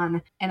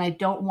gone. And I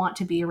don't want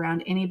to be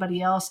around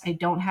anybody else. I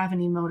don't have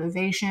any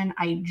motivation.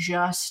 I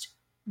just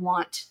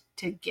want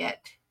to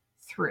get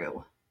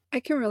through. I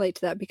can relate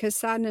to that because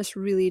sadness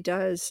really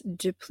does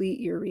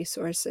deplete your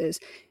resources.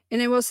 And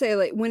I will say,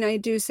 like, when I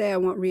do say I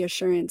want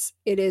reassurance,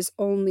 it is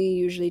only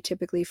usually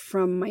typically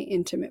from my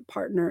intimate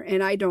partner.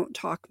 And I don't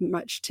talk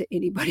much to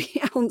anybody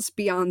else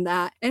beyond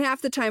that. And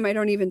half the time I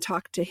don't even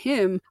talk to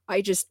him.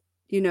 I just,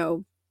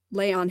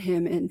 lay on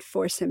him and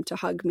force him to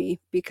hug me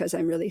because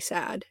I'm really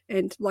sad.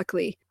 And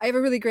luckily, I have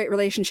a really great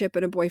relationship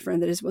and a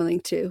boyfriend that is willing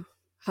to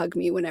hug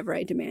me whenever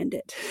I demand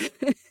it.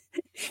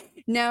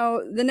 Now,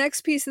 the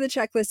next piece of the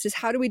checklist is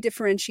how do we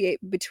differentiate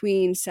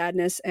between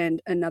sadness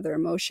and another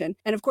emotion?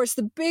 And of course,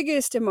 the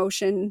biggest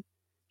emotion,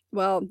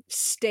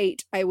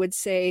 state, I would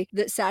say,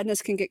 that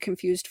sadness can get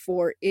confused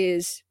for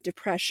is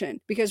depression.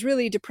 Because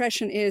really,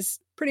 depression is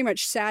pretty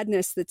much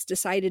sadness that's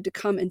decided to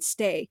come and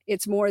stay.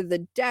 It's more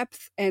the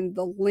depth and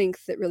the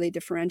length that really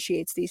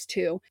differentiates these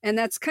two. And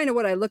that's kind of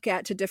what I look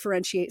at to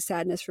differentiate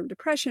sadness from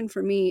depression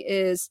for me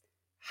is,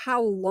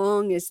 how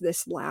long is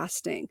this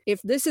lasting?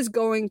 If this is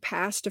going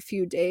past a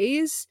few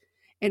days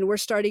and we're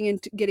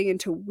getting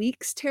into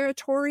weeks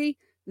territory,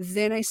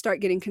 then I start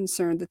getting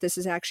concerned that this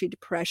is actually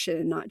depression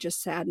and not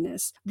just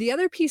sadness. The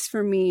other piece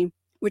for me,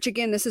 which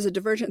again, this is a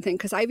divergent thing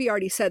because Ivy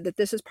already said that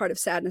this is part of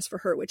sadness for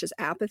her, which is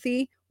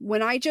apathy.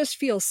 When I just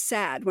feel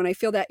sad, when I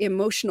feel that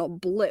emotional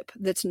blip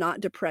that's not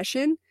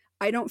depression,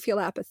 I don't feel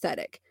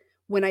apathetic.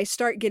 When I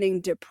start getting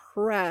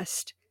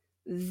depressed,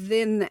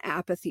 then the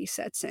apathy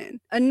sets in.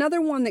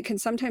 Another one that can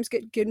sometimes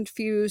get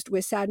confused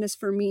with sadness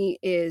for me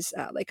is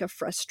like a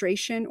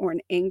frustration or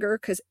an anger,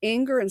 because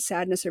anger and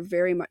sadness are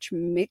very much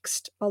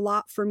mixed a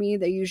lot for me.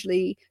 They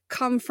usually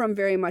come from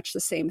very much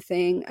the same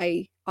thing.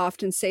 I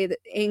often say that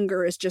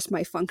anger is just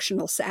my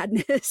functional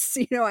sadness.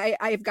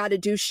 I've got to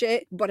do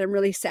shit, but I'm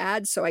really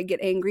sad, so I get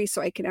angry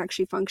so I can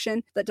actually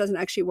function. That doesn't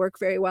actually work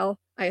very well,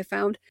 I have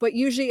found. But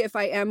usually if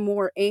I am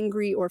more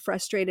angry or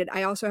frustrated,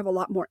 I also have a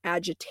lot more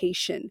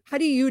agitation. How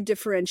do you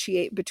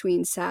differentiate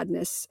between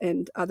sadness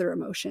and other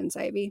emotions,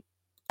 Ivy?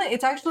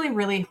 It's actually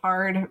really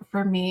hard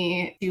for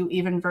me to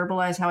even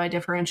verbalize how I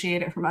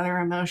differentiate it from other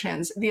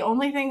emotions. The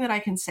only thing that I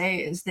can say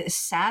is that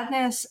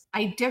sadness,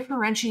 I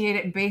differentiate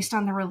it based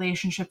on the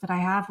relationship that I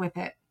have with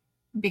it,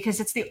 because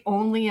it's the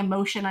only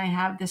emotion I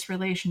have this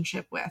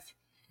relationship with.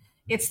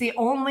 It's the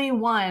only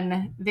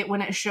one that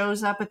when it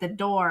shows up at the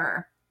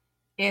door,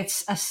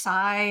 it's a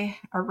sigh,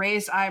 a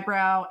raised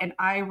eyebrow, an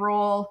eye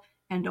roll,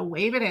 and a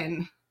wave it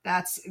in.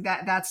 That's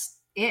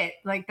it.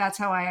 Like, that's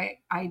how I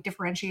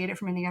differentiate it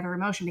from any other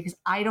emotion, because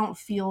I don't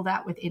feel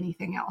that with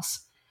anything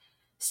else.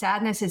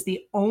 Sadness is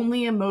the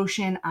only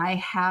emotion I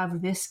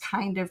have this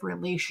kind of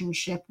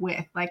relationship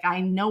with. Like,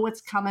 I know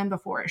what's coming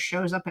before it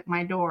shows up at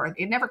my door.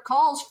 It never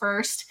calls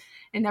first.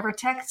 It never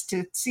texts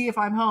to see if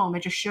I'm home.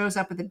 It just shows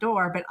up at the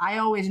door, but I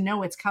always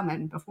know it's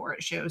coming before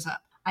it shows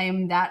up. I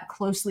am that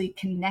closely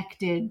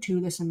connected to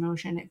this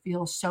emotion. It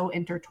feels so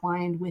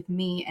intertwined with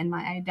me and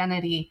my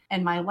identity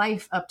and my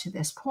life up to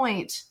this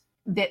point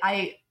that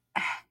I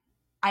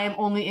am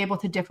only able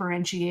to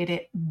differentiate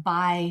it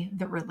by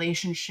the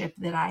relationship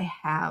that I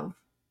have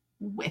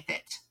with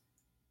it.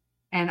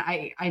 And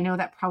I know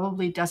that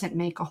probably doesn't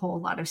make a whole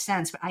lot of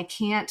sense, but I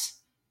can't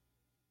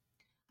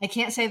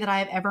say that I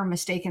have ever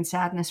mistaken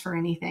sadness for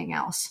anything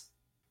else.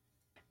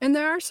 And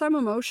there are some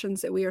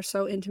emotions that we are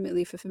so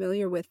intimately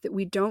familiar with that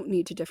we don't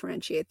need to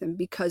differentiate them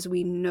because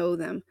we know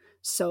them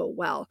so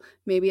well.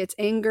 Maybe it's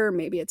anger,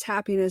 maybe it's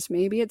happiness,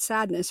 maybe it's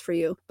sadness for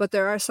you. But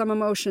there are some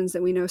emotions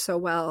that we know so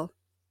well,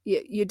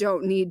 you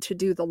don't need to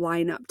do the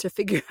lineup to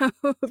figure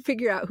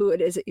out who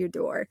it is at your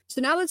door. So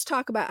now let's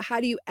talk about,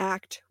 how do you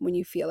act when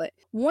you feel it?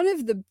 One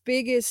of the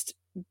biggest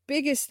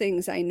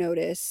things I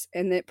notice,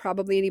 and that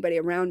probably anybody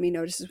around me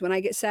notices, when I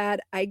get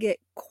sad, I get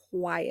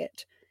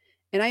quiet.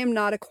 And I am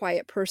not a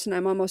quiet person.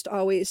 I'm almost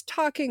always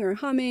talking or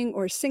humming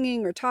or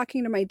singing or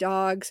talking to my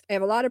dogs. I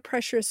have a lot of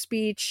pressure of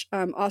speech.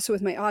 Also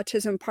with my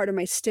autism, part of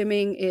my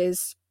stimming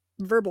is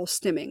verbal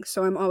stimming.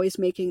 So I'm always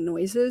making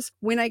noises.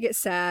 When I get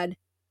sad,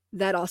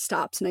 that all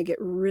stops and I get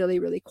really,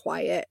 really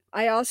quiet.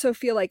 I also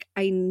feel like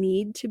I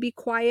need to be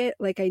quiet.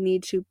 Like I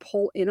need to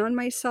pull in on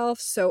myself.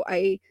 So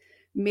I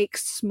make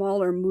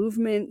smaller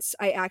movements.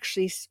 I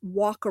actually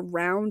walk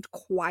around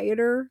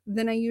quieter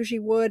than I usually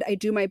would. I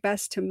do my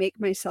best to make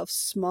myself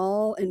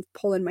small and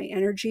pull in my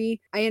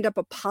energy. I end up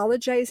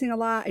apologizing a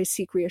lot. I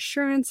seek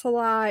reassurance a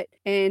lot,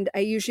 and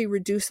I usually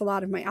reduce a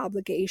lot of my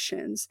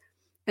obligations.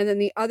 And then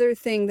the other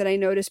thing that I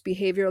notice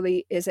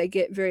behaviorally is I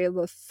get very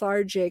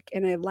lethargic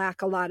and I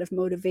lack a lot of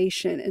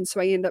motivation. And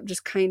so I end up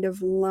just kind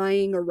of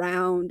lying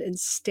around and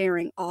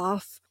staring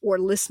off or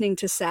listening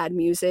to sad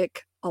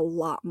music a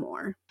lot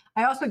more.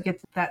 I also get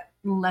that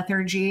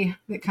lethargy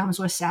that comes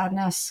with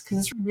sadness, because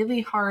it's really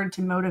hard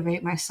to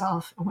motivate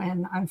myself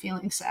when I'm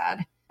feeling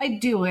sad. I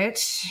do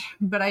it,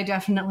 but I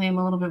definitely am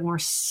a little bit more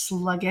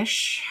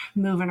sluggish,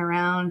 moving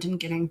around and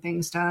getting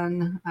things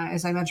done.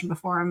 As I mentioned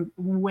before, I'm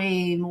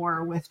way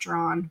more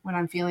withdrawn when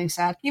I'm feeling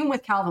sad. Even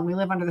with Calvin, we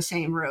live under the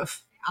same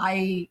roof.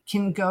 I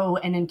can go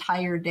an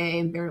entire day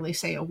and barely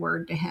say a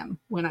word to him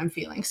when I'm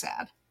feeling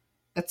sad.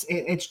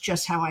 It's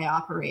just how I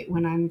operate.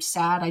 When I'm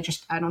sad,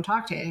 I don't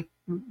talk to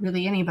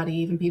really anybody,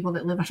 even people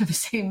that live under the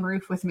same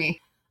roof with me.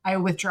 I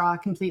withdraw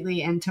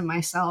completely into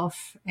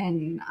myself.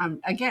 And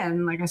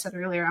again, like I said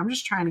earlier, I'm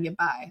just trying to get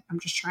by. I'm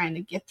just trying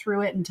to get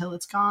through it until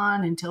it's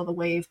gone, until the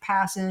wave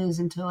passes,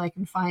 until I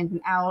can find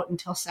an out,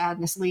 until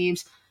sadness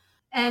leaves.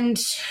 And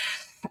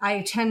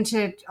I tend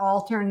to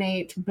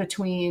alternate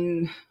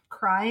between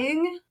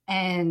crying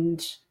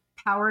and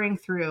powering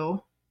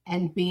through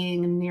and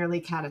being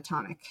nearly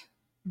catatonic.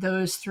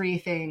 Those three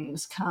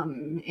things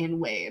come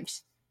in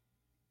waves,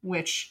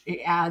 which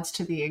it adds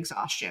to the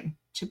exhaustion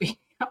to be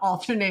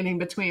alternating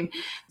between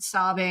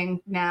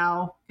sobbing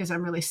now because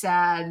I'm really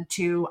sad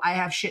to I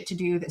have shit to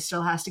do that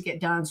still has to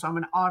get done. So I'm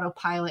going to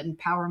autopilot and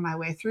power my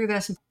way through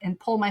this and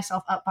pull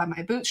myself up by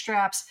my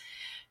bootstraps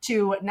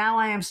to now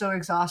I am so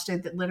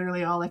exhausted that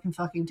literally all I can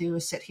fucking do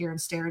is sit here and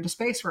stare into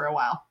space for a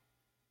while.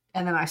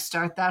 And then I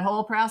start that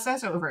whole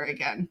process over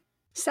again.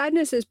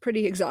 Sadness is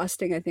pretty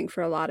exhausting, I think,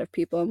 for a lot of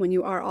people. And when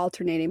you are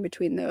alternating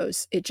between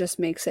those, it just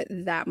makes it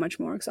that much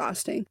more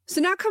exhausting. So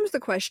now comes the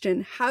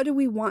question, how do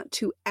we want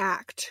to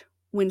act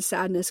when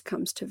sadness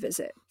comes to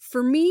visit?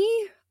 For me,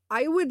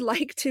 I would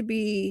like to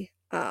be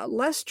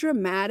less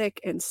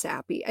dramatic and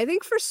sappy. I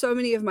think for so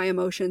many of my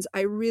emotions,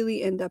 I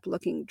really end up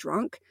looking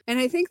drunk. And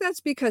I think that's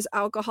because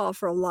alcohol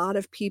for a lot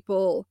of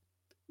people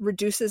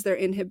reduces their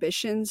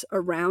inhibitions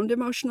around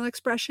emotional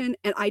expression.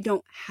 And I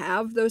don't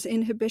have those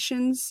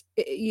inhibitions,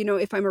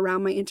 if I'm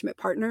around my intimate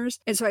partners.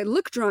 And so I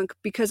look drunk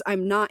because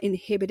I'm not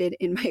inhibited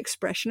in my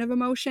expression of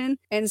emotion.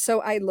 And so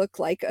I look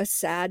like a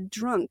sad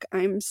drunk.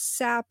 I'm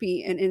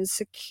sappy and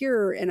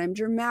insecure and I'm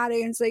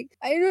dramatic. And it's like,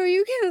 I know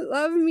you can't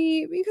love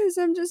me because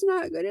I'm just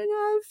not good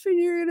enough and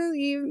you're going to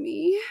leave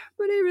me,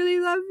 but I really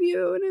love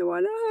you and I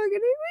want to hug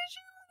and I wish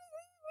you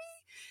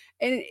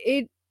would leave me.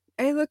 And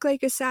I look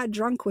like a sad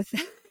drunk with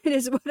that. It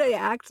is what I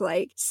act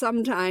like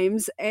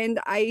sometimes,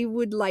 and I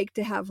would like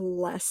to have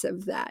less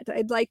of that.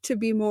 I'd like to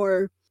be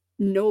more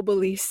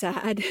nobly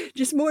sad,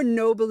 just more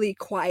nobly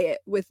quiet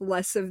with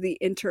less of the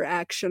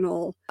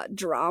interactional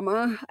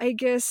drama, I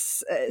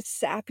guess,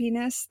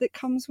 sappiness that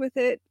comes with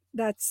it.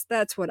 That's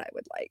what I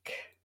would like.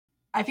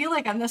 I feel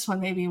like on this one,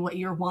 maybe what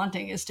you're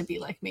wanting is to be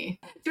like me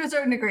to a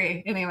certain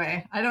degree.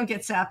 Anyway, I don't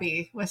get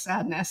sappy with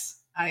sadness.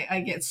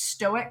 I get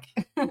stoic.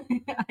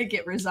 I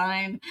get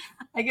resigned.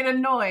 I get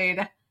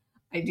annoyed.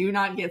 I do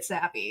not get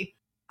sappy.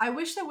 I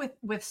wish that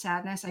with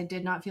sadness, I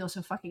did not feel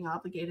so fucking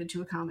obligated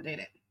to accommodate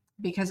it,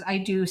 because I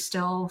do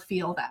still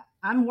feel that.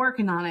 I'm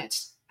working on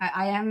it.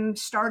 I am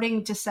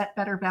starting to set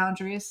better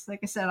boundaries.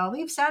 Like I said, I'll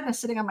leave sadness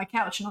sitting on my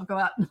couch and I'll go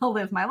out and I'll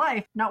live my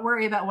life, not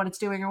worry about what it's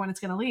doing or when it's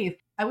going to leave.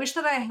 I wish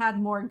that I had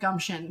more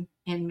gumption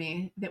in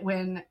me, that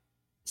when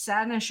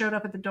sadness showed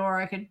up at the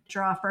door, I could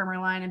draw a firmer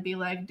line and be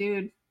like,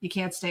 dude, you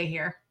can't stay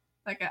here.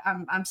 Like,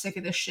 I'm sick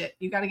of this shit.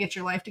 You got to get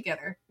your life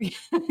together.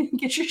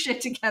 Get your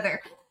shit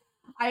together.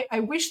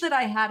 I wish that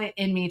I had it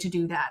in me to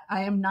do that.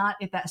 I am not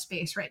at that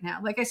space right now.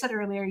 Like I said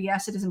earlier,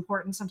 yes, it is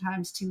important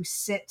sometimes to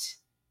sit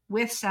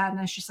with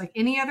sadness, just like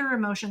any other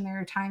emotion. There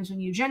are times when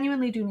you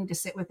genuinely do need to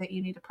sit with it.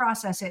 You need to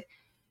process it.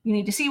 You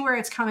need to see where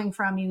it's coming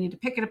from. You need to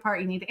pick it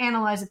apart. You need to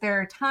analyze it. There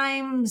are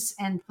times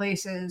and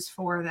places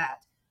for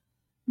that.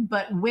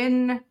 But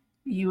when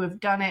you have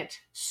done it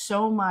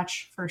so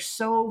much for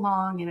so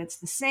long and it's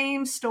the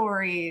same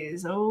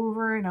stories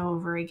over and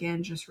over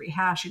again, just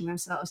rehashing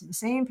themselves, and the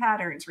same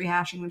patterns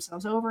rehashing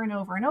themselves over and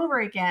over and over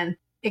again,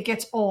 it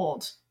gets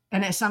old.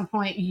 And at some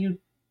point,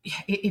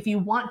 if you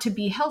want to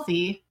be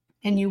healthy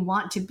and you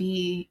want to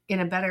be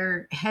in a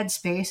better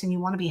headspace and you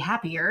want to be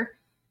happier,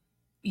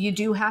 you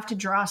do have to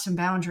draw some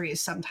boundaries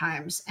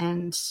sometimes.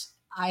 And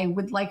I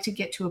would like to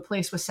get to a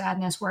place with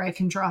sadness where I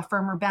can draw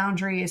firmer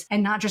boundaries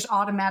and not just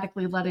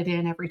automatically let it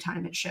in every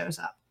time it shows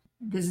up.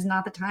 This is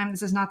not the time.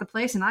 This is not the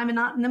place. And I'm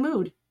not in the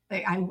mood.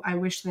 I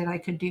wish that I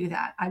could do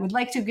that. I would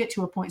like to get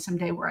to a point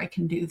someday where I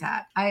can do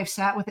that. I have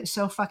sat with it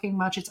so fucking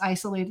much. It's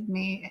isolated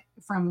me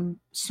from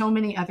so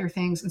many other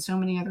things and so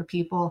many other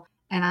people.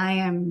 And I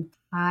am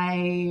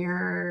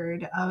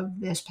tired of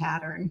this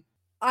pattern.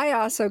 I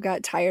also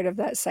got tired of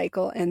that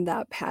cycle and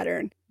that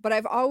pattern, but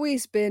I've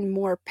always been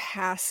more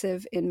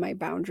passive in my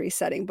boundary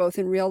setting, both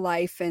in real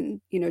life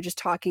and, just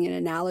talking in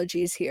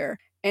analogies here.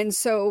 And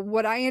so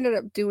what I ended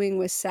up doing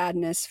with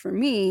sadness for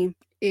me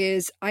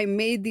is I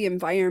made the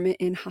environment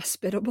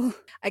inhospitable.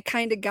 I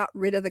kind of got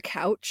rid of the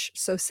couch,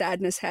 so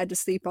sadness had to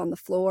sleep on the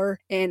floor,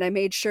 and I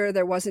made sure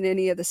there wasn't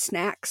any of the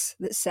snacks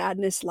that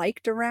sadness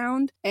liked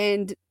around.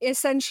 And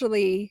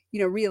essentially,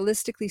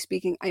 realistically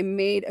speaking, I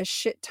made a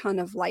shit ton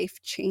of life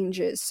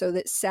changes so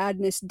that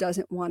sadness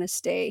doesn't want to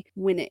stay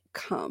when it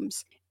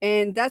comes.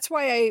 And that's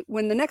why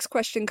when the next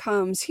question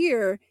comes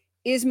here,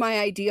 is my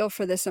ideal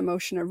for this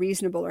emotion a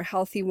reasonable or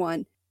healthy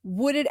one?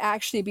 Would it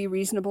actually be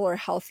reasonable or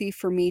healthy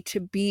for me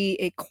to be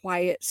a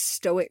quiet,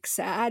 stoic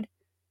sad?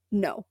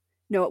 No,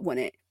 it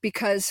wouldn't.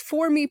 Because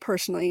for me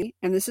personally,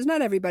 and this is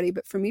not everybody,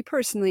 but for me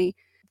personally,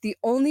 the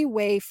only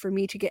way for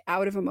me to get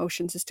out of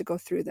emotions is to go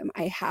through them.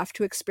 I have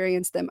to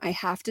experience them. I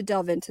have to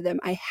delve into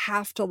them. I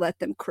have to let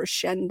them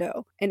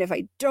crescendo. And if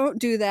I don't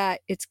do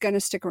that, it's going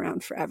to stick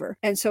around forever.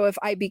 And so if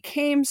I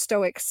became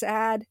stoic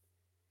sad,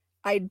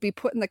 I'd be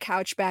putting the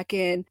couch back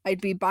in.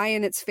 I'd be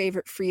buying its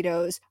favorite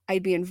Fritos.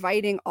 I'd be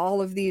inviting all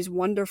of these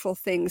wonderful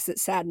things that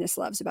sadness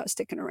loves about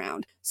sticking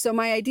around. So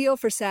my ideal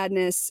for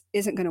sadness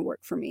isn't going to work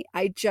for me.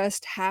 I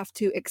just have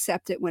to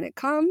accept it when it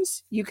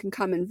comes. You can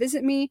come and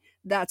visit me.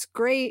 That's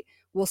great.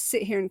 We'll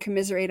sit here and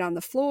commiserate on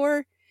the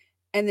floor.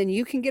 And then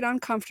you can get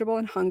uncomfortable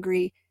and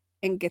hungry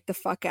and get the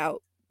fuck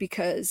out,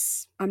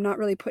 because I'm not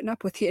really putting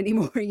up with you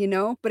anymore,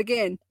 But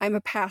again, I'm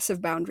a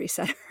passive boundary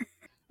setter.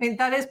 I mean,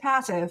 that is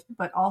passive,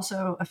 but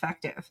also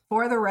effective.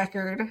 For the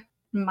record,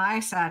 my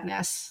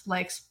sadness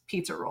likes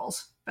pizza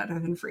rolls better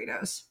than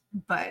Fritos,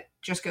 but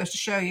just goes to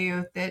show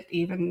you that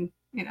even,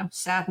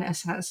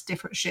 sadness has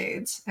different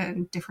shades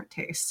and different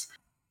tastes.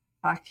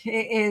 Fuck.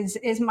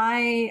 Is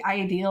my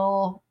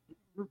ideal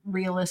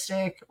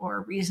realistic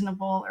or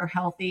reasonable or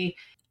healthy?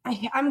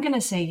 I'm going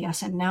to say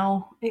yes and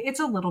no.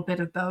 It's a little bit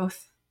of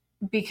both,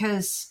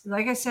 because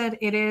like I said,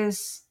 it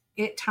is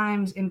at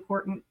times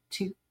important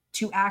to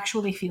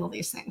actually feel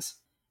these things.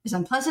 As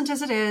unpleasant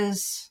as it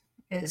is,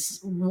 as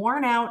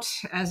worn out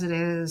as it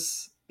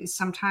is,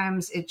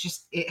 sometimes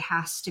it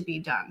has to be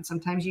done.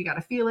 Sometimes you got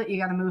to feel it,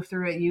 you got to move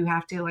through it, you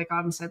have to, like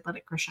Autumn said, let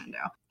it crescendo.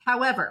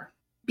 However,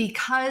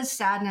 because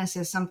sadness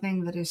is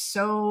something that is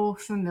so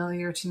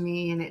familiar to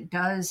me and it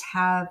does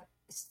have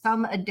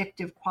some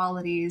addictive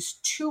qualities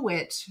to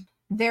it,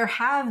 there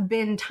have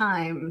been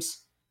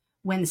times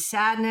when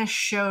sadness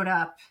showed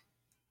up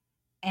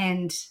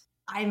and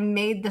I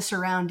made the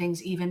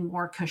surroundings even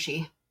more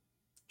cushy,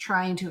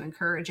 trying to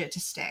encourage it to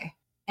stay.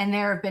 And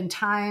there have been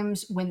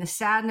times when the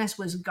sadness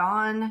was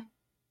gone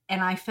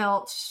and I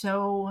felt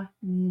so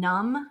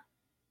numb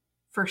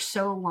for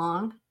so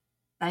long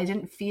that I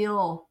didn't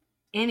feel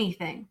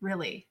anything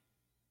really,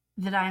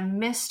 that I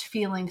missed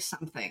feeling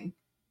something.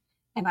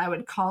 And I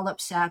would call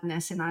up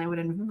sadness and I would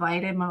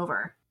invite him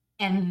over.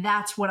 And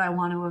that's what I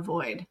want to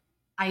avoid.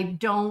 I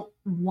don't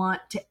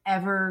want to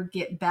ever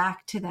get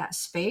back to that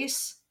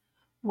space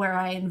where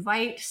I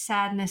invite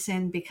sadness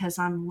in because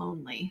I'm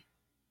lonely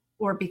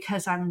or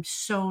because I'm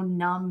so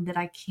numb that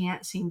I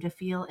can't seem to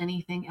feel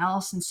anything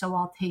else. And so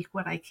I'll take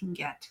what I can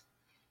get.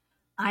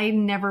 I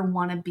never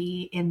want to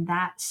be in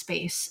that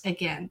space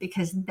again,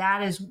 because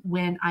that is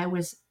when I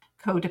was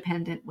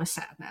codependent with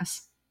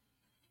sadness.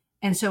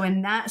 And so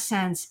in that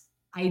sense,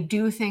 I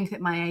do think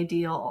that my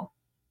ideal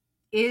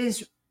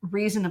is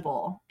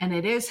reasonable and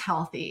it is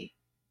healthy,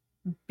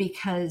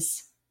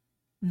 because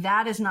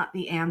that is not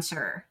the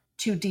answer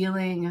to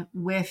dealing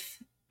with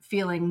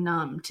feeling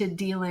numb, to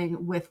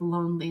dealing with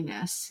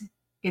loneliness.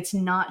 It's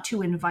not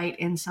to invite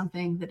in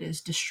something that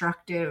is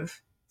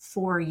destructive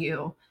for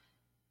you.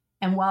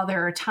 And while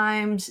there are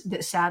times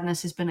that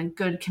sadness has been a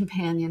good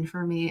companion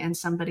for me and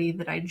somebody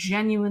that I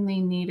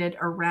genuinely needed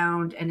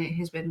around and it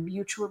has been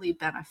mutually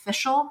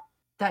beneficial,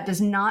 that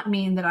does not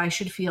mean that I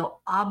should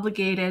feel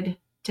obligated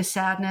to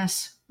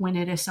sadness when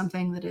it is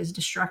something that is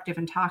destructive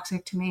and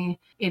toxic to me.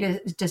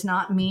 It does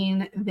not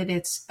mean that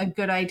it's a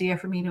good idea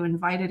for me to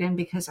invite it in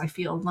because I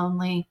feel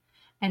lonely.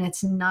 And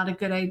it's not a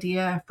good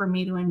idea for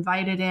me to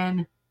invite it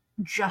in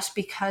just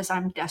because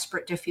I'm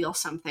desperate to feel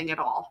something at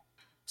all.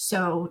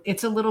 So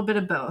it's a little bit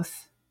of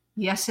both.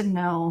 Yes and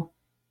no.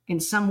 In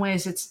some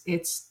ways,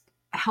 it's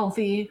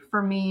healthy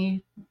for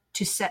me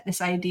to set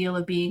this ideal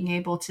of being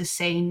able to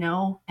say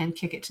no and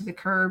kick it to the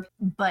curb.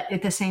 But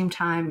at the same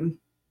time,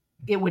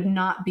 it would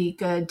not be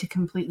good to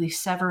completely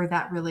sever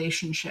that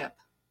relationship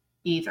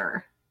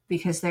either,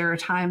 because there are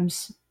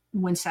times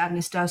when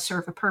sadness does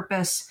serve a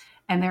purpose,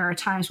 and there are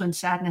times when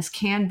sadness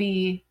can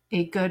be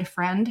a good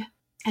friend.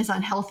 As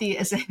unhealthy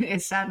as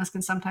sadness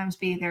can sometimes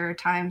be, there are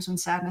times when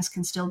sadness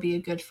can still be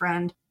a good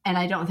friend. And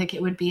I don't think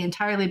it would be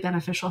entirely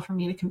beneficial for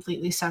me to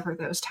completely sever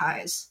those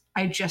ties.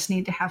 I just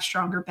need to have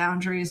stronger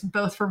boundaries,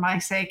 both for my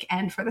sake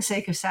and for the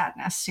sake of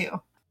sadness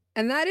too.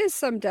 And that is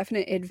some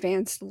definite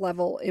advanced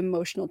level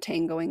emotional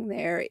tangoing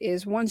there,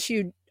 is once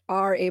you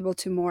are able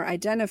to more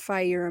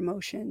identify your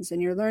emotions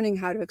and you're learning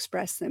how to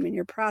express them and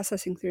you're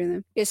processing through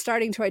them, is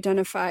starting to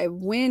identify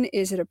when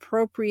is it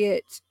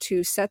appropriate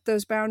to set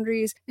those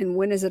boundaries and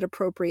when is it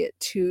appropriate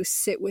to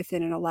sit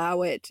within and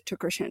allow it to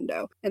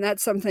crescendo. And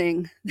that's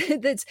something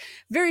that's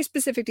very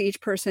specific to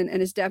each person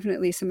and is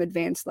definitely some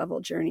advanced level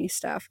journey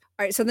stuff.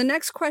 All right, so the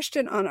next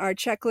question on our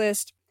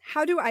checklist: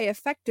 how do I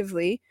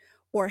effectively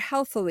or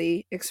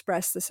healthily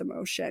express this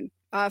emotion?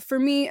 For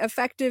me,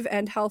 effective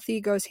and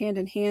healthy goes hand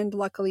in hand,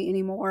 luckily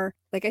anymore.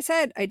 Like I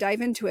said, I dive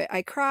into it.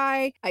 I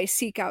cry, I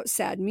seek out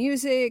sad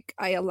music,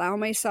 I allow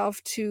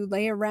myself to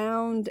lay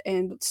around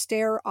and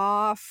stare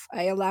off,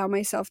 I allow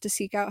myself to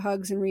seek out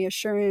hugs and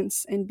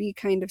reassurance and be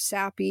kind of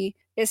sappy.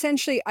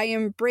 Essentially, I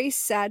embrace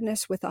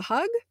sadness with a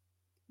hug,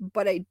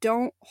 but I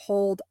don't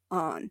hold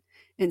on.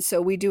 And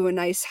so we do a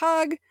nice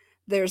hug.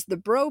 There's the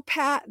bro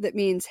pat that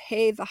means,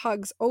 hey, the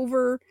hug's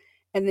over.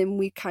 And then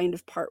we kind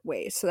of part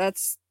ways. So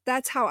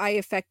that's how I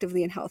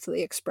effectively and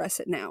healthily express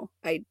it now.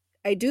 I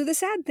do the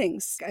sad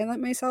things. I let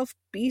myself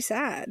be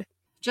sad.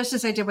 Just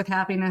as I did with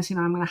happiness,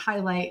 I'm going to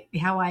highlight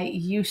how I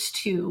used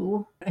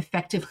to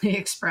effectively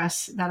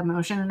express that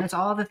emotion. And it's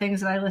all the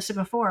things that I listed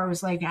before. It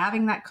was like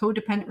having that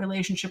codependent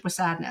relationship with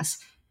sadness.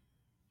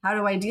 How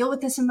do I deal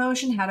with this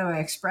emotion? How do I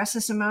express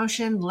this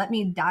emotion? Let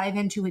me dive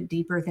into it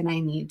deeper than I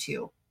need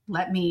to.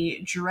 Let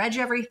me dredge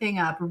everything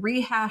up,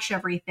 rehash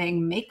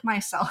everything, make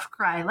myself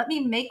cry. Let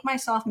me make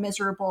myself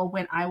miserable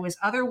when I was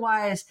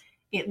otherwise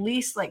at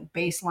least like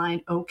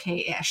baseline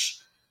okay-ish.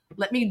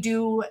 Let me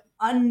do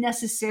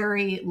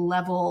unnecessary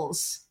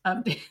levels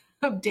of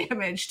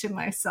damage to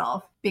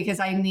myself because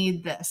I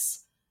need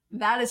this.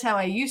 That is how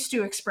I used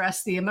to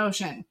express the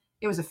emotion.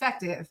 It was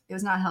effective. It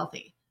was not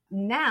healthy.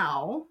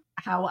 Now,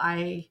 how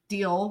I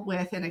deal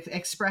with and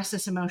express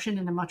this emotion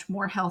in a much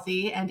more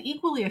healthy and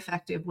equally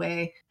effective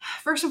way.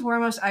 First and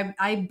foremost,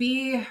 I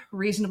be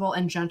reasonable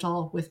and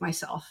gentle with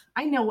myself.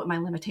 I know what my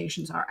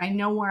limitations are. I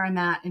know where I'm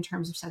at in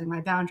terms of setting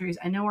my boundaries.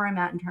 I know where I'm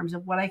at in terms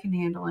of what I can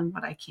handle and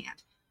what I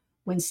can't.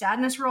 When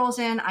sadness rolls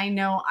in, I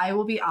know I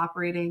will be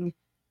operating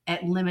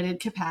at limited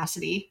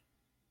capacity.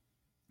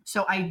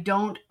 So I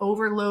don't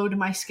overload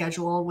my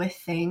schedule with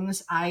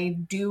things. I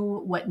do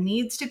what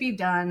needs to be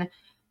done,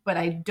 but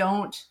I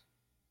don't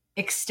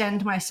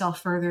extend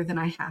myself further than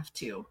I have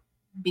to,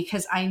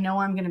 because I know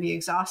I'm going to be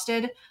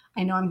exhausted.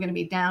 I know I'm going to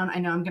be down. I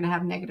know I'm going to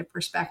have negative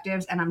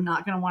perspectives, and I'm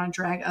not going to want to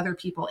drag other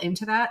people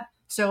into that.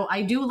 So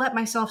I do let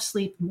myself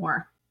sleep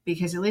more,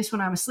 because at least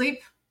when I'm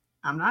asleep,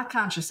 I'm not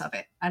conscious of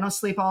it. I don't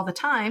sleep all the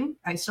time.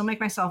 I still make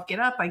myself get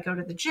up. I go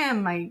to the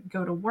gym. I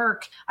go to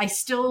work. I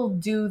still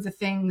do the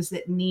things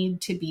that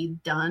need to be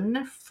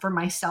done for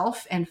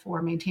myself and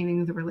for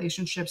maintaining the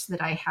relationships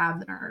that I have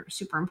that are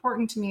super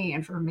important to me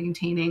and for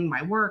maintaining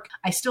my work.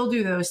 I still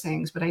do those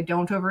things, but I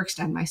don't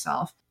overextend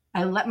myself.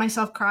 I let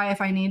myself cry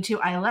if I need to.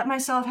 I let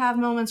myself have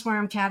moments where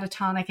I'm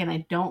catatonic, and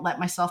I don't let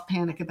myself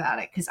panic about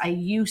it, because I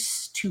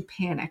used to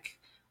panic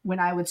when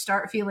I would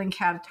start feeling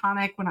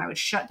catatonic, when I would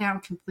shut down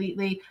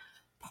completely.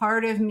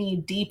 Part of me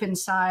deep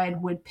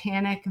inside would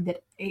panic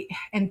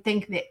and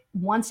think that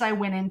once I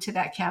went into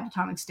that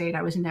catatonic state,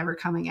 I was never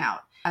coming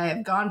out. I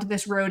have gone to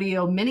this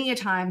rodeo many a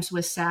times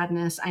with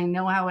sadness. I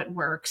know how it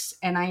works,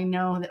 and I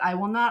know that I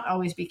will not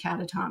always be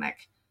catatonic.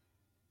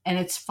 And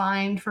it's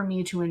fine for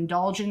me to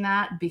indulge in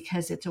that,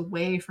 because it's a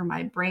way for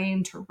my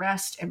brain to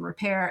rest and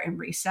repair and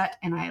reset,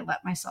 and I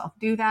let myself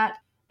do that.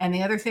 And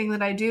the other thing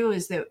that I do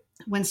is that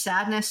when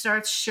sadness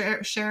starts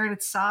sharing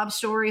its sob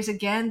stories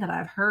again that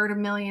I've heard a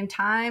million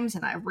times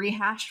and I've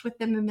rehashed with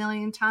them a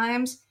million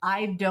times,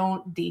 I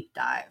don't deep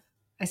dive.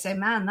 I say,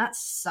 man, that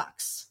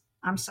sucks.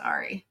 I'm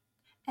sorry.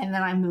 And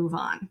then I move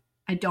on.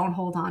 I don't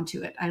hold on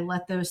to it. I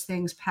let those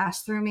things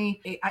pass through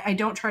me. I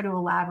don't try to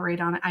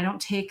elaborate on it. I don't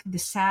take the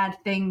sad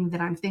thing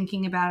that I'm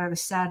thinking about or the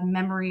sad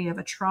memory of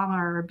a trauma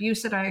or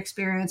abuse that I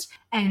experienced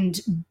and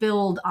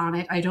build on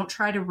it. I don't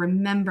try to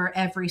remember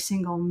every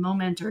single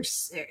moment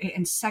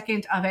and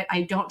second of it.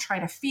 I don't try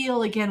to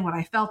feel again what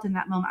I felt in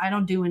that moment. I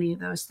don't do any of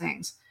those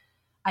things.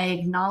 I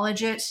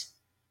acknowledge it.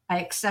 I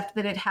accept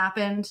that it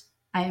happened.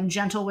 I am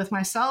gentle with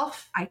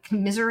myself. I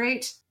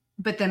commiserate,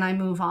 but then I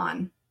move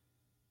on,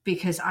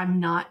 because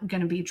I'm not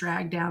going to be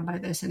dragged down by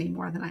this any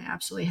more than I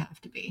absolutely have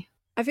to be.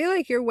 I feel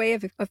like your way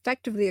of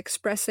effectively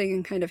expressing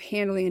and kind of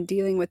handling and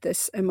dealing with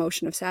this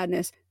emotion of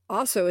sadness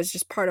also is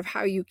just part of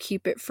how you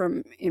keep it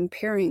from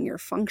impairing your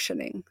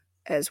functioning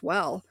as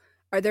well.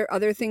 Are there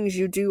other things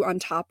you do on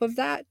top of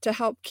that to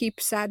help keep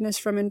sadness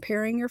from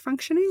impairing your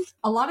functioning?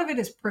 A lot of it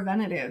is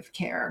preventative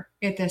care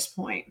at this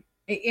point.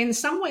 In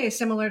some ways,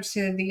 similar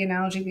to the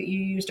analogy that you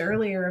used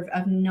earlier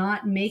of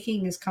not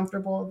making as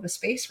comfortable of a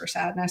space for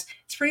sadness,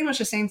 it's pretty much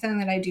the same thing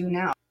that I do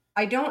now.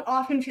 I don't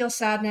often feel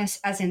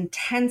sadness as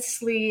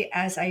intensely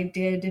as I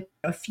did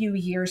a few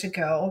years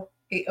ago.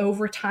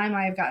 Over time,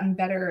 I have gotten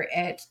better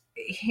at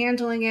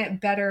handling it,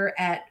 better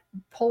at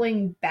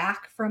pulling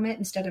back from it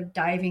instead of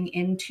diving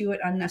into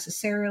it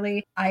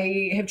unnecessarily.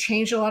 I have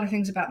changed a lot of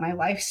things about my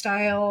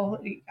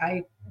lifestyle.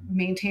 I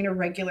maintain a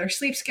regular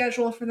sleep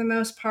schedule for the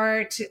most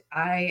part.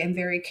 I am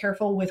very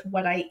careful with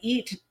what I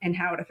eat and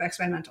how it affects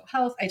my mental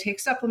health. I take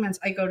supplements.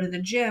 I go to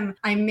the gym.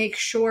 I make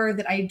sure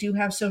that I do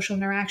have social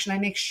interaction. I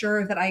make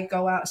sure that I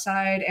go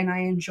outside and I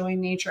enjoy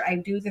nature. I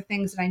do the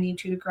things that I need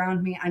to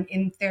ground me. I'm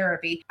in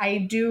therapy. I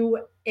do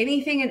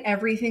anything and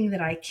everything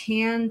that I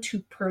can to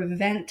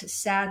prevent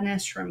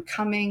sadness from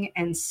coming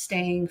and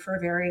staying for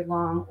very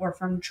long or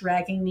from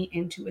dragging me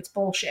into its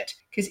bullshit.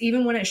 Because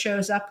even when it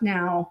shows up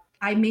now,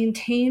 I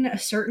maintain a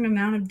certain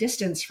amount of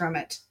distance from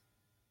it.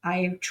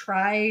 I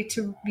try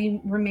to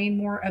remain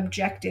more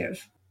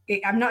objective.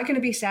 I'm not going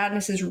to be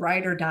sadness's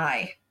ride or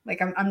die.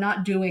 Like I'm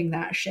not doing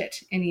that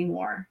shit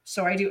anymore.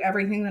 So I do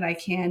everything that I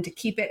can to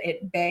keep it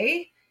at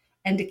bay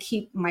and to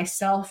keep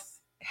myself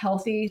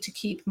healthy, to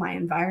keep my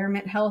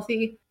environment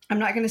healthy. I'm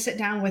not going to sit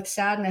down with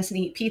sadness and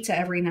eat pizza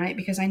every night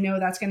because I know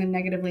that's going to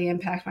negatively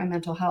impact my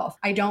mental health.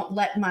 I don't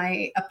let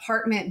my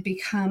apartment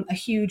become a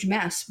huge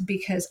mess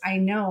because I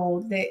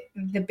know that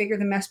the bigger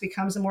the mess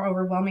becomes, the more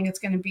overwhelming it's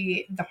going to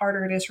be, the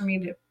harder it is for me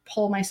to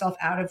pull myself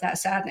out of that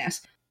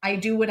sadness. I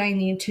do what I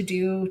need to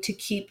do to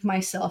keep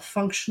myself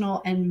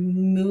functional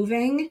and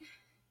moving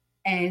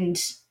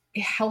and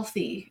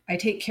healthy. I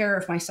take care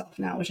of myself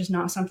now, which is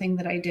not something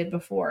that I did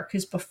before,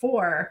 because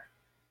before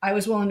I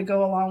was willing to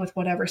go along with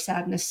whatever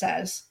sadness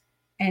says.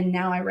 And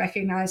now I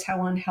recognize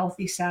how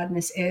unhealthy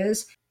sadness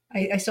is.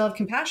 I still have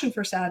compassion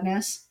for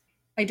sadness.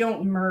 I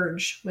don't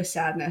merge with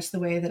sadness the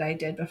way that I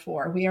did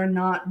before. We are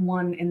not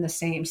one and the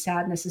same.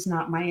 Sadness is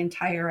not my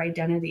entire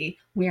identity.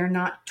 We are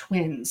not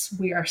twins.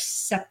 We are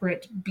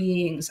separate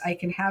beings. I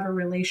can have a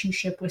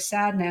relationship with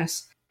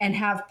sadness and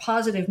have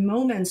positive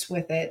moments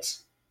with it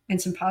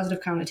and some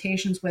positive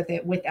connotations with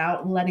it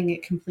without letting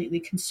it completely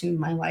consume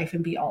my life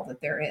and be all that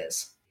there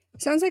is.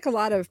 Sounds like a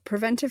lot of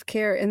preventive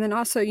care. And then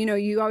also,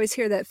 you always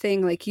hear that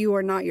thing like you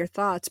are not your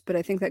thoughts, but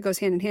I think that goes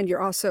hand in hand.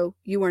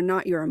 You are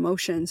not your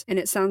emotions. And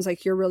it sounds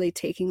like you're really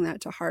taking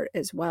that to heart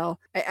as well.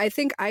 I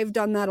think I've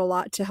done that a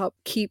lot to help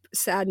keep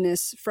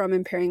sadness from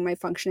impairing my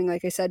functioning.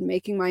 Like I said,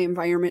 making my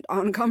environment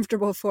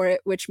uncomfortable for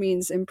it, which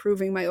means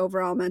improving my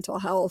overall mental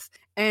health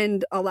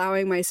and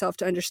allowing myself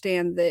to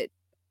understand that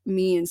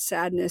me and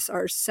sadness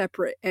are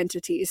separate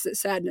entities, that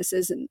sadness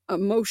is an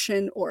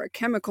emotion or a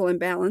chemical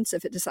imbalance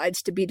if it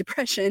decides to be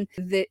depression,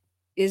 that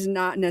is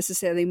not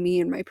necessarily me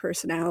and my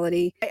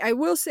personality. I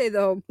will say,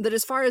 though, that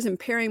as far as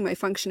impairing my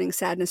functioning,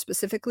 sadness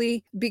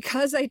specifically,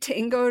 because I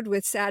tangoed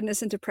with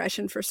sadness and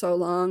depression for so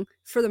long,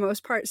 for the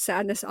most part,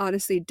 sadness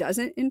honestly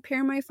doesn't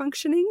impair my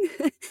functioning.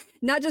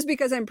 Not just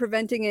because I'm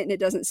preventing it and it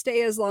doesn't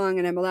stay as long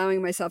and I'm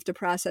allowing myself to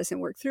process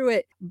and work through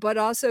it, but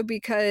also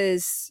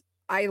because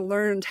I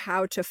learned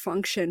how to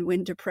function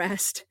when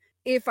depressed.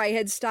 If I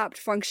had stopped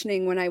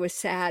functioning when I was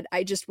sad,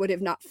 I just would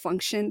have not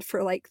functioned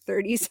for like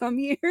 30 some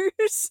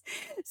years.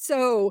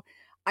 So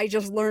I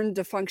just learned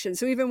to function.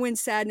 So even when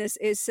sadness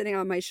is sitting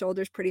on my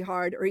shoulders pretty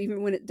hard, or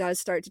even when it does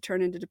start to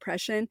turn into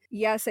depression,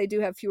 yes, I do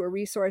have fewer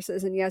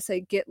resources and yes, I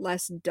get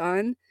less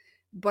done,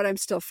 but I'm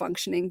still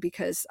functioning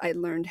because I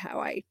learned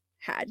how I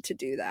had to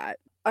do that.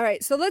 All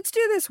right, so let's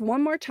do this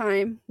one more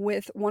time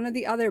with one of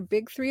the other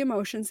big three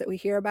emotions that we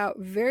hear about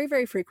very,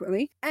 very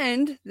frequently,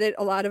 and that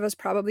a lot of us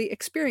probably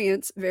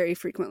experience very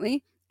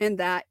frequently, and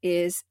that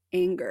is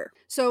anger.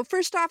 So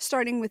first off,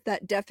 starting with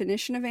that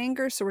definition of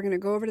anger, so we're going to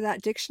go over to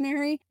that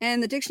dictionary,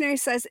 and the dictionary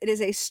says it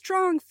is a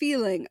strong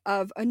feeling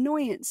of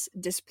annoyance,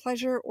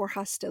 displeasure, or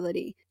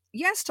hostility.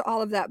 Yes to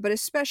all of that, but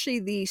especially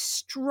the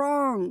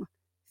strong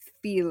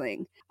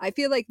feeling. I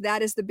feel like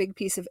that is the big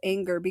piece of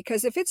anger,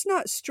 because if it's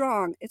not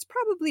strong, it's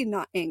probably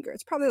not anger.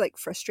 It's probably like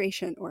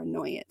frustration or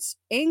annoyance.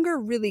 Anger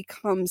really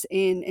comes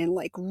in and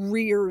like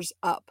rears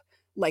up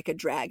like a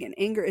dragon.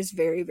 Anger is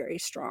very, very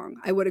strong.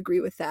 I would agree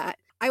with that.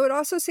 I would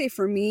also say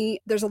for me,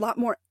 there's a lot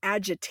more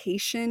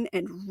agitation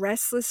and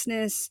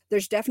restlessness.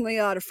 There's definitely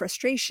a lot of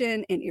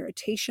frustration and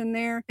irritation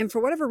there. And for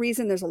whatever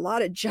reason, there's a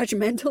lot of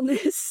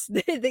judgmentalness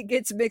that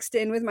gets mixed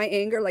in with my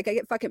anger. Like I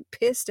get fucking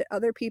pissed at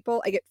other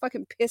people. I get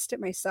fucking pissed at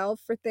myself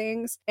for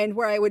things. And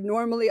where I would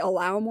normally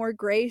allow more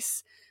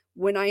grace,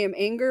 when I am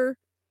angry,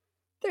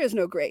 there is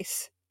no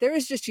grace. There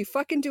is just, you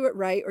fucking do it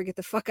right or get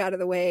the fuck out of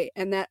the way.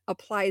 And that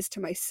applies to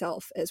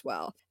myself as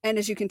well. And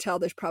as you can tell,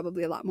 there's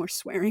probably a lot more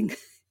swearing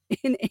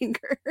in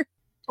anger.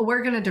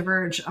 We're going to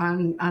diverge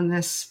on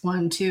this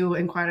one too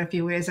in quite a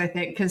few ways, I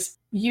think, because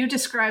you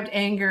described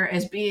anger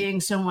as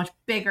being so much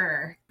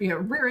bigger,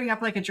 rearing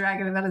up like a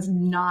dragon, and that is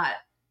not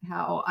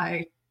how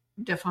I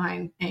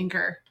define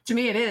anger. To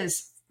me, it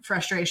is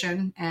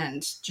frustration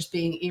and just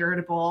being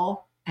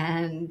irritable,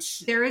 and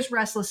there is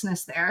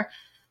restlessness there.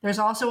 There's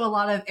also a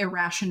lot of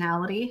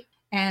irrationality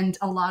and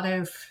a lot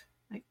of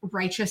like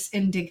righteous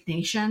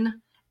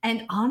indignation.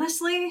 And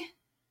honestly,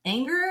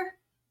 anger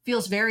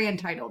feels very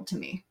entitled to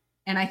me.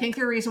 And I think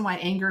the reason why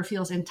anger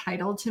feels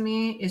entitled to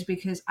me is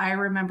because I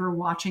remember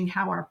watching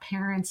how our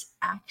parents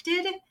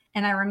acted,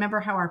 and I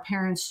remember how our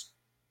parents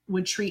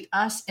would treat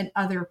us and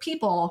other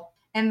people,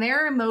 and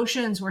their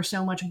emotions were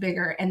so much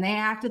bigger, and they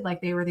acted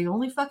like they were the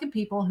only fucking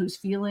people whose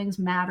feelings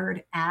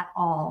mattered at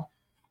all.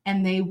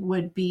 And they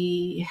would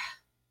be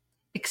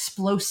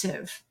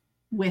explosive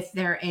with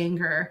their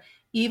anger,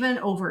 even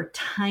over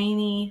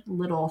tiny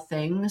little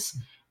things.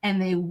 And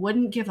they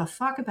wouldn't give a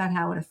fuck about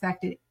how it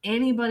affected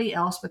anybody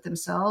else but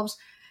themselves.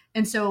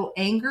 And so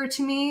anger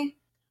to me,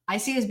 I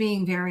see as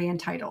being very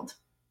entitled.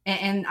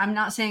 And I'm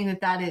not saying that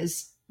that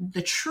is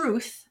the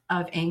truth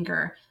of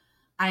anger.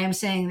 I am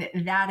saying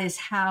that that is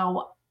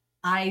how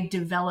I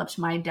developed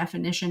my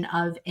definition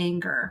of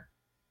anger,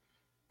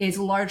 is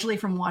largely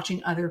from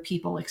watching other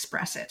people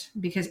express it,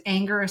 because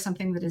anger is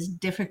something that is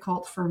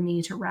difficult for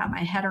me to wrap my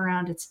head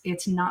around.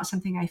 It's not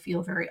something I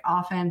feel very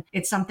often.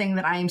 It's something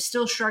that I am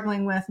still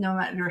struggling with, no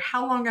matter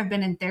how long I've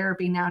been in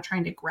therapy now,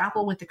 trying to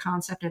grapple with the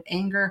concept of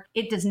anger.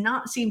 It does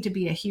not seem to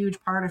be a huge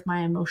part of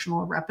my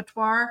emotional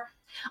repertoire.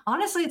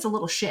 Honestly, it's a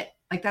little shit.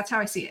 Like, that's how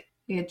I see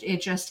it.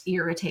 It just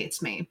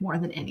irritates me more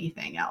than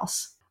anything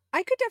else.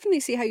 I could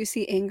definitely see how you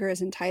see anger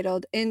as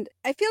entitled. And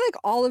I feel like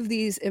all of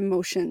these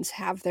emotions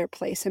have their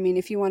place. I mean,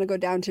 if you want to go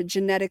down to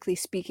genetically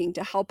speaking,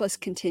 to help us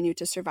continue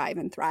to survive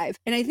and thrive.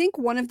 And I think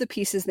one of the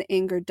pieces that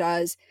anger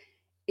does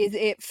is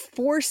it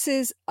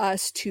forces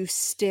us to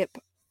step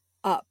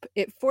up.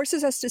 It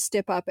forces us to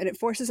step up, and it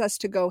forces us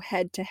to go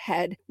head to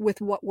head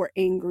with what we're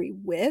angry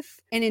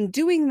with. And in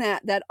doing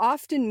that, that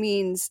often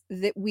means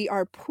that we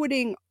are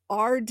putting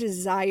our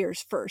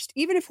desires first,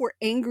 even if we're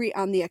angry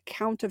on the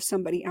account of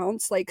somebody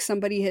else. Like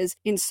somebody has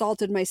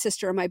insulted my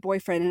sister or my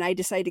boyfriend and I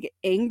decide to get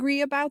angry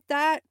about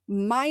that,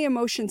 my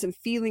emotions and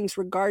feelings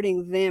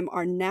regarding them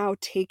are now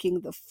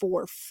taking the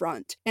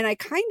forefront. And I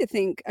kind of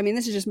think, I mean,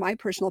 this is just my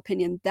personal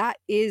opinion, that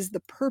is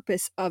the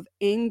purpose of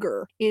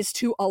anger, is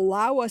to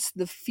allow us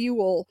the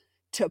fuel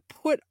to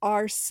put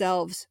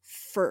ourselves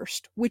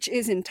first, which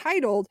is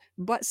entitled,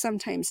 but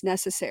sometimes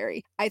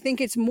necessary. I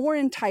think it's more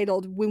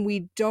entitled when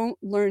we don't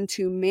learn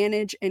to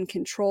manage and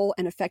control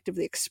and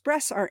effectively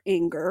express our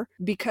anger,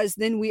 because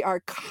then we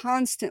are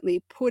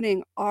constantly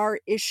putting our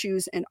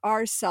issues and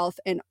our self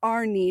and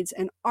our needs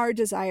and our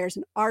desires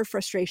and our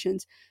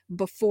frustrations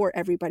before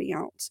everybody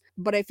else.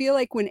 But I feel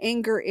like when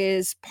anger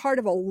is part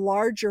of a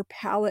larger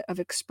palette of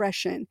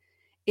expression,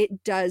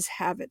 it does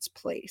have its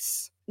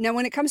place. Now,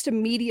 when it comes to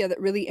media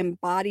that really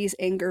embodies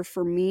anger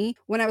for me,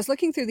 when I was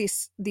looking through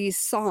these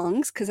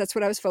songs, because that's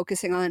what I was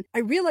focusing on, I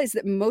realized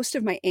that most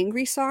of my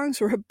angry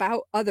songs were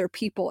about other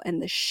people and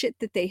the shit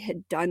that they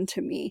had done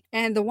to me.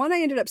 And the one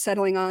I ended up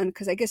settling on,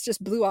 because I guess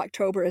just Blue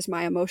October is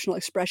my emotional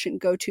expression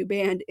go-to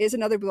band, is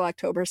another Blue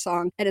October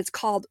song, and it's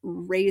called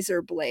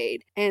Razor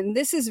Blade. And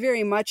this is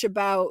very much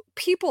about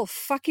people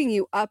fucking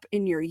you up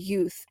in your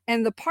youth.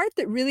 And the part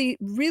that really,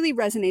 really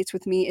resonates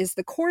with me is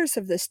the chorus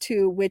of this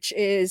too, which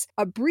is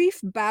a brief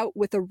bout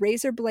with a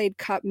razor blade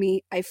cut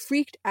me. I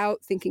freaked out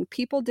thinking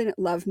people didn't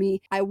love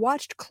me. I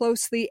watched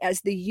closely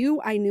as the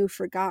you I knew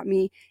forgot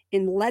me.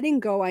 In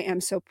letting go, I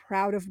am so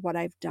proud of what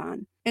I've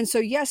done. And so,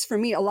 yes, for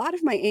me, a lot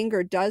of my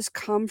anger does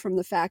come from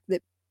the fact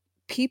that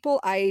people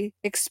I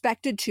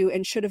expected to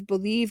and should have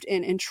believed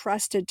in and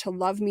trusted to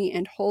love me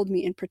and hold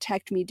me and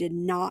protect me did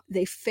not.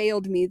 They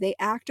failed me. They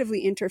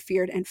actively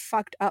interfered and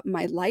fucked up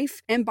my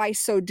life. And by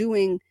so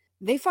doing,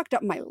 they fucked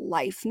up my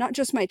life, not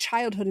just my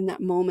childhood in that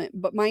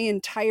moment, but my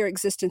entire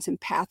existence and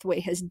pathway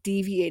has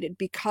deviated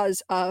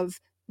because of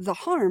the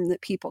harm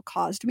that people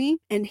caused me.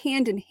 And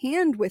hand in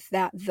hand with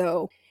that,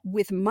 though,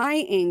 with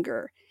my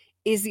anger,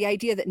 is the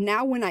idea that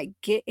now when I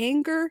get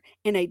anger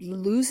and I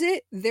lose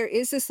it, there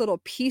is this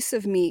little piece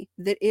of me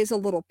that is a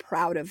little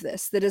proud of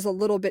this, that is a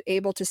little bit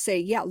able to say,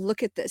 yeah,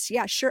 look at this.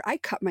 Yeah, sure, I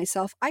cut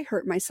myself, I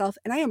hurt myself,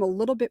 and I am a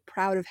little bit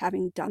proud of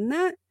having done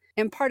that.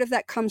 And part of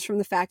that comes from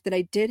the fact that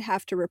I did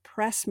have to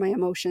repress my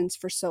emotions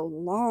for so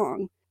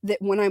long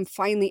that when I'm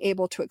finally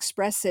able to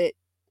express it,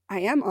 I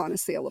am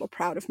honestly a little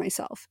proud of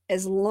myself,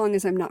 as long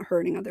as I'm not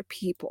hurting other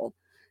people,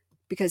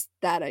 because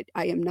that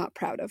I am not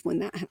proud of when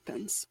that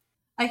happens.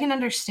 I can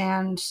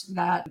understand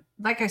that.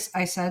 Like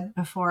I said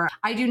before,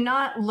 I do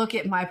not look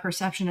at my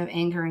perception of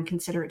anger and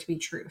consider it to be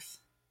truth,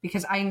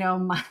 because I know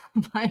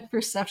my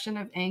perception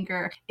of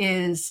anger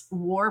is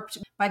warped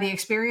by the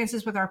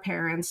experiences with our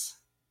parents,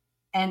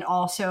 and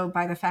also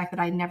by the fact that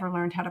I never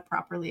learned how to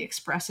properly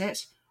express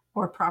it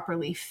or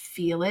properly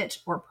feel it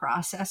or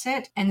process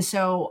it. And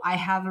so I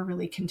have a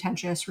really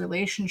contentious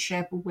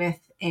relationship with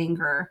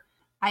anger.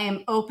 I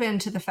am open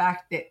to the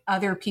fact that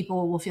other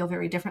people will feel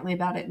very differently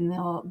about it, and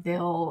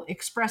they'll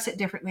express it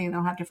differently, and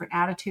they'll have different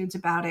attitudes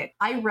about it.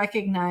 I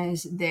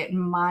recognize that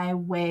my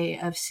way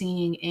of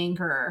seeing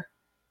anger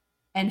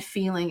and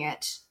feeling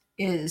it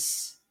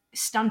is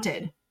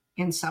stunted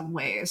in some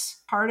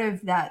ways. Part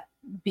of that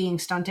being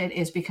stunted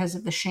is because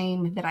of the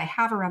shame that I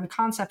have around the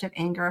concept of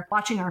anger.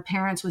 Watching our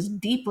parents was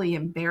deeply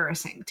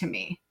embarrassing to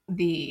me.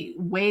 The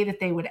way that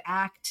they would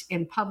act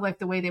in public,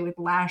 the way they would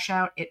lash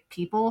out at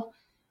people,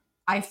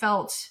 I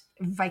felt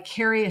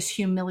vicarious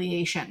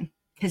humiliation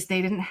because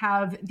they didn't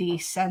have the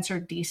sense or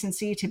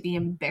decency to be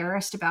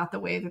embarrassed about the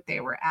way that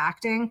they were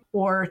acting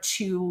or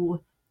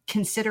to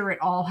consider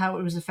at all how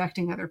it was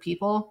affecting other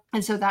people.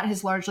 And so that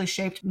has largely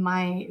shaped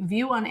my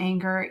view on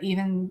anger,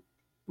 even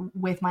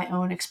with my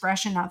own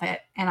expression of it.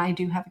 And I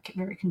do have a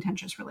very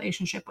contentious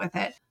relationship with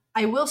it.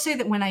 I will say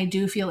that when I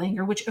do feel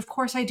anger, which of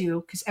course I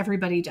do, because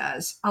everybody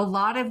does, a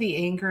lot of the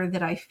anger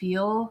that I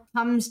feel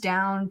comes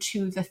down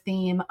to the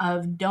theme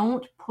of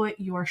don't put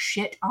your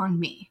shit on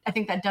me. I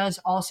think that does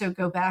also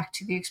go back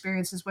to the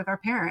experiences with our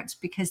parents,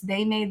 because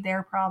they made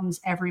their problems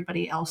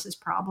everybody else's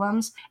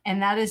problems.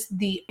 And that is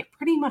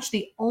pretty much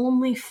the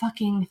only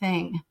fucking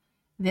thing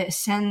that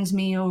sends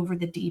me over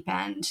the deep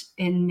end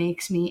and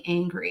makes me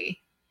angry.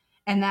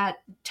 And that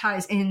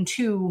ties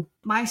into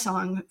my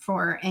song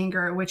for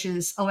anger, which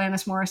is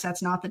Alanis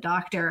Morissette's Not the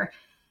Doctor.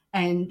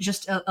 And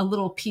just a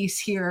little piece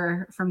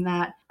here from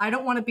that. I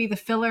don't want to be the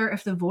filler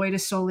if the void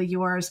is solely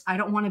yours. I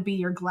don't want to be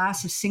your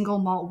glass of single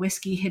malt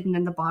whiskey hidden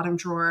in the bottom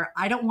drawer.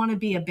 I don't want to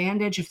be a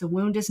bandage if the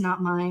wound is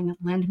not mine.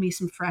 Lend me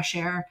some fresh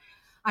air.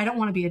 I don't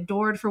want to be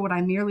adored for what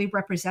I merely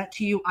represent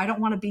to you. I don't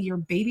want to be your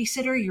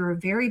babysitter. You're a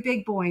very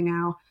big boy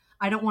now.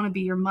 I don't want to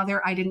be your mother.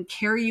 I didn't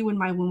carry you in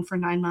my womb for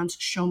 9 months.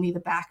 Show me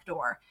the back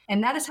door.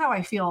 And that is how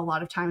I feel a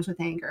lot of times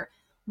with anger.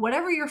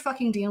 Whatever you're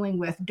fucking dealing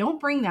with, don't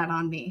bring that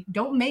on me.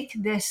 Don't make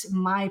this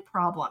my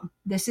problem.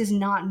 This is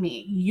not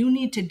me. You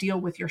need to deal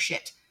with your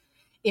shit.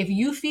 If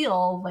you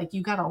feel like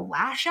you got to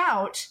lash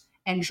out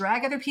and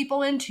drag other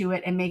people into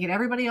it and make it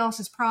everybody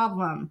else's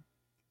problem,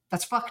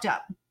 that's fucked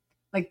up.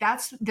 Like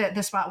that's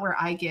the spot where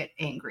I get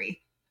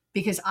angry.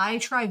 Because I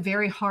try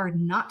very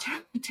hard not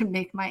to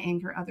make my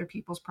anger other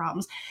people's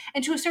problems.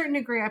 And to a certain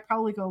degree, I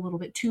probably go a little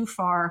bit too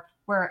far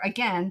where,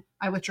 again,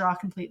 I withdraw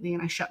completely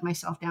and I shut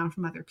myself down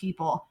from other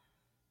people.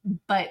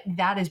 But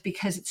that is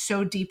because it's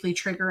so deeply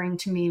triggering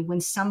to me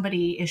when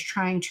somebody is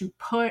trying to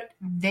put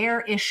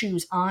their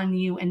issues on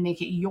you and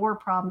make it your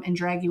problem and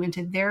drag you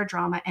into their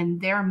drama and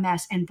their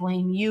mess and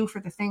blame you for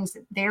the things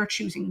that they're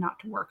choosing not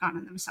to work on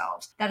in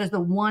themselves. That is the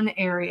one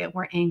area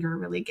where anger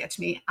really gets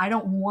me. I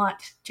don't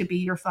want to be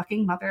your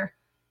fucking mother,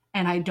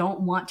 and I don't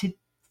want to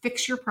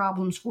fix your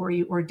problems for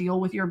you or deal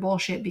with your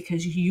bullshit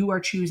because you are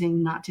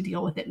choosing not to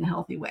deal with it in a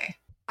healthy way.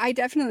 I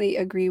definitely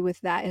agree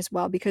with that as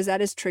well, because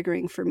that is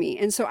triggering for me.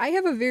 And so I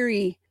have a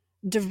very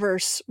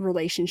diverse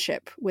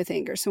relationship with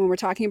anger. So when we're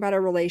talking about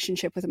our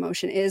relationship with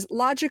emotion, is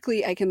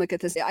logically, I can look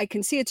at this, I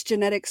can see its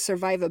genetic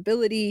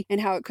survivability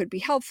and how it could be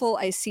helpful.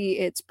 I see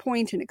its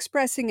point in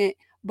expressing it,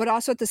 but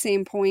also at the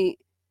same point,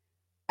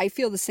 I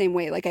feel the same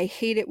way. Like, I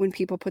hate it when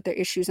people put their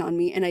issues on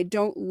me, and I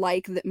don't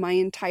like that my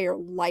entire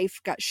life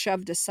got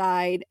shoved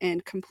aside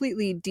and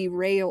completely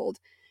derailed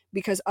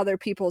because other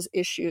people's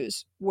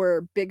issues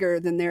were bigger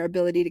than their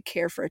ability to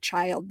care for a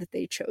child that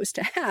they chose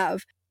to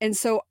have. And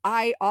so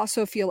I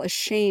also feel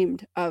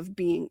ashamed of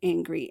being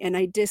angry, and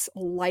I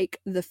dislike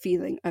the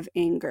feeling of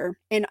anger.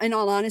 And in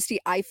all honesty,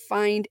 I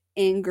find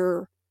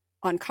anger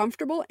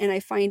uncomfortable, and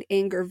I find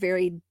anger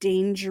very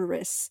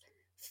dangerous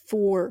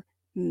for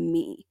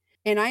me.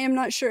 And I am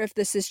not sure if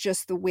this is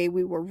just the way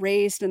we were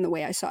raised and the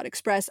way I saw it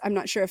expressed. I'm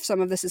not sure if some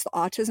of this is the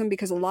autism,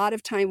 because a lot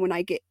of time when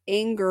I get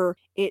anger,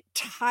 it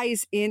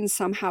ties in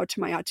somehow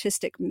to my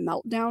autistic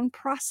meltdown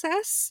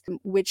process,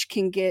 which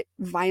can get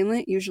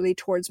violent, usually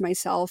towards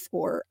myself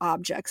or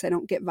objects. I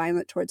don't get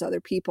violent towards other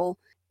people.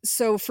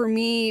 So for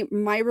me,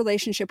 my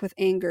relationship with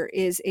anger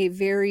is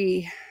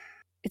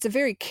it's a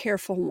very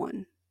careful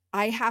one.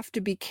 I have to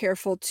be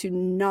careful to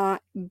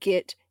not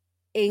get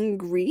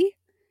angry,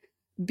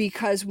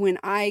 because when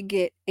I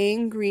get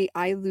angry,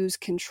 I lose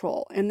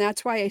control. And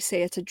that's why I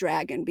say it's a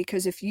dragon,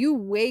 because if you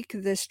wake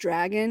this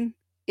dragon,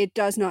 it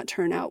does not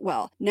turn out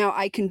well. Now,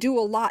 I can do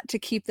a lot to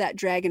keep that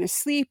dragon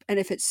asleep, and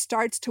if it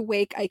starts to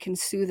wake, I can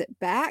soothe it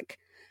back.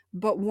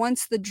 But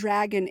once the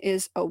dragon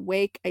is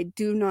awake, I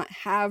do not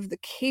have the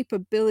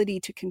capability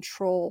to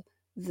control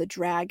the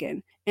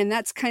dragon. And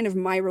that's kind of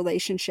my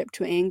relationship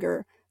to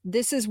anger.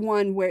 This is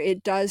one where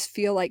it does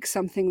feel like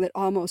something that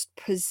almost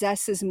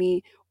possesses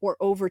me or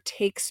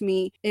overtakes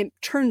me. It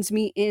turns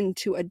me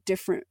into a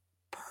different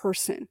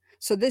person.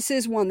 So this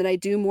is one that I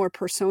do more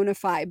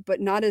personify, but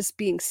not as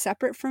being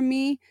separate from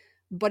me,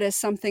 but as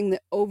something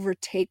that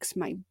overtakes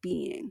my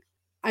being.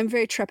 I'm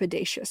very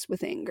trepidatious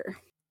with anger.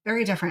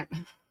 Very different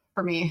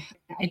for me.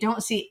 I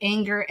don't see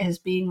anger as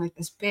being like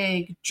this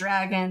big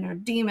dragon or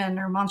demon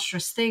or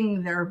monstrous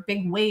thing, or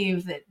big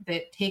wave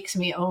that takes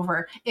me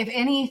over. If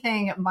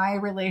anything, my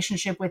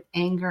relationship with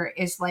anger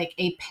is like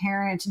a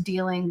parent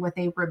dealing with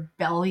a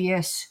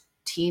rebellious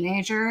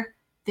teenager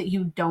that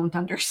you don't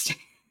understand.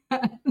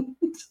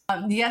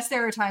 Yes,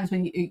 there are times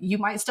when you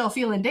might still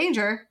feel in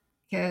danger,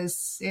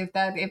 because if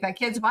that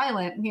kid's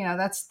violent,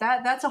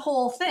 that's a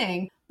whole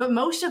thing. But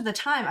most of the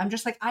time, I'm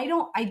just like, I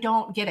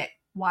don't get it.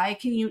 Why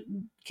can you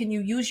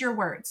use your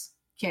words?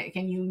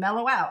 Can you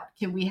mellow out?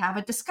 Can we have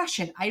a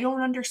discussion? I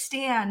don't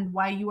understand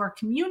why you are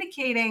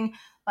communicating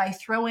by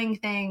throwing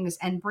things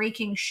and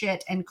breaking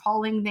shit and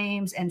calling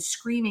names and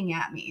screaming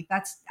at me.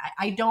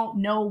 I don't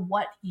know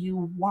what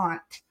you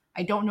want.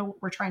 I don't know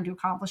what we're trying to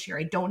accomplish here.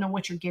 I don't know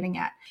what you're getting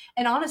at.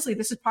 And honestly,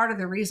 this is part of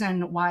the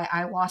reason why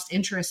I lost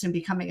interest in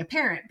becoming a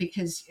parent,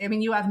 because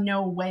you have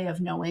no way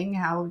of knowing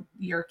how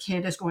your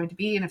kid is going to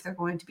be and if they're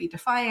going to be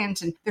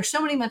defiant. And there's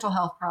so many mental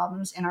health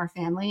problems in our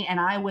family. And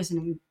I was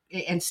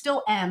and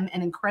still am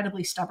an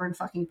incredibly stubborn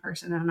fucking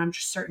person. And I'm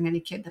just certain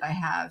any kid that I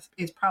have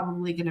is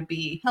probably going to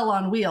be hell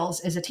on wheels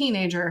as a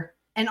teenager.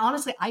 And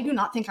honestly, I do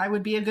not think I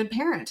would be a good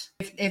parent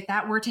if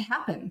that were to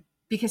happen,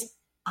 because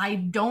I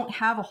don't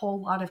have a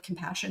whole lot of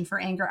compassion for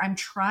anger. I'm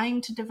trying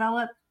to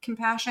develop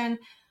compassion.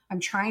 I'm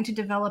trying to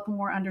develop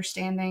more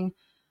understanding.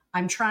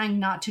 I'm trying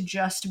not to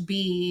just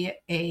be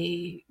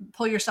a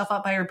pull yourself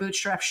up by your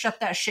bootstraps,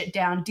 shut that shit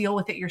down, deal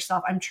with it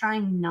yourself. I'm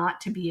trying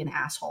not to be an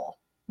asshole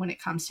when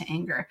it comes to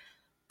anger,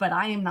 but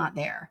I am not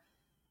there.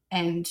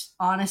 And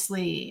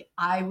honestly,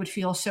 I would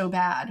feel so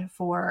bad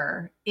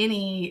for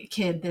any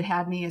kid that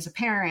had me as a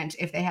parent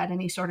if they had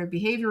any sort of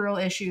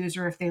behavioral issues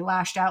or if they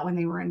lashed out when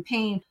they were in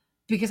pain,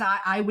 because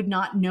I would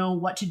not know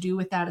what to do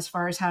with that as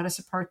far as how to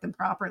support them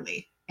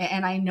properly.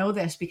 And I know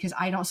this because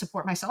I don't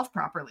support myself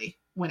properly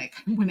when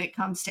it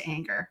comes to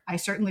anger. I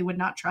certainly would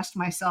not trust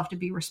myself to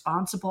be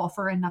responsible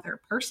for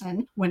another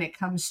person when it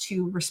comes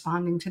to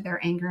responding to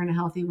their anger in a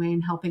healthy way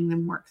and helping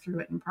them work through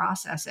it and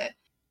process it.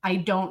 I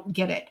don't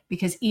get it,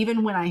 because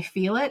even when I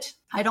feel it,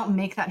 I don't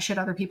make that shit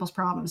other people's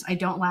problems. I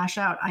don't lash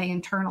out. I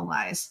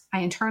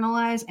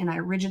internalize and I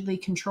rigidly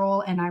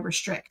control and I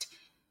restrict.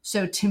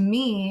 So to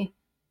me,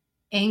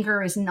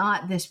 anger is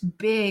not this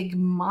big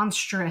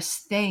monstrous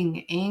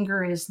thing.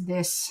 Anger is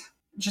this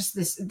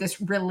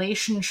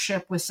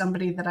relationship with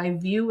somebody that I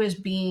view as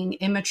being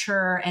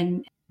immature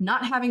and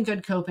not having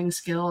good coping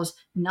skills,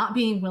 not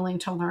being willing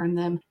to learn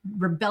them,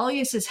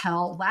 rebellious as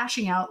hell,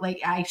 lashing out. Like,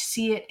 I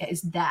see it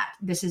as that.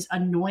 This is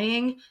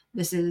annoying.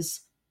 This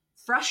is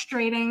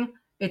frustrating.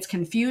 It's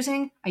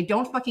confusing. I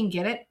don't fucking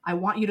get it. I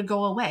want you to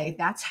go away.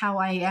 That's how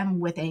I am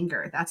with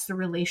anger. That's the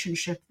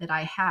relationship that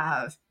I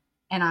have.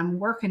 And I'm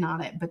working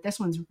on it, but this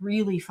one's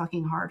really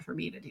fucking hard for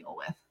me to deal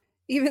with.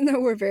 Even though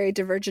we're very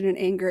divergent in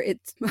anger,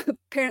 it's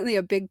apparently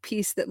a big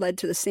piece that led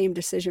to the same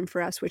decision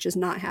for us, which is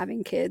not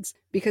having kids,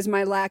 because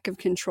my lack of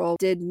control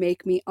did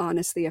make me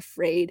honestly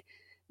afraid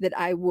that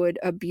I would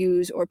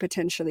abuse or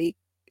potentially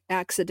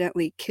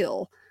accidentally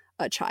kill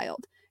a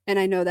child. And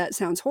I know that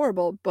sounds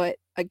horrible, but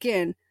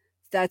again,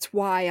 That's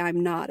why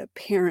I'm not a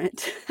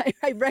parent.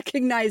 I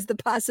recognized the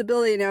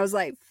possibility and I was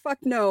like, fuck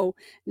no,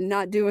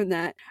 not doing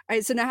that. All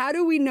right, so now how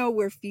do we know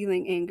we're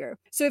feeling anger?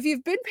 So if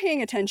you've been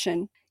paying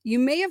attention, you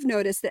may have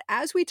noticed that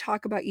as we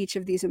talk about each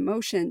of these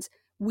emotions,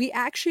 we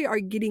actually are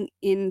getting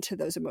into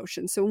those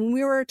emotions. So when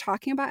we were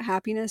talking about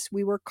happiness,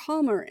 we were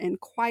calmer and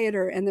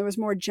quieter and there was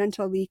more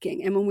gentle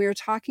leaking. And when we were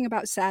talking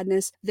about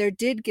sadness, there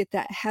did get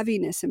that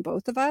heaviness in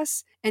both of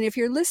us. And if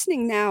you're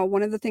listening now,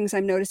 one of the things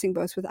I'm noticing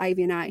both with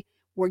Ivy and I,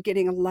 we're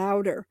getting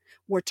louder,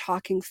 we're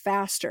talking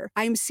faster.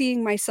 I'm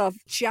seeing myself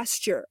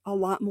gesture a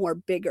lot more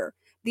bigger.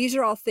 These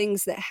are all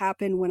things that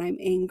happen when I'm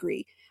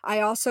angry.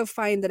 I also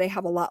find that I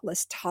have a lot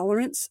less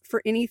tolerance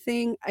for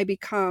anything. I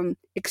become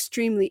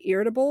extremely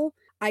irritable.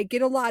 I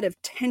get a lot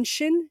of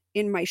tension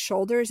in my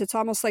shoulders. It's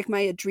almost like my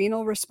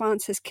adrenal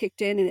response has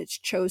kicked in and it's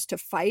chose to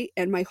fight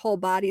and my whole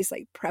body's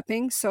like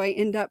prepping. So I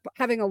end up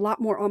having a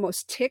lot more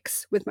almost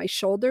tics with my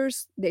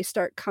shoulders. They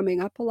start coming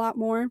up a lot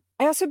more.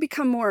 I also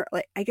become more,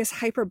 like, I guess,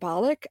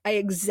 hyperbolic. I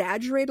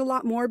exaggerate a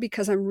lot more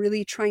because I'm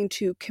really trying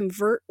to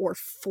convert or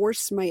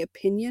force my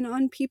opinion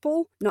on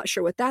people. Not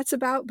sure what that's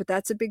about, but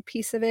that's a big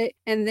piece of it.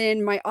 And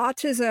then my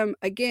autism,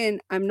 again,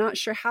 I'm not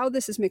sure how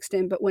this is mixed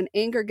in, but when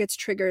anger gets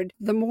triggered,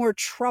 the more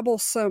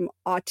troublesome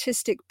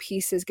autistic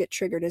pieces get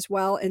triggered as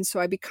well. And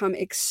so I become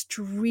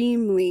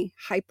extremely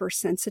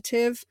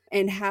hypersensitive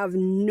and have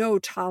no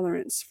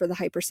tolerance for the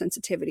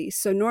hypersensitivity.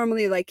 So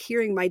normally, like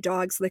hearing my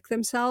dogs lick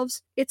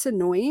themselves, it's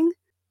annoying.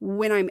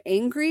 When I'm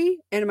angry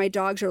and my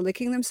dogs are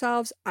licking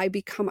themselves, I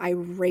become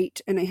irate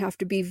and I have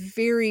to be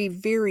very,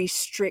 very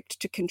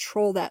strict to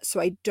control that so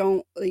I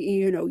don't,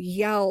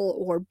 yell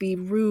or be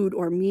rude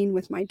or mean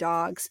with my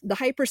dogs. The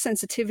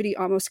hypersensitivity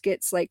almost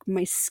gets like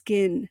my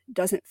skin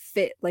doesn't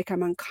fit, like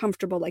I'm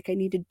uncomfortable, like I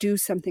need to do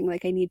something,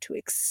 like I need to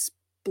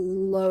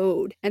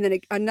explode. And then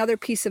another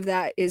piece of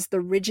that is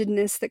the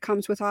rigidness that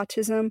comes with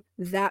autism.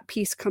 That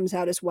piece comes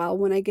out as well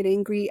when I get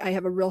angry. I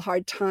have a real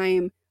hard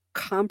time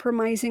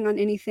compromising on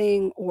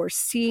anything or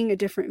seeing a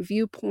different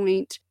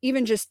viewpoint,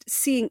 even just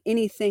seeing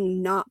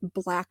anything not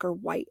black or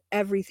white.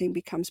 Everything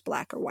becomes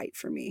black or white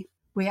for me.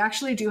 We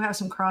actually do have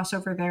some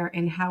crossover there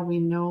in how we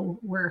know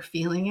we're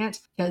feeling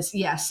it. Because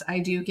yes, I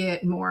do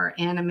get more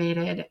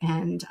animated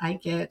and I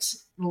get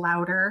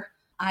louder.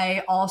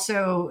 I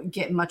also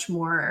get much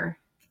more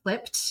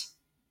flipped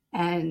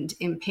and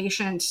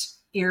impatient,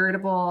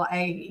 irritable.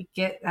 I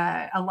get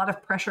a lot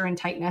of pressure and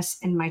tightness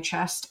in my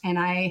chest, and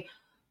I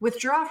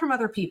withdraw from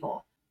other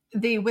people.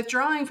 The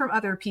withdrawing from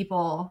other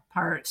people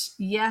part,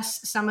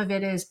 yes, some of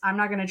it is I'm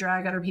not going to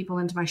drag other people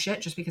into my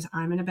shit just because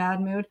I'm in a bad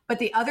mood. But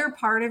the other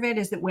part of it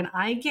is that when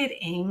I get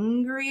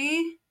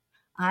angry,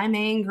 I'm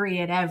angry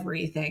at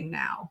everything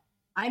now.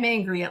 I'm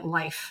angry at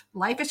life.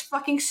 Life is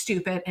fucking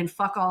stupid and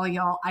fuck all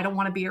y'all. I don't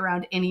want to be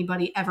around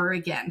anybody ever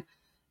again.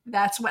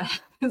 That's what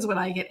happens when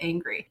I get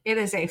angry. It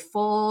is a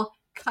full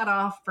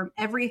cutoff from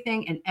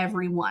everything and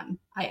everyone.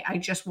 I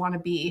just want to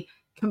be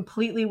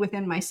completely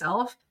within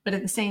myself. But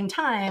at the same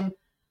time,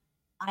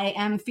 I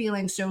am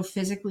feeling so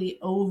physically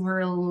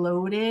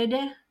overloaded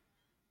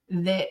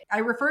that I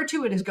refer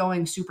to it as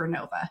going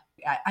supernova.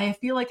 I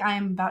feel like I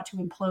am about to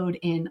implode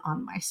in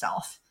on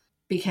myself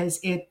because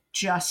it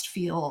just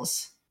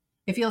feels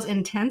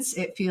intense.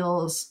 It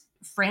feels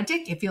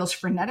frantic. It feels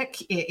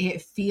frenetic.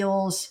 It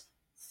feels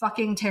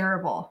fucking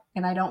terrible.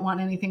 And I don't want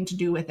anything to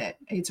do with it.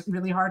 It's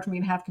really hard for me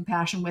to have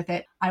compassion with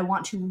it. I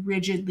want to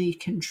rigidly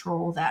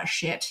control that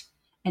shit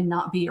and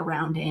not be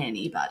around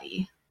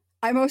anybody.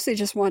 I mostly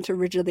just want to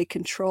rigidly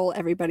control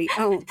everybody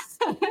else,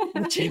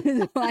 which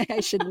is why I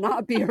should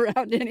not be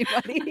around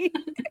anybody.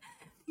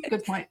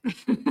 Good point.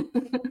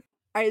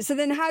 All right, so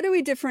then how do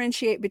we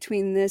differentiate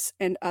between this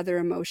and other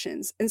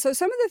emotions? And so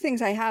some of the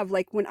things I have,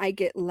 like when I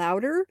get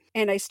louder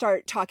and I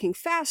start talking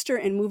faster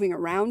and moving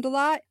around a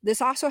lot,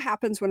 this also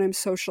happens when I'm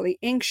socially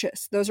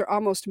anxious. Those are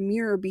almost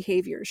mirror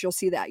behaviors. You'll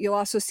see that. You'll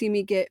also see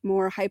me get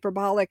more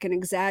hyperbolic and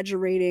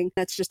exaggerating.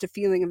 That's just a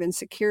feeling of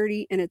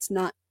insecurity, and it's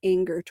not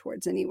anger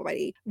towards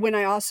anybody. When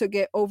I also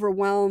get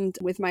overwhelmed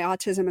with my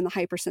autism and the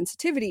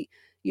hypersensitivity,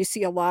 you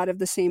see a lot of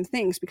the same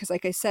things because,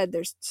 like I said,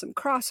 there's some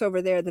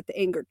crossover there that the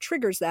anger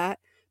triggers that.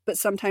 But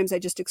sometimes I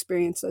just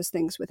experience those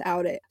things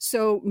without it.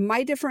 So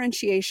my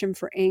differentiation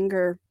for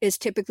anger is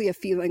typically a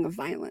feeling of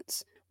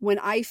violence. When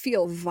I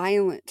feel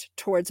violent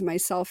towards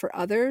myself or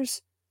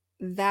others,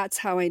 that's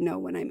how I know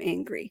when I'm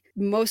angry.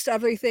 Most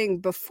everything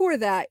before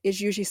that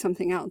is usually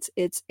something else.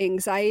 It's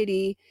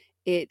anxiety,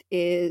 it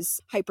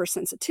is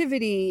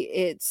hypersensitivity,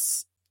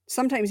 it's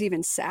sometimes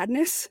even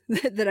sadness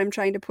that I'm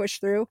trying to push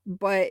through.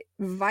 But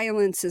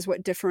violence is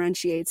what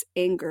differentiates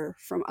anger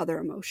from other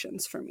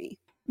emotions for me.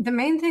 The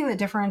main thing that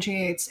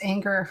differentiates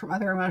anger from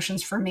other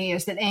emotions for me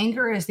is that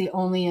anger is the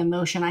only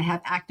emotion I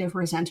have active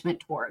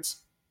resentment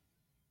towards.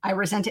 I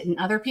resent it in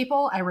other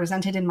people. I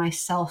resent it in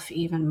myself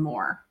even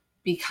more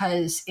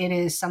because it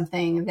is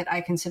something that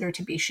I consider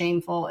to be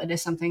shameful. It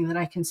is something that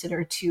I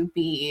consider to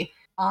be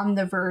on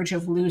the verge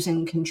of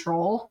losing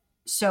control.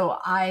 So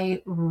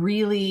I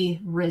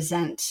really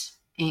resent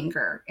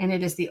anger. And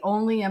it is the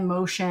only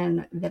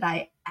emotion that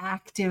I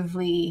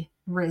actively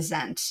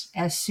resent.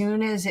 As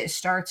soon as it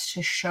starts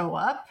to show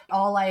up,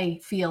 all I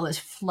feel is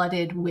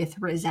flooded with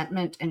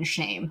resentment and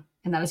shame.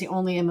 And that is the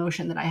only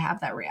emotion that I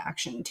have that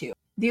reaction to.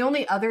 The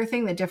only other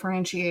thing that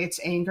differentiates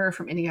anger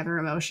from any other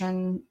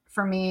emotion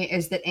for me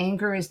is that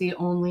anger is the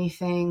only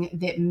thing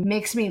that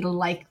makes me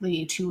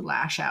likely to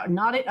lash out,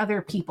 not at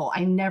other people.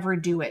 I never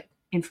do it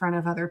in front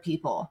of other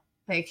people.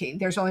 Like,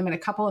 there's only been a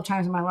couple of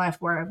times in my life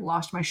where I've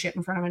lost my shit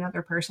in front of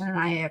another person, and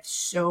I have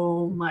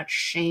so much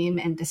shame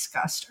and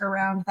disgust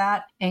around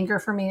that. Anger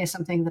for me is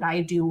something that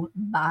I do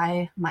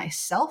by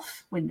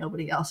myself when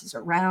nobody else is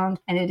around,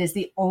 and it is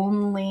the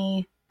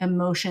only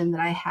emotion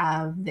that I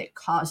have that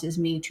causes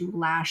me to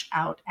lash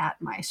out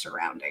at my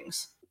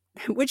surroundings.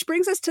 Which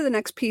brings us to the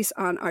next piece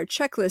on our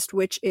checklist,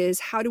 which is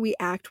how do we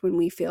act when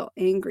we feel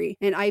angry?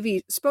 And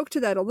Ivy spoke to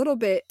that a little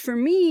bit. For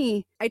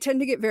me, I tend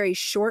to get very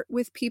short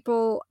with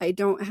people. I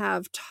don't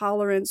have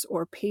tolerance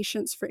or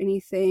patience for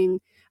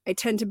anything. I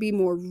tend to be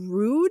more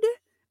rude.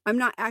 I'm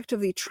not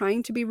actively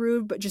trying to be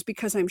rude, but just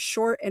because I'm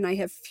short and I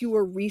have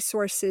fewer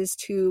resources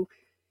to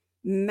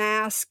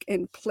mask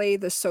and play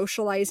the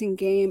socializing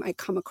game, I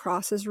come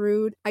across as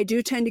rude. I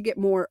do tend to get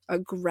more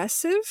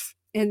aggressive.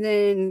 And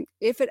then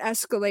if it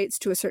escalates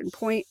to a certain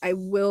point, I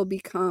will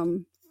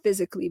become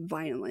physically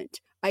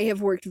violent. I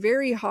have worked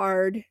very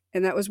hard,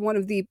 and that was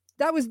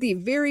the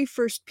very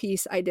first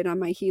piece I did on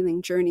my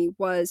healing journey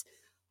was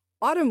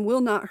Autumn will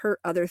not hurt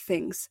other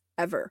things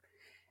ever.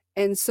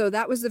 And so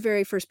that was the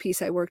very first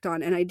piece I worked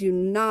on. And I do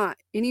not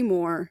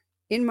anymore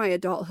in my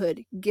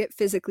adulthood get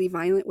physically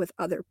violent with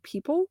other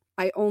people.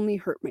 I only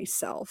hurt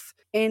myself.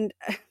 And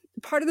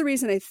part of the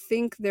reason I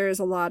think there is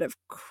a lot of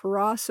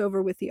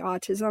crossover with the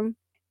autism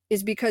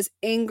is because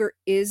anger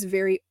is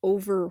very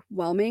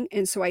overwhelming.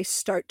 And so I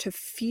start to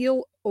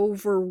feel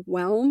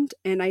overwhelmed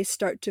and I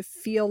start to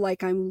feel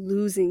like I'm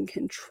losing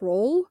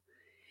control.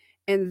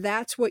 And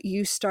that's what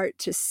you start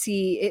to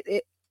see.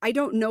 I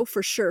don't know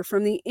for sure.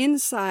 From the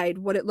inside,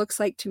 what it looks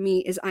like to me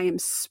is I am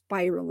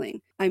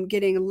spiraling. I'm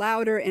getting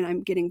louder and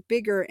I'm getting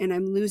bigger and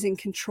I'm losing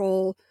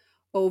control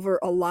over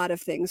a lot of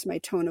things, my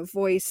tone of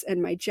voice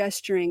and my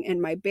gesturing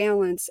and my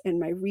balance and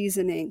my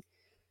reasoning.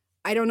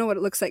 I don't know what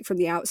it looks like from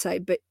the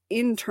outside, but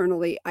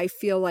internally, I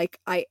feel like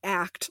I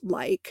act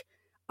like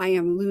I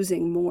am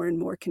losing more and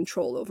more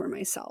control over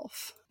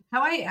myself.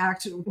 How I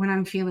act when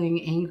I'm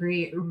feeling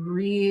angry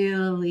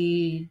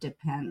really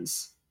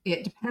depends.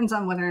 It depends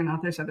on whether or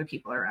not there's other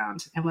people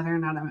around and whether or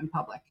not I'm in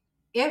public.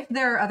 If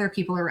there are other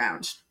people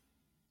around,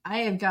 I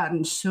have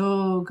gotten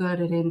so good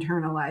at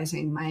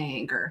internalizing my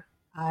anger.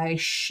 I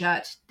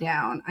shut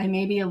down. I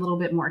may be a little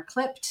bit more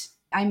clipped.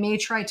 I may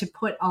try to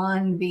put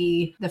on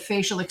the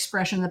facial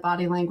expression, the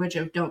body language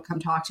of don't come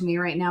talk to me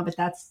right now, but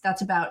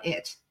that's about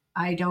it.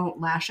 I don't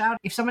lash out.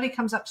 If somebody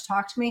comes up to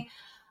talk to me,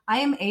 I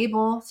am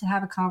able to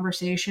have a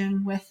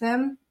conversation with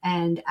them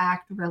and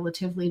act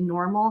relatively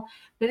normal.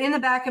 But in the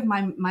back of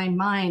my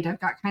mind, I've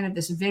got kind of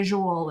this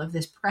visual of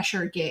this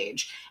pressure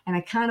gauge, and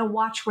I kind of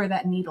watch where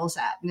that needle's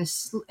at. And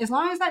as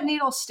long as that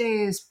needle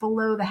stays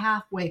below the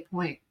halfway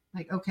point,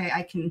 like, okay,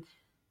 I can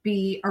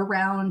be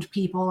around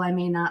people. I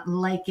may not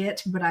like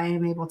it, but I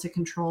am able to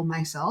control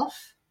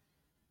myself.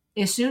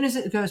 As soon as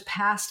it goes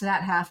past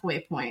that halfway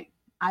point,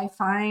 I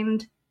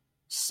find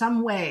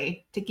some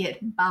way to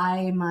get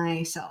by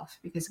myself,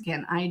 because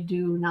again, I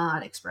do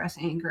not express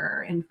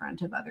anger in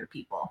front of other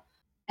people.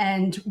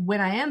 And when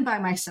I am by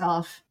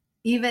myself,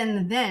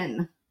 even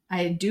then,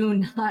 I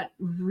do not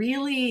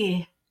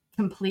really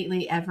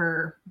completely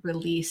ever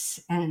release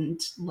and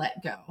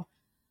let go.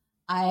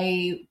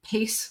 I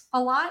pace a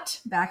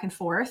lot back and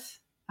forth,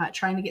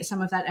 trying to get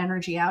some of that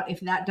energy out. If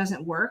that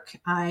doesn't work,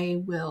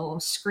 I will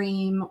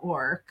scream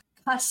or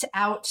cuss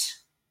out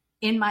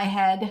in my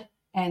head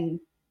and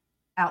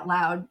out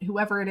loud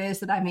whoever it is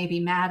that I may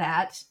be mad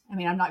at. I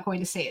mean, I'm not going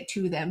to say it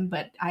to them,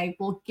 but I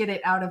will get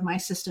it out of my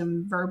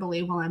system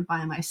verbally while I'm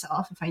by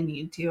myself if I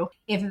need to.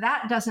 If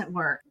that doesn't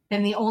work,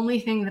 then the only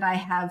thing that I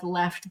have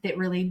left that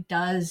really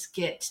does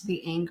get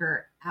the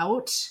anger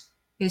out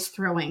is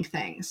throwing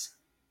things.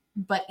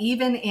 But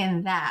even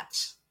in that,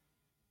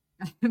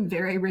 I'm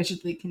very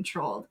rigidly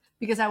controlled,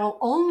 because I will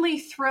only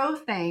throw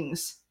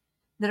things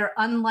that are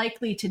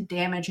unlikely to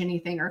damage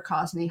anything or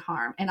cause any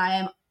harm. And I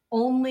am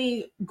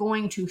only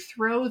going to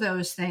throw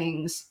those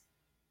things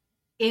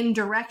in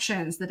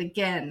directions that,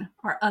 again,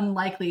 are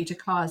unlikely to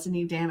cause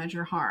any damage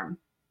or harm.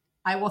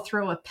 I will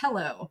throw a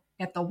pillow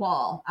at the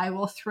wall. I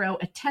will throw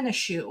a tennis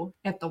shoe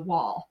at the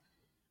wall.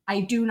 I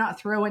do not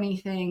throw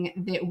anything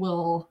that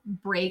will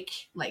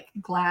break, like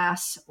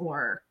glass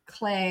or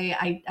clay.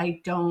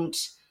 I don't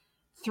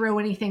throw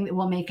anything that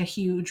will make a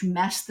huge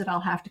mess that I'll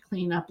have to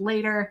clean up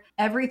later.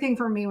 Everything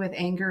for me with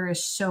anger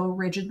is so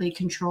rigidly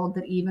controlled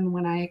that even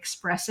when I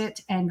express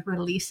it and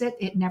release it,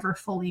 it never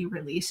fully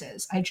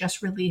releases. I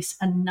just release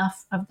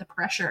enough of the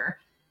pressure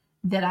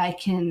that I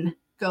can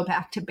go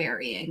back to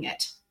burying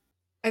it.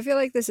 I feel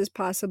like this is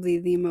possibly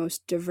the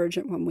most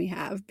divergent one we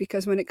have,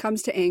 because when it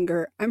comes to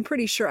anger, I'm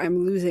pretty sure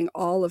I'm losing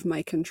all of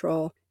my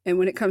control. And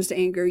when it comes to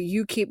anger,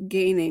 you keep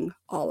gaining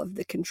all of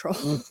the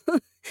control.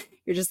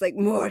 You're just like,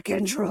 more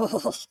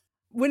control.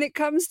 When it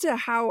comes to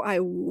how I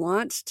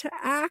want to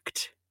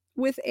act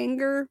with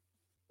anger,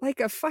 like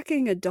a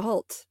fucking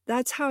adult.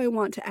 That's how I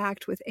want to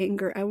act with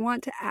anger. I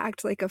want to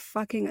act like a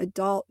fucking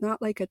adult,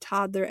 not like a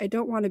toddler. I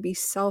don't want to be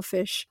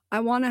selfish. I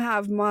want to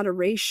have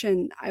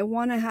moderation. I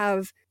want to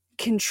have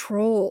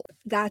control.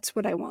 That's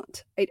what I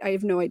want. I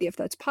have no idea if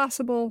that's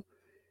possible,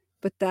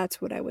 but that's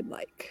what I would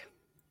like.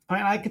 I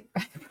mean, I could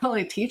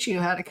probably teach you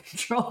how to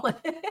control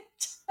it.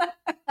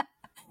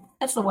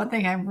 That's the one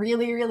thing I'm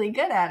really, really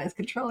good at, is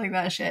controlling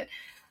that shit.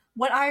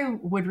 What I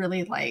would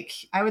really like,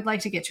 I would like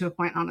to get to a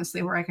point,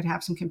 honestly, where I could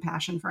have some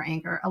compassion for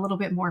anger, a little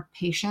bit more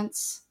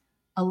patience,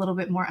 a little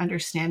bit more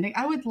understanding.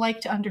 I would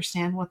like to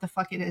understand what the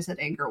fuck it is that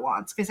anger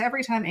wants. Because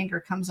every time anger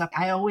comes up,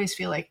 I always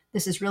feel like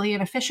this is really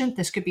inefficient.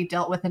 This could be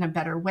dealt with in a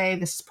better way.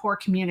 This is poor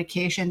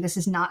communication. This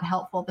is not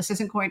helpful. This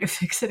isn't going to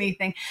fix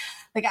anything.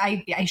 Like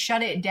I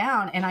shut it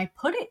down and I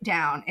put it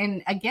down.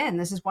 And again,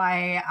 this is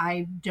why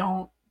I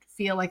don't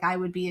feel like I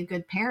would be a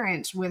good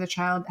parent with a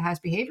child that has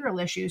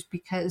behavioral issues,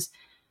 because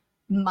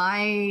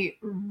my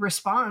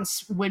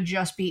response would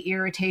just be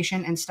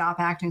irritation and stop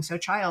acting so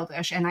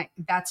childish. And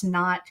that's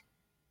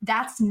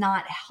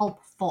not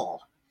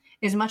helpful.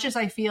 As much as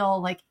I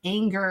feel like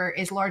anger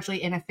is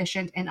largely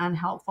inefficient and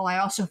unhelpful, I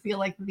also feel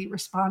like the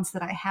response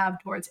that I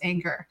have towards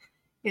anger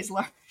is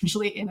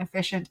largely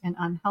inefficient and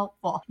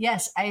unhelpful.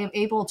 Yes, I am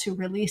able to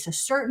release a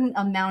certain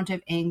amount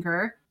of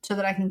anger so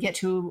that I can get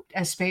to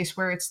a space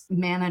where it's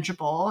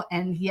manageable.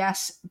 And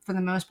yes, for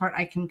the most part,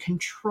 I can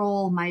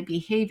control my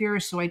behavior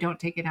so I don't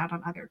take it out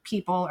on other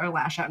people or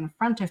lash out in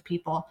front of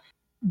people.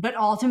 But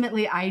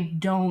ultimately, I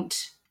don't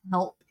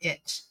help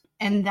it.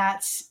 And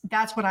that's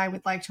what I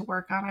would like to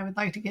work on. I would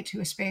like to get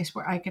to a space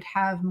where I could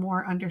have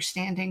more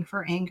understanding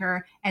for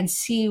anger and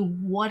see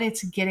what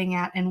it's getting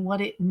at and what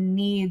it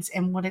needs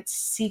and what it's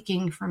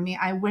seeking from me.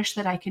 I wish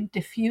that I could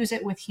diffuse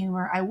it with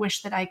humor. I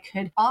wish that I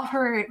could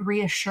offer it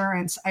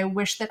reassurance. I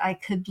wish that I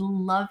could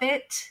love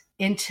it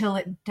until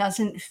it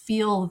doesn't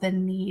feel the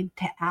need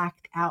to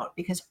act out.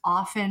 Because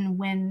often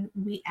when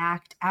we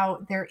act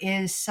out, there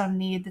is some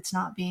need that's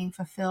not being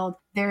fulfilled.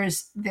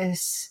 There's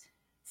this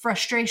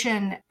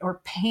frustration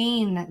or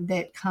pain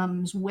that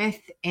comes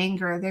with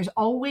anger. There's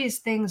always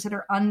things that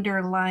are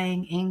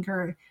underlying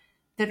anger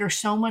that are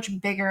so much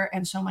bigger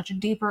and so much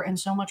deeper and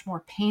so much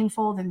more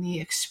painful than the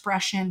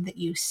expression that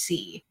you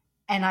see.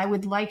 And I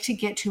would like to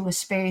get to a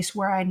space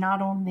where I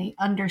not only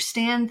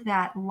understand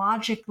that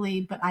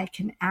logically, but I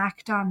can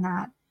act on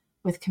that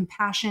with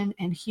compassion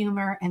and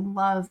humor and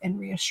love and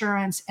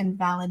reassurance and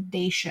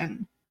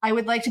validation. I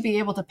would like to be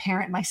able to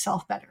parent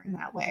myself better in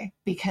that way,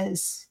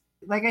 because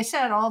like I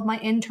said, all of my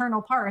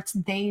internal parts,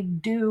 they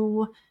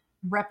do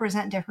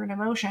represent different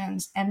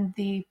emotions. And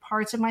the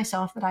parts of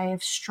myself that I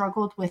have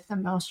struggled with the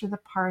most are the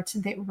parts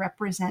that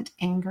represent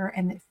anger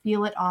and that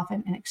feel it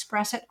often and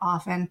express it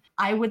often.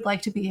 I would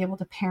like to be able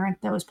to parent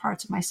those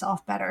parts of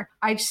myself better.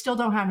 I still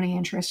don't have any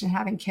interest in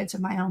having kids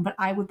of my own, but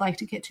I would like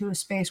to get to a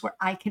space where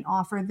I can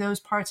offer those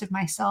parts of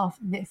myself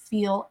that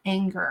feel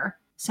anger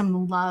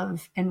some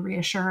love and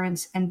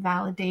reassurance and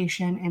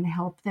validation and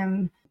help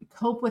them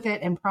cope with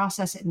it and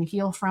process it and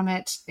heal from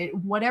it,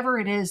 whatever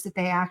it is that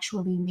they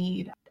actually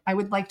need. I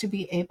would like to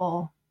be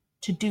able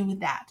to do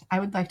that. I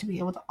would like to be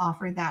able to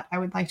offer that. I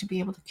would like to be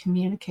able to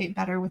communicate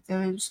better with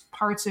those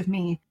parts of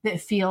me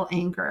that feel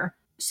anger,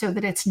 so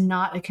that it's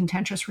not a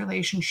contentious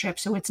relationship.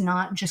 So it's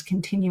not just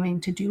continuing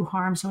to do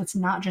harm. So it's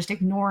not just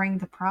ignoring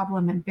the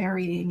problem and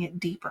burying it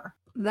deeper.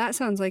 That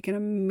sounds like an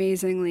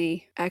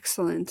amazingly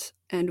excellent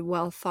and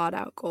well thought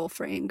out goal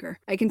for anger.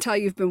 I can tell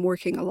you've been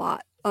working a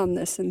lot on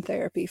this in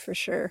therapy for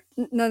sure.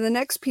 Now, the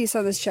next piece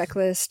on this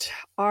checklist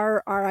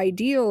are our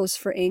ideals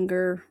for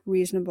anger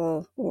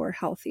reasonable or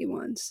healthy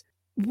ones.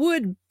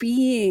 Would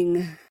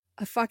being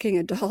a fucking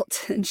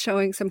adult and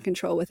showing some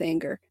control with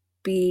anger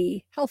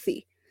be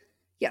healthy?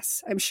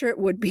 Yes, I'm sure it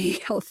would be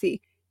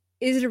healthy.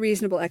 Is it a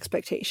reasonable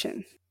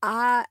expectation?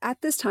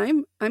 At this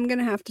time, I'm going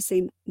to have to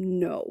say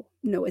no.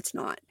 No, it's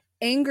not.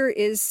 Anger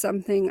is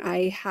something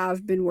I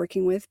have been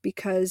working with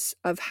because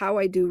of how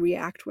I do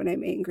react when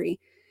I'm angry.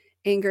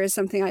 Anger is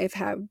something I have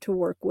had to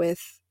work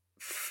with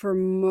for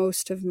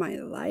most of my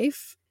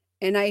life,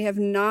 and I have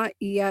not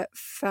yet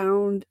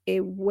found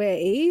a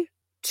way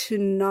to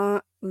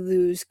not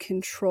lose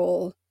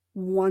control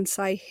once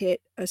I hit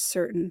a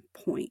certain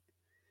point.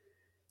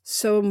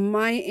 So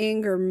my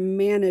anger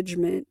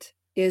management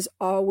is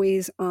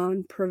always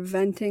on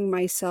preventing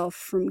myself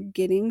from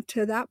getting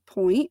to that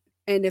point.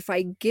 And if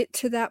I get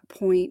to that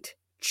point,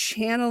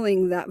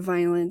 channeling that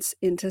violence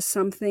into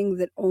something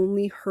that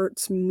only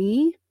hurts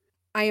me.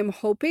 I am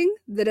hoping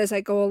that as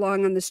I go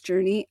along on this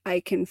journey, I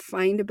can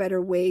find a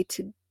better way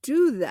to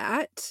do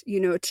that,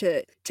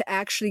 to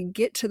actually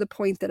get to the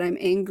point that I'm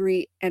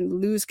angry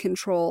and lose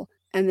control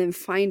and then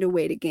find a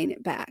way to gain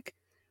it back.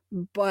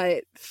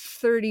 But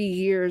 30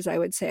 years, I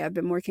would say I've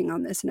been working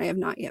on this and I have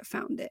not yet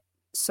found it.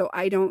 So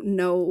I don't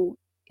know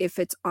if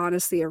it's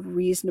honestly a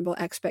reasonable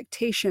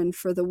expectation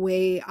for the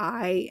way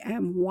I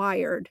am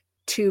wired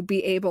to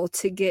be able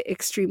to get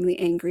extremely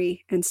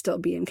angry and still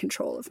be in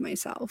control of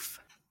myself.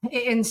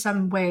 In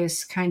some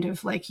ways, kind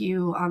of like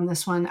you on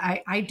this one,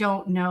 I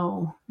don't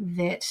know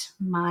that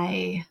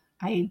my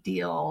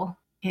ideal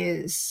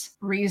is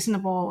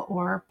reasonable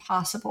or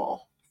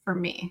possible for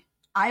me.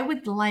 I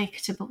would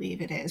like to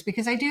believe it is,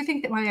 because I do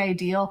think that my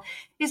ideal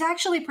is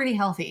actually pretty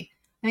healthy.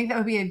 I think that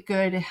would be a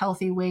good,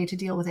 healthy way to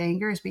deal with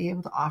anger, is be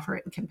able to offer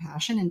it in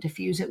compassion and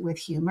diffuse it with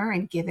humor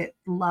and give it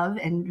love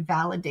and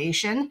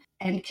validation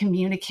and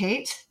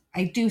communicate.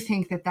 I do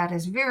think that that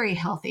is very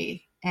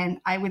healthy. And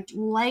I would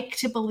like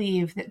to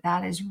believe that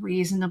that is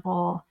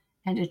reasonable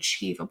and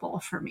achievable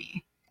for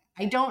me.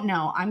 I don't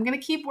know. I'm going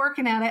to keep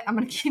working at it. I'm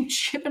going to keep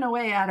chipping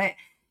away at it.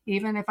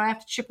 Even if I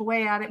have to chip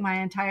away at it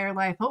my entire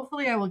life,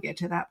 hopefully I will get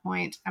to that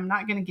point. I'm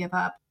not going to give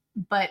up.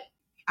 But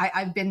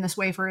I've been this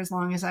way for as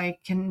long as I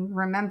can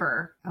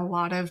remember. A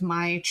lot of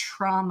my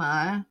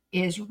trauma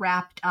is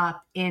wrapped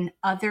up in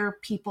other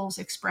people's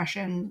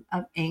expression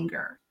of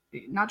anger,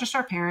 not just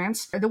our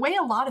parents, the way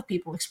a lot of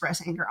people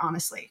express anger,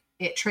 honestly.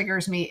 It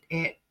triggers me,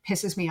 it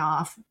pisses me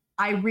off.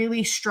 I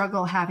really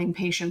struggle having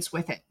patience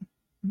with it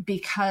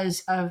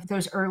because of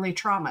those early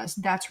traumas.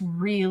 That's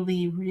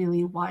really,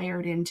 really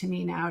wired into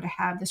me now, to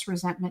have this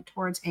resentment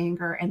towards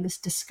anger and this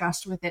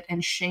disgust with it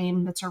and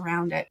shame that's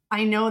around it.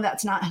 I know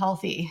that's not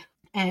healthy.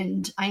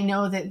 And I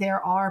know that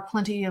there are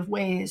plenty of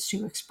ways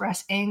to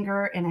express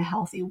anger in a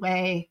healthy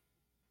way.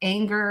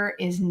 Anger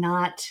is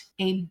not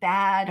a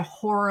bad,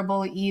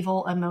 horrible,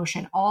 evil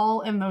emotion.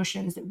 All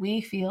emotions that we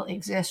feel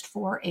exist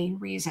for a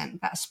reason.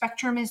 That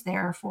spectrum is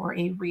there for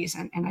a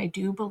reason. And I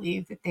do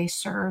believe that they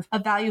serve a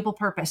valuable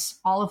purpose.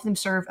 All of them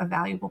serve a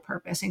valuable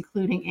purpose,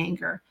 including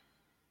anger.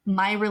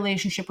 My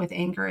relationship with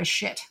anger is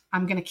shit.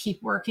 I'm going to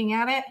keep working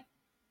at it,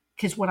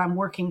 because what I'm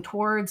working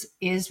towards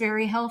is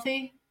very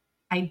healthy.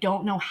 I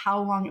don't know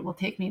how long it will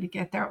take me to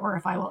get there, or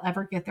if I will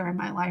ever get there in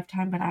my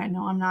lifetime, but I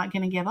know I'm not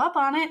going to give up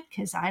on it,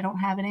 because I don't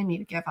have it in me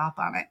to give up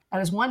on it.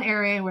 That is one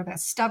area where that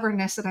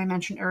stubbornness that I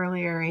mentioned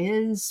earlier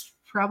is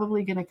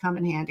probably going to come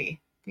in handy,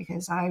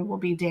 because I will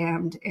be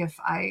damned if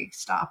I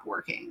stop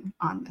working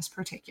on this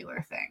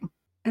particular thing.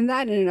 And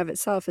that in and of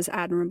itself is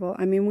admirable.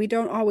 I mean, we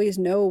don't always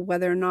know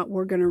whether or not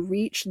we're going to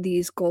reach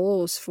these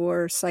goals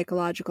for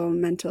psychological,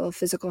 mental,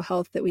 physical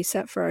health that we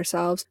set for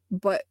ourselves,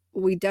 but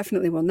we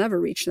definitely will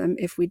never reach them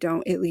if we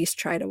don't at least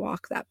try to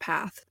walk that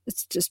path.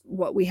 It's just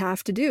what we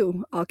have to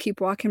do. I'll keep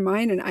walking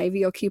mine, and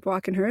Ivy will keep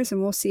walking hers,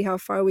 and we'll see how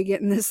far we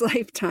get in this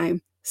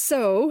lifetime.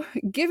 So,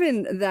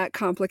 given that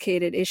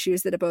complicated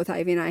issues that both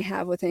Ivy and I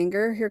have with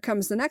anger, here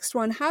comes the next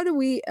one. How do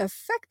we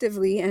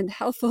effectively and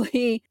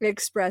healthily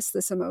express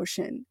this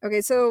emotion? Okay,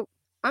 so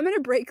I'm going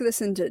to break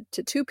this into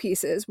two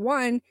pieces.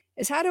 One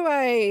is how do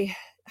I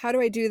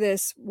do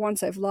this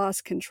once I've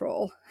lost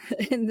control?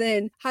 And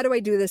then how do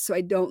I do this so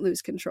I don't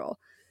lose control?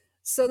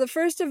 So the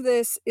first of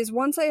this is,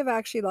 once I have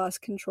actually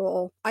lost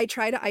control, I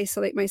try to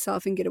isolate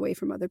myself and get away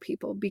from other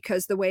people,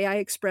 because the way I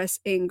express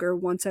anger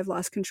once I've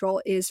lost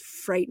control is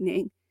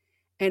frightening.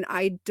 And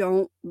I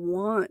don't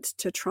want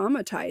to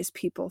traumatize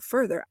people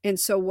further. And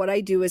so what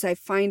I do is I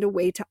find a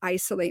way to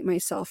isolate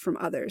myself from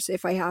others.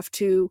 If I have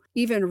to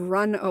even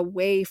run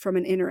away from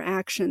an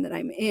interaction that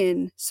I'm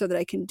in so that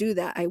I can do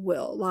that, I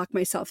will lock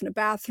myself in a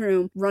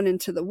bathroom, run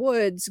into the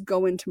woods,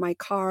 go into my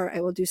car.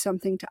 I will do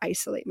something to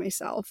isolate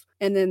myself.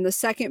 And then the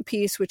second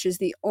piece, which is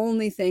the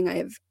only thing I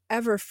have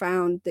ever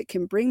found that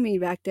can bring me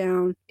back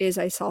down, is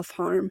I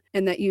self-harm.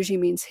 And that usually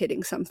means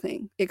hitting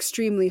something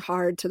extremely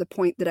hard to the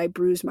point that I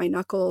bruise my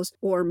knuckles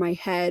or my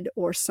head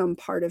or some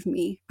part of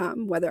me,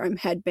 whether I'm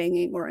head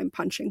banging or I'm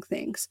punching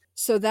things.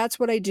 So that's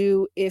what I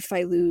do if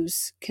I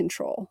lose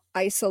control.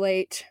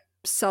 Isolate,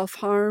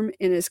 self-harm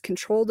in as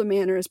controlled a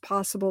manner as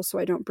possible so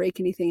I don't break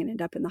anything and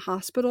end up in the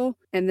hospital.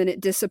 And then it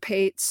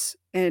dissipates,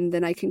 and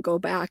then I can go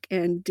back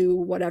and do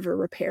whatever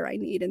repair I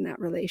need in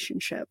that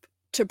relationship.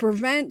 To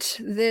prevent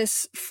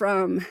this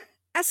from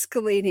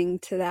escalating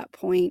to that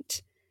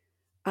point,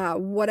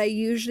 what I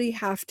usually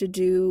have to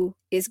do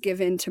is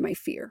give in to my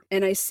fear.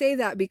 And I say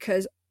that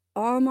because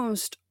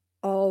almost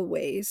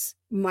always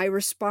my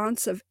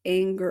response of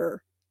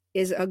anger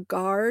is a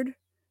guard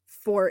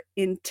for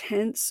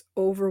intense,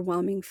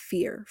 overwhelming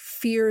fear.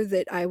 Fear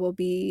that I will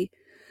be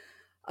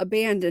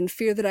abandoned,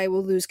 fear that I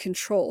will lose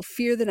control,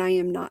 fear that I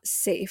am not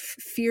safe,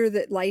 fear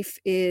that life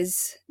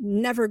is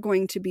never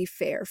going to be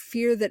fair,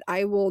 fear that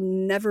I will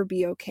never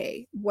be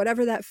okay.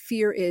 Whatever that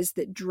fear is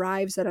that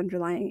drives that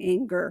underlying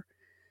anger,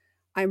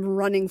 I'm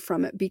running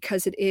from it,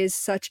 because it is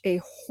such a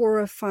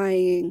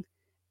horrifying,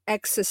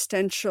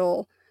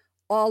 existential,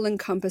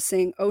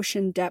 all-encompassing,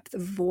 ocean depth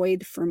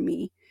void for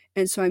me.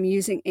 And so I'm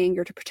using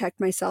anger to protect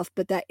myself,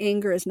 but that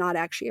anger is not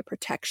actually a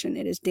protection.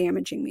 It is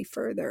damaging me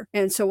further.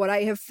 And so what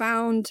I have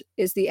found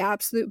is the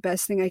absolute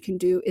best thing I can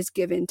do is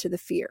give in to the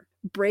fear,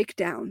 break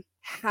down,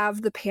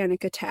 have the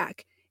panic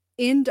attack,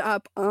 end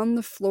up on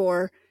the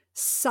floor,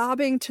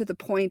 sobbing to the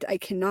point I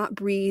cannot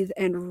breathe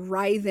and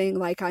writhing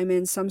like I'm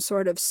in some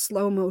sort of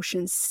slow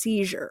motion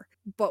seizure.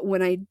 But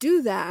when I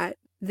do that,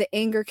 the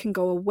anger can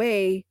go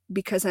away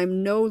because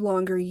I'm no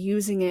longer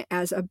using it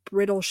as a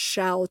brittle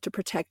shell to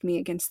protect me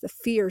against the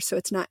fear. So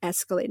it's not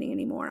escalating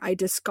anymore. I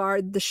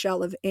discard the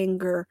shell of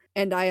anger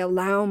and I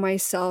allow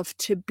myself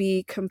to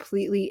be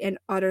completely and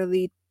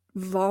utterly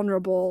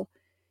vulnerable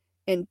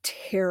and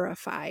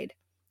terrified.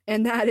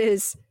 And that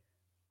is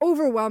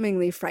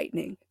overwhelmingly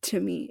frightening to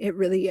me. It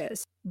really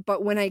is.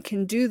 But when I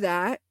can do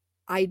that,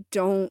 I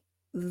don't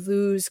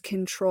lose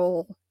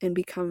control and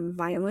become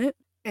violent,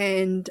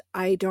 and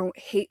I don't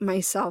hate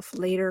myself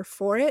later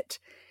for it.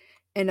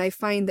 And I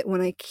find that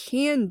when I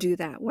can do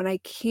that, when I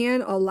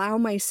can allow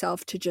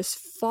myself to just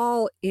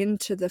fall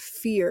into the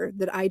fear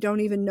that I don't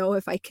even know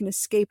if I can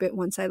escape it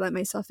once I let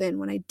myself in,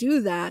 when I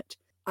do that,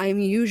 I'm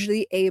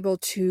usually able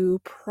to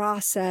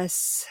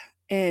process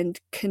and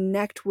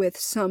connect with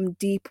some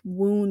deep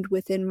wound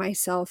within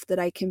myself that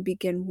I can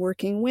begin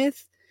working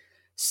with,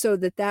 so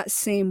that that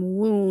same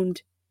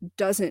wound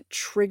doesn't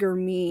trigger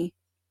me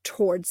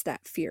towards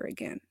that fear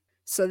again.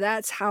 So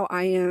that's how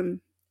I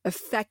am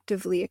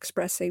effectively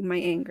expressing my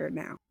anger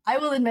now. I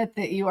will admit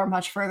that you are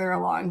much further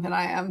along than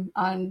I am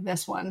on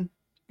this one,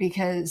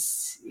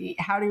 because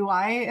how do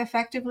I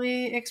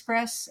effectively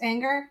express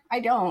anger? I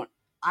don't.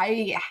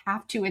 I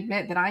have to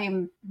admit that I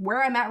am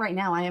where I'm at right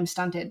now. I am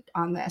stunted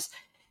on this.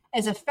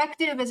 As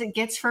effective as it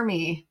gets for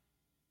me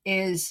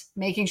is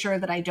making sure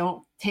that I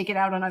don't take it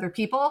out on other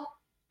people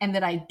and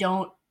that I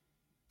don't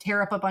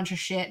tear up a bunch of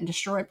shit and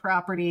destroy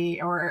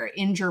property or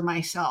injure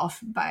myself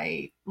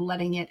by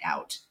letting it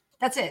out.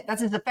 That's it.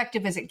 That's as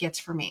effective as it gets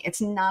for me.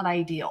 It's not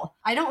ideal.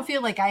 I don't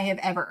feel like I have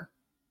ever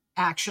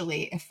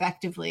actually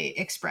effectively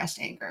expressed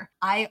anger.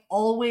 I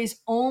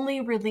always only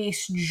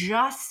release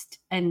just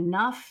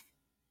enough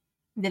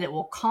that it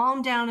will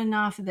calm down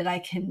enough that I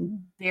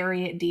can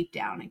bury it deep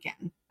down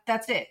again.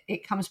 That's it.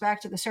 It comes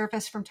back to the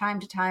surface from time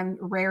to time,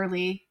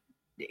 rarely,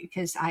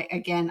 because I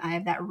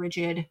have that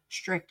rigid,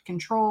 strict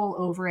control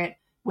over it,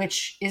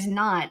 which is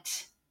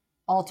not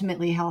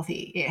ultimately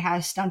healthy. It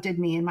has stunted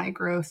me in my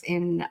growth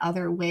in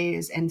other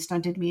ways and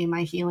stunted me in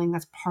my healing.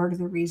 That's part of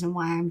the reason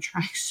why I'm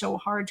trying so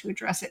hard to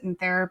address it in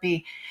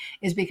therapy,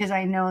 is because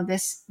I know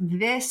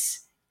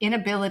this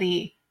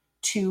inability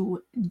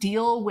to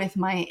deal with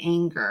my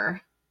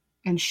anger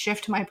and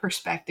shift my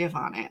perspective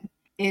on it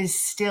is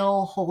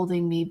still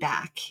holding me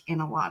back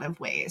in a lot of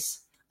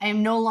ways. I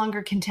am no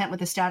longer content with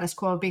the status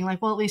quo of being like,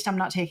 well, at least I'm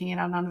not taking it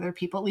out on other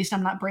people. At least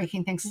I'm not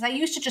breaking things. Because I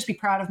used to just be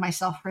proud of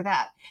myself for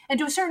that. And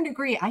to a certain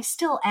degree, I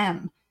still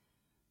am.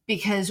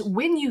 Because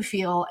when you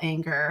feel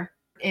anger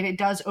and it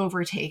does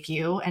overtake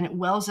you and it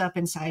wells up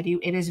inside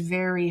you, it is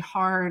very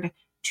hard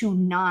to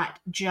not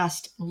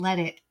just let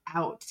it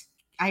out.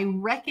 I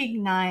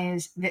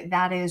recognize that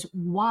that is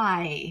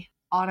why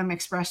Autumn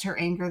expressed her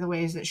anger the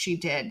ways that she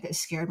did that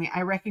scared me.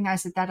 I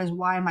recognize that that is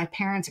why my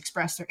parents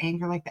expressed their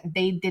anger like that.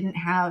 They didn't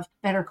have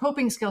better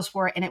coping skills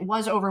for it, and it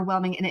was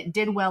overwhelming, and it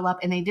did well up,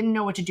 and they didn't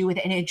know what to do with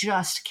it, and it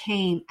just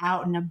came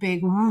out in a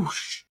big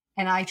whoosh.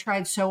 And I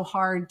tried so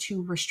hard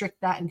to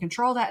restrict that and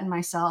control that in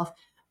myself,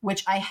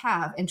 which I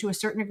have. And to a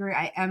certain degree,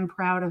 I am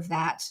proud of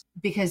that,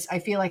 because I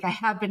feel like I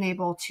have been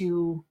able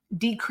to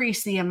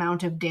decrease the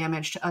amount of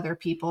damage to other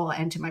people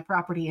and to my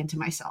property and to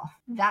myself.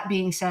 That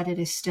being said, it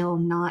is still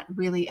not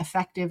really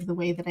effective the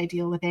way that I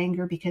deal with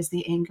anger, because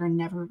the anger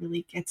never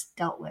really gets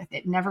dealt with.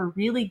 It never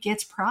really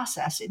gets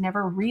processed. It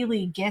never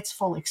really gets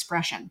full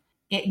expression.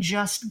 It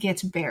just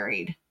gets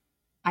buried.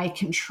 I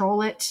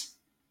control it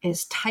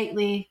as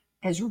tightly,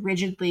 as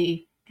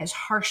rigidly, as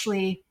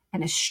harshly,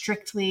 and as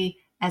strictly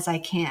as I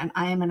can.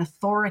 I am an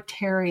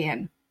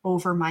authoritarian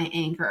over my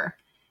anger,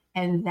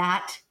 and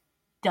that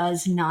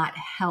does not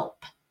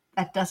help.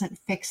 That doesn't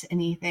fix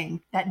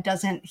anything. That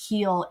doesn't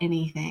heal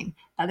anything.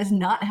 That is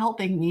not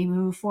helping me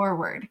move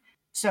forward.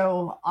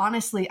 So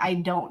honestly, I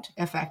don't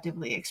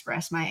effectively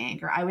express my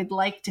anger. I would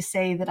like to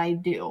say that I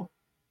do,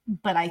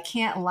 but I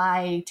can't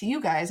lie to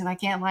you guys and I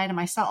can't lie to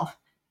myself.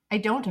 I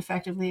don't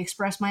effectively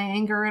express my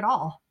anger at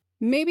all.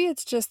 Maybe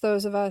it's just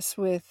those of us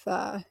with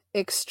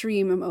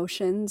extreme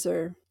emotions,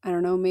 or I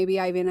don't know, maybe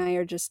Ivy and I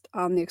are just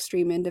on the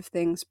extreme end of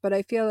things, but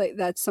I feel like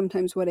that's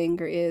sometimes what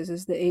anger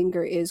is the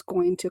anger is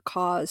going to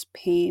cause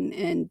pain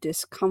and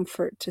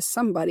discomfort to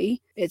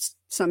somebody. It's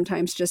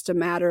sometimes just a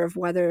matter of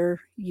whether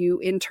you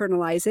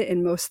internalize it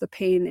and most of the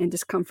pain and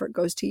discomfort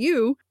goes to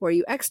you, or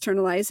you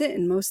externalize it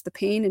and most of the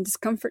pain and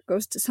discomfort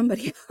goes to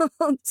somebody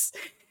else.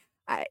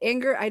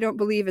 Anger, I don't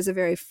believe, is a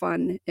very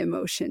fun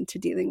emotion to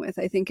dealing with.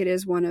 I think it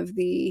is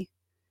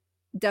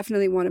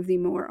definitely one of the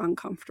more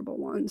uncomfortable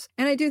ones.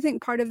 And I do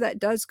think part of that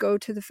does go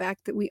to the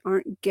fact that we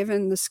aren't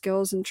given the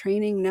skills and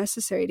training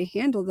necessary to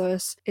handle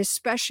this,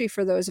 especially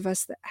for those of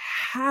us that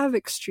have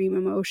extreme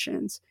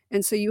emotions.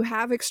 And so you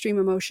have extreme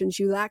emotions,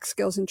 you lack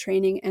skills and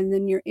training, and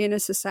then you're in a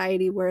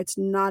society where it's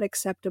not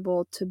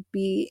acceptable to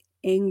be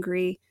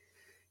angry.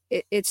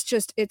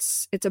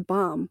 It's a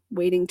bomb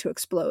waiting to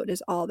explode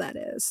is all that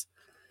is.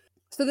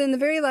 So then the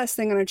very last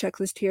thing on our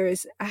checklist here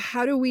is,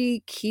 how do we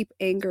keep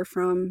anger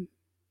from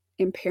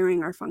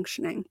impairing our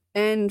functioning?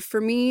 And for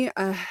me,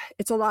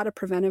 it's a lot of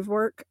preventive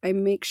work. I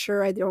make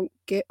sure I don't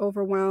get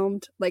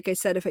overwhelmed. Like I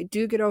said, if I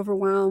do get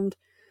overwhelmed,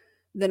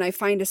 then I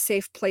find a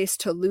safe place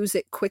to lose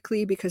it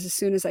quickly, because as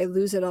soon as I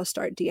lose it, I'll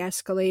start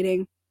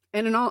de-escalating.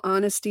 And in all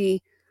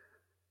honesty,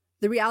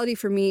 the reality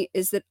for me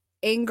is that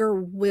anger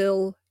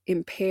will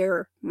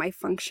impair my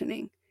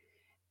functioning.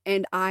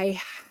 And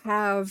I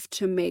have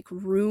to make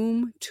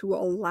room to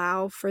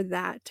allow for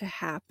that to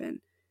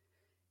happen.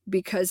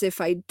 Because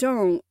if I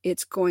don't,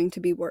 it's going to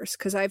be worse.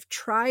 Because I've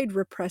tried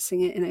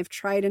repressing it and I've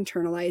tried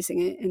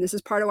internalizing it. And this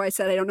is part of why I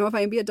said I don't know if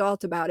I can be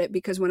adult about it,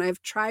 because when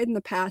I've tried in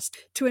the past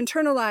to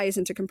internalize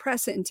and to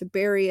compress it and to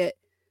bury it,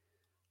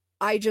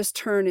 I just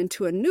turn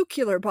into a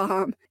nuclear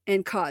bomb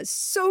and cause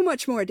so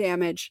much more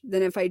damage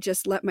than if I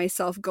just let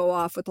myself go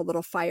off with a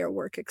little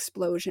firework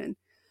explosion.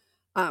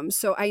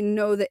 So I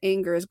know that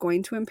anger is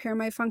going to impair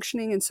my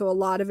functioning. And so a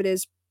lot of it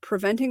is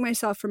preventing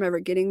myself from ever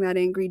getting that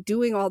angry,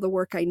 doing all the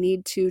work I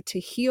need to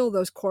heal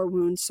those core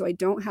wounds so I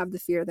don't have the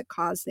fear that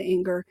caused the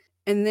anger,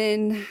 and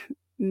then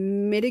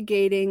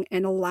mitigating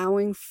and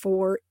allowing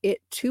for it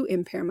to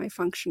impair my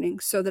functioning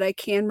so that I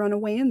can run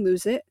away and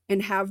lose it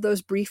and have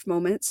those brief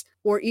moments,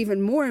 or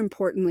even more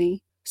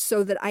importantly,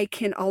 so that I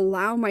can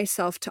allow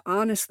myself to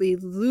honestly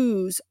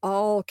lose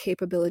all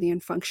capability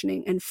and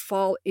functioning and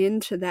fall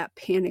into that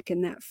panic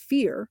and that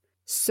fear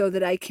so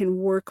that I can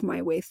work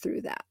my way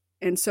through that.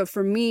 And so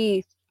for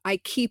me, I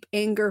keep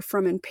anger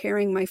from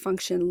impairing my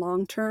function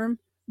long term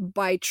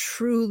by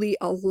truly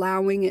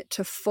allowing it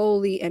to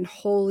fully and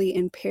wholly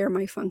impair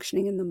my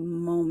functioning in the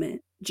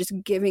moment, just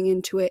giving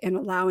into it and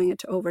allowing it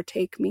to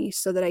overtake me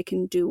so that I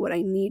can do what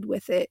I need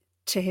with it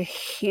to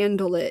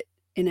handle it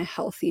in a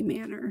healthy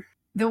manner.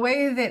 The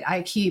way that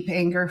I keep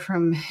anger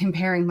from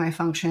impairing my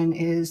function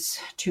is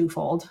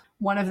twofold.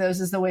 One of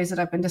those is the ways that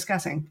I've been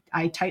discussing.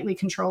 I tightly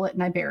control it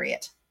and I bury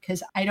it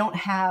because I don't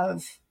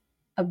have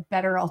a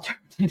better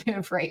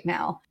alternative right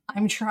now.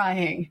 I'm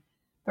trying,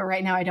 but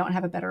right now I don't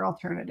have a better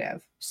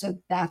alternative. So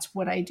that's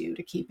what I do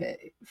to keep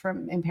it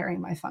from impairing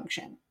my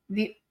function.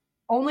 The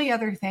only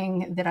other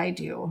thing that I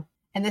do,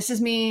 and this is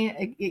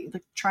me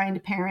trying to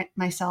parent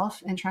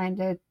myself and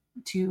trying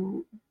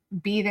to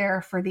be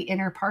there for the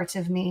inner parts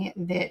of me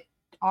that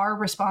are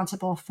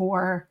responsible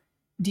for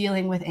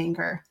dealing with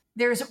anger.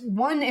 There's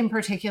one in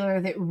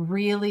particular that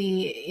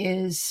really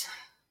is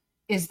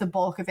the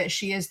bulk of it.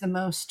 She is the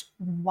most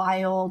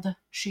wild.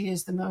 She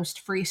is the most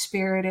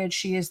free-spirited.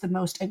 She is the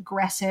most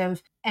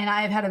aggressive. And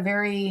I've had a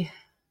very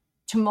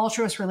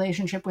tumultuous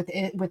relationship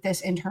with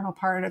this internal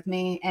part of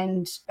me.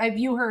 And I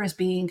view her as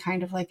being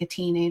kind of like a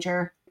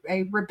teenager,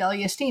 a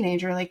rebellious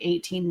teenager, like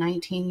 18,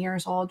 19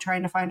 years old,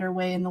 trying to find her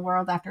way in the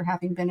world after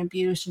having been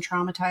abused and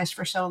traumatized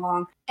for so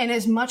long. And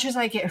as much as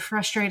I get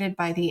frustrated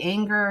by the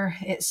anger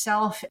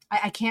itself,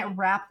 I can't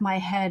wrap my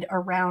head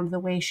around the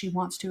way she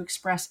wants to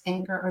express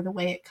anger or the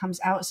way it comes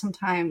out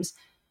sometimes.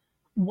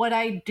 What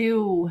I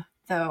do,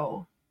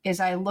 though, is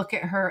I look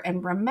at her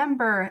and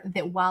remember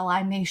that while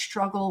I may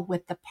struggle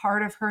with the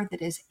part of her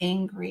that is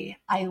angry,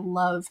 I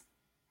love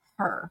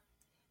her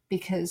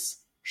because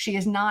she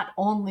is not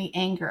only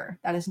anger.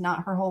 That is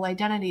not her whole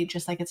identity,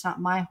 just like it's not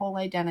my whole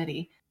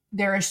identity.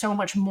 There is so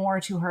much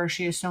more to her.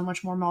 She is so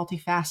much more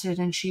multifaceted,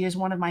 and she is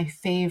one of my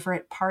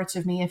favorite parts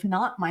of me, if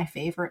not my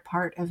favorite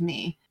part of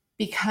me,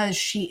 because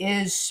she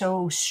is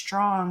so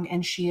strong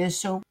and she is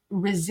so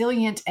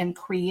resilient and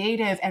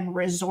creative and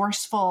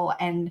resourceful,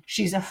 and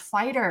she's a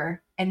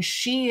fighter, and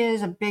she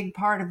is a big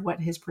part of what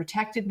has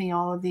protected me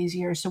all of these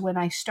years. So when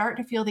I start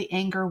to feel the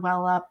anger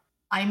well up,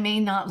 I may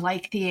not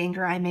like the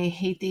anger, I may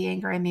hate the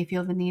anger, I may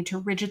feel the need to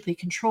rigidly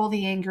control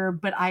the anger,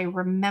 but I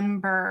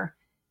remember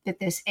that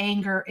this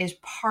anger is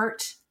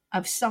part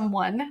of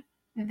someone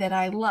that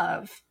I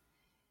love,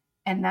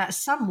 and that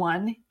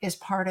someone is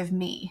part of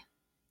me.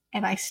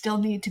 And I still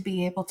need to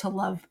be able to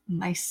love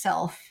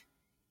myself,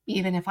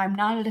 even if I'm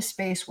not at a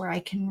space where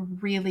I can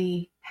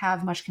really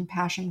have much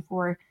compassion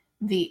for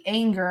the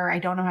anger. I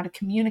don't know how to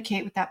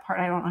communicate with that part.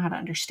 I don't know how to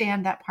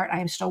understand that part. I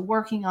am still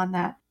working on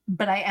that.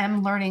 But I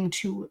am learning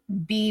to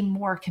be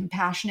more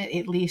compassionate,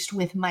 at least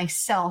with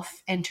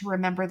myself, and to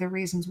remember the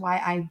reasons why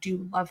I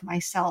do love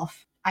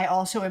myself. I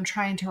also am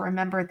trying to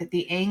remember that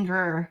the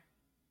anger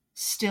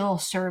still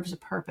serves a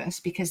purpose,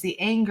 because the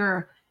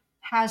anger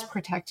has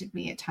protected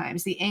me at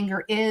times. The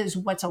anger is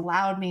what's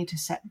allowed me to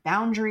set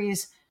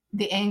boundaries.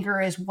 The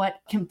anger is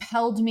what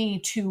compelled me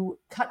to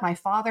cut my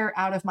father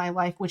out of my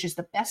life, which is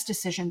the best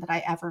decision that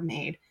I ever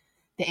made.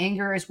 The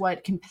anger is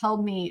what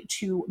compelled me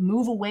to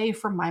move away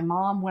from my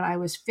mom when I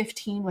was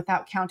 15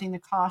 without counting the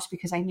cost,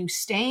 because I knew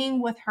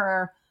staying with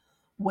her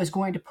was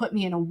going to put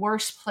me in a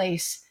worse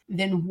place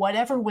than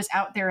whatever was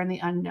out there in the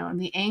unknown.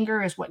 The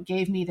anger is what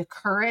gave me the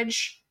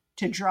courage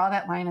to draw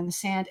that line in the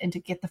sand and to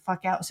get the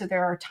fuck out. So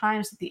there are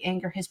times that the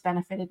anger has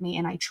benefited me,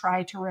 and I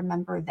try to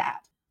remember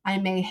that. I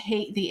may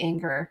hate the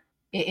anger.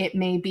 It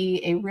may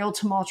be a real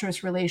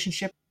tumultuous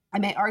relationship. I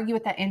may argue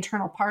with that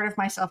internal part of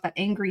myself, that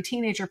angry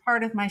teenager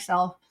part of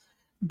myself,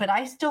 but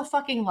I still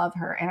fucking love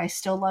her, and I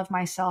still love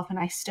myself, and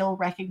I still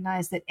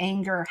recognize that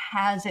anger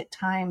has at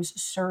times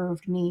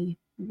served me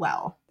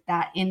well.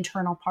 That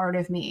internal part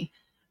of me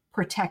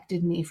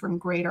protected me from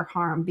greater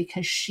harm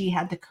because she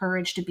had the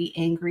courage to be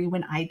angry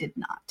when I did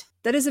not.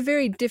 That is a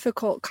very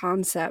difficult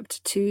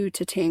concept to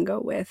tango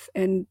with.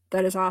 And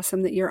that is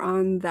awesome that you're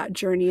on that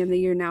journey and that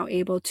you're now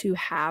able to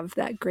have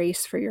that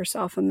grace for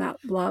yourself and that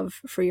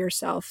love for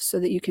yourself so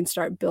that you can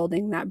start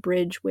building that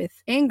bridge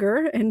with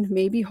anger and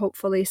maybe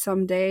hopefully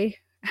someday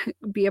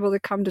be able to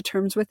come to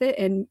terms with it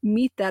and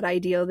meet that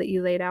ideal that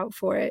you laid out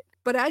for it.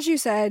 But as you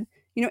said,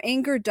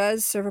 anger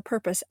does serve a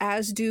purpose,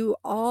 as do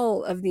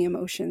all of the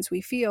emotions we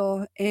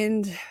feel.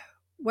 And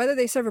whether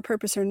they serve a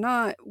purpose or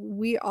not,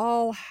 we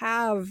all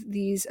have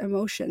these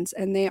emotions,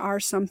 and they are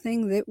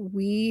something that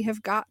we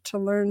have got to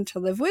learn to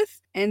live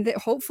with, and that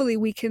hopefully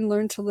we can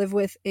learn to live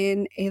with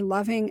in a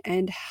loving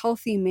and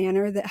healthy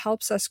manner that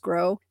helps us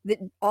grow, that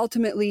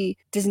ultimately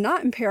does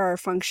not impair our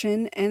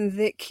function, and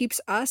that keeps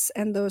us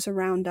and those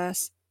around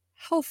us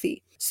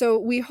healthy. So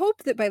we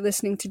hope that by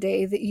listening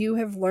today that you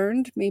have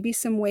learned maybe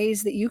some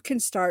ways that you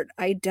can start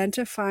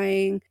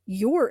identifying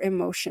your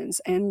emotions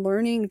and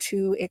learning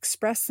to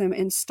express them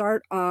and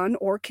start on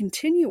or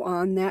continue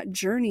on that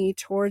journey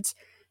towards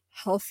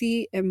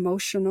healthy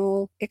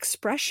emotional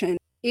expression.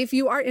 If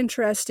you are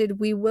interested,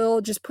 we will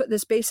just put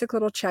this basic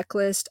little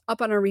checklist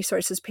up on our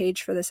resources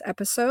page for this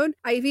episode.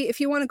 Ivy,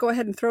 if you want to go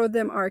ahead and throw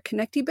them our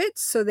connecty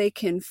bits so they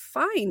can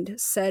find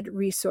said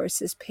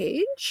resources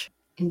page.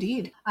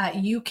 Indeed.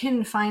 You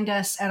can find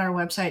us at our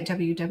website,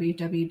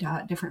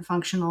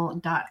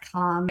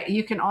 www.differentfunctional.com.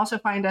 You can also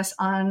find us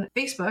on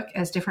Facebook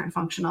as Different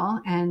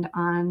Functional and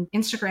on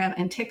Instagram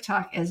and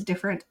TikTok as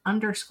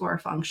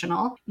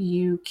different_functional.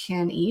 You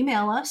can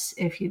email us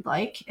if you'd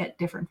like at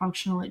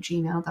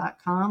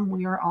differentfunctional@gmail.com.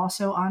 We are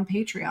also on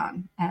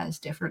Patreon as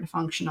Different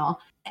Functional.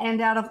 And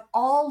out of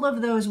all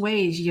of those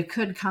ways you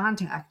could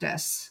contact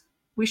us,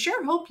 we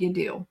sure hope you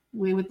do.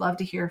 We would love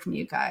to hear from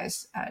you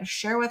guys.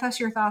 Share with us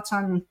your thoughts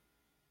on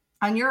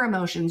your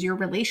emotions, your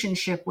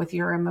relationship with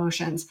your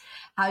emotions,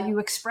 how you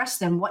express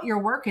them, what you're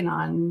working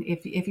on,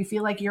 if you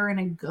feel like you're in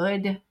a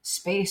good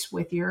space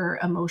with your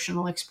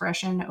emotional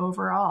expression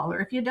overall, or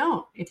if you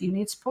don't, if you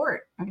need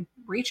support,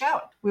 reach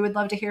out. We would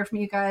love to hear from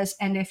you guys.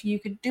 And if you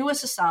could do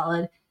us a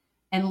solid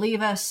and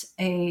leave us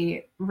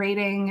a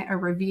rating, a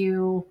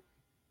review,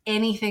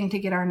 anything to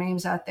get our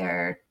names out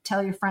there,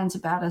 tell your friends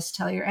about us,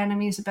 tell your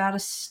enemies about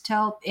us,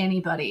 tell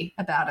anybody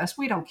about us.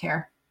 We don't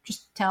care.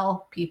 Just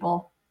tell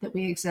people that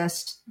we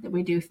exist, that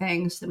we do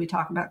things, that we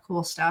talk about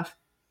cool stuff.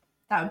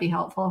 That would be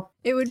helpful.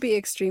 It would be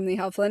extremely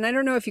helpful. And I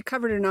don't know if you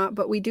covered or not,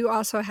 but we do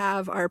also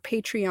have our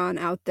Patreon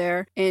out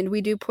there, and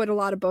we do put a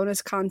lot of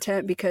bonus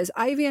content because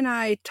Ivy and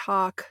I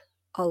talk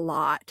a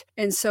lot.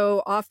 And so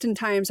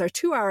oftentimes our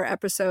 2-hour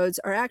episodes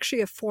are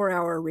actually a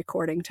 4-hour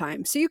recording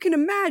time. So you can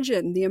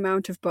imagine the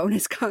amount of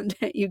bonus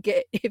content you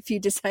get if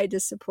you decide to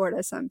support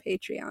us on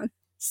Patreon.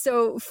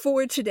 So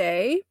for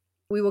today,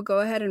 we will go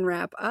ahead and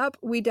wrap up.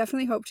 We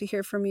definitely hope to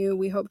hear from you.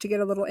 We hope to get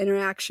a little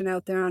interaction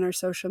out there on our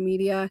social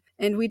media.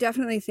 And we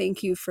definitely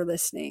thank you for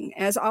listening.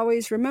 As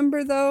always,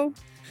 remember though,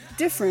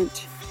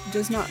 different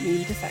does not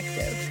mean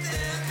defective.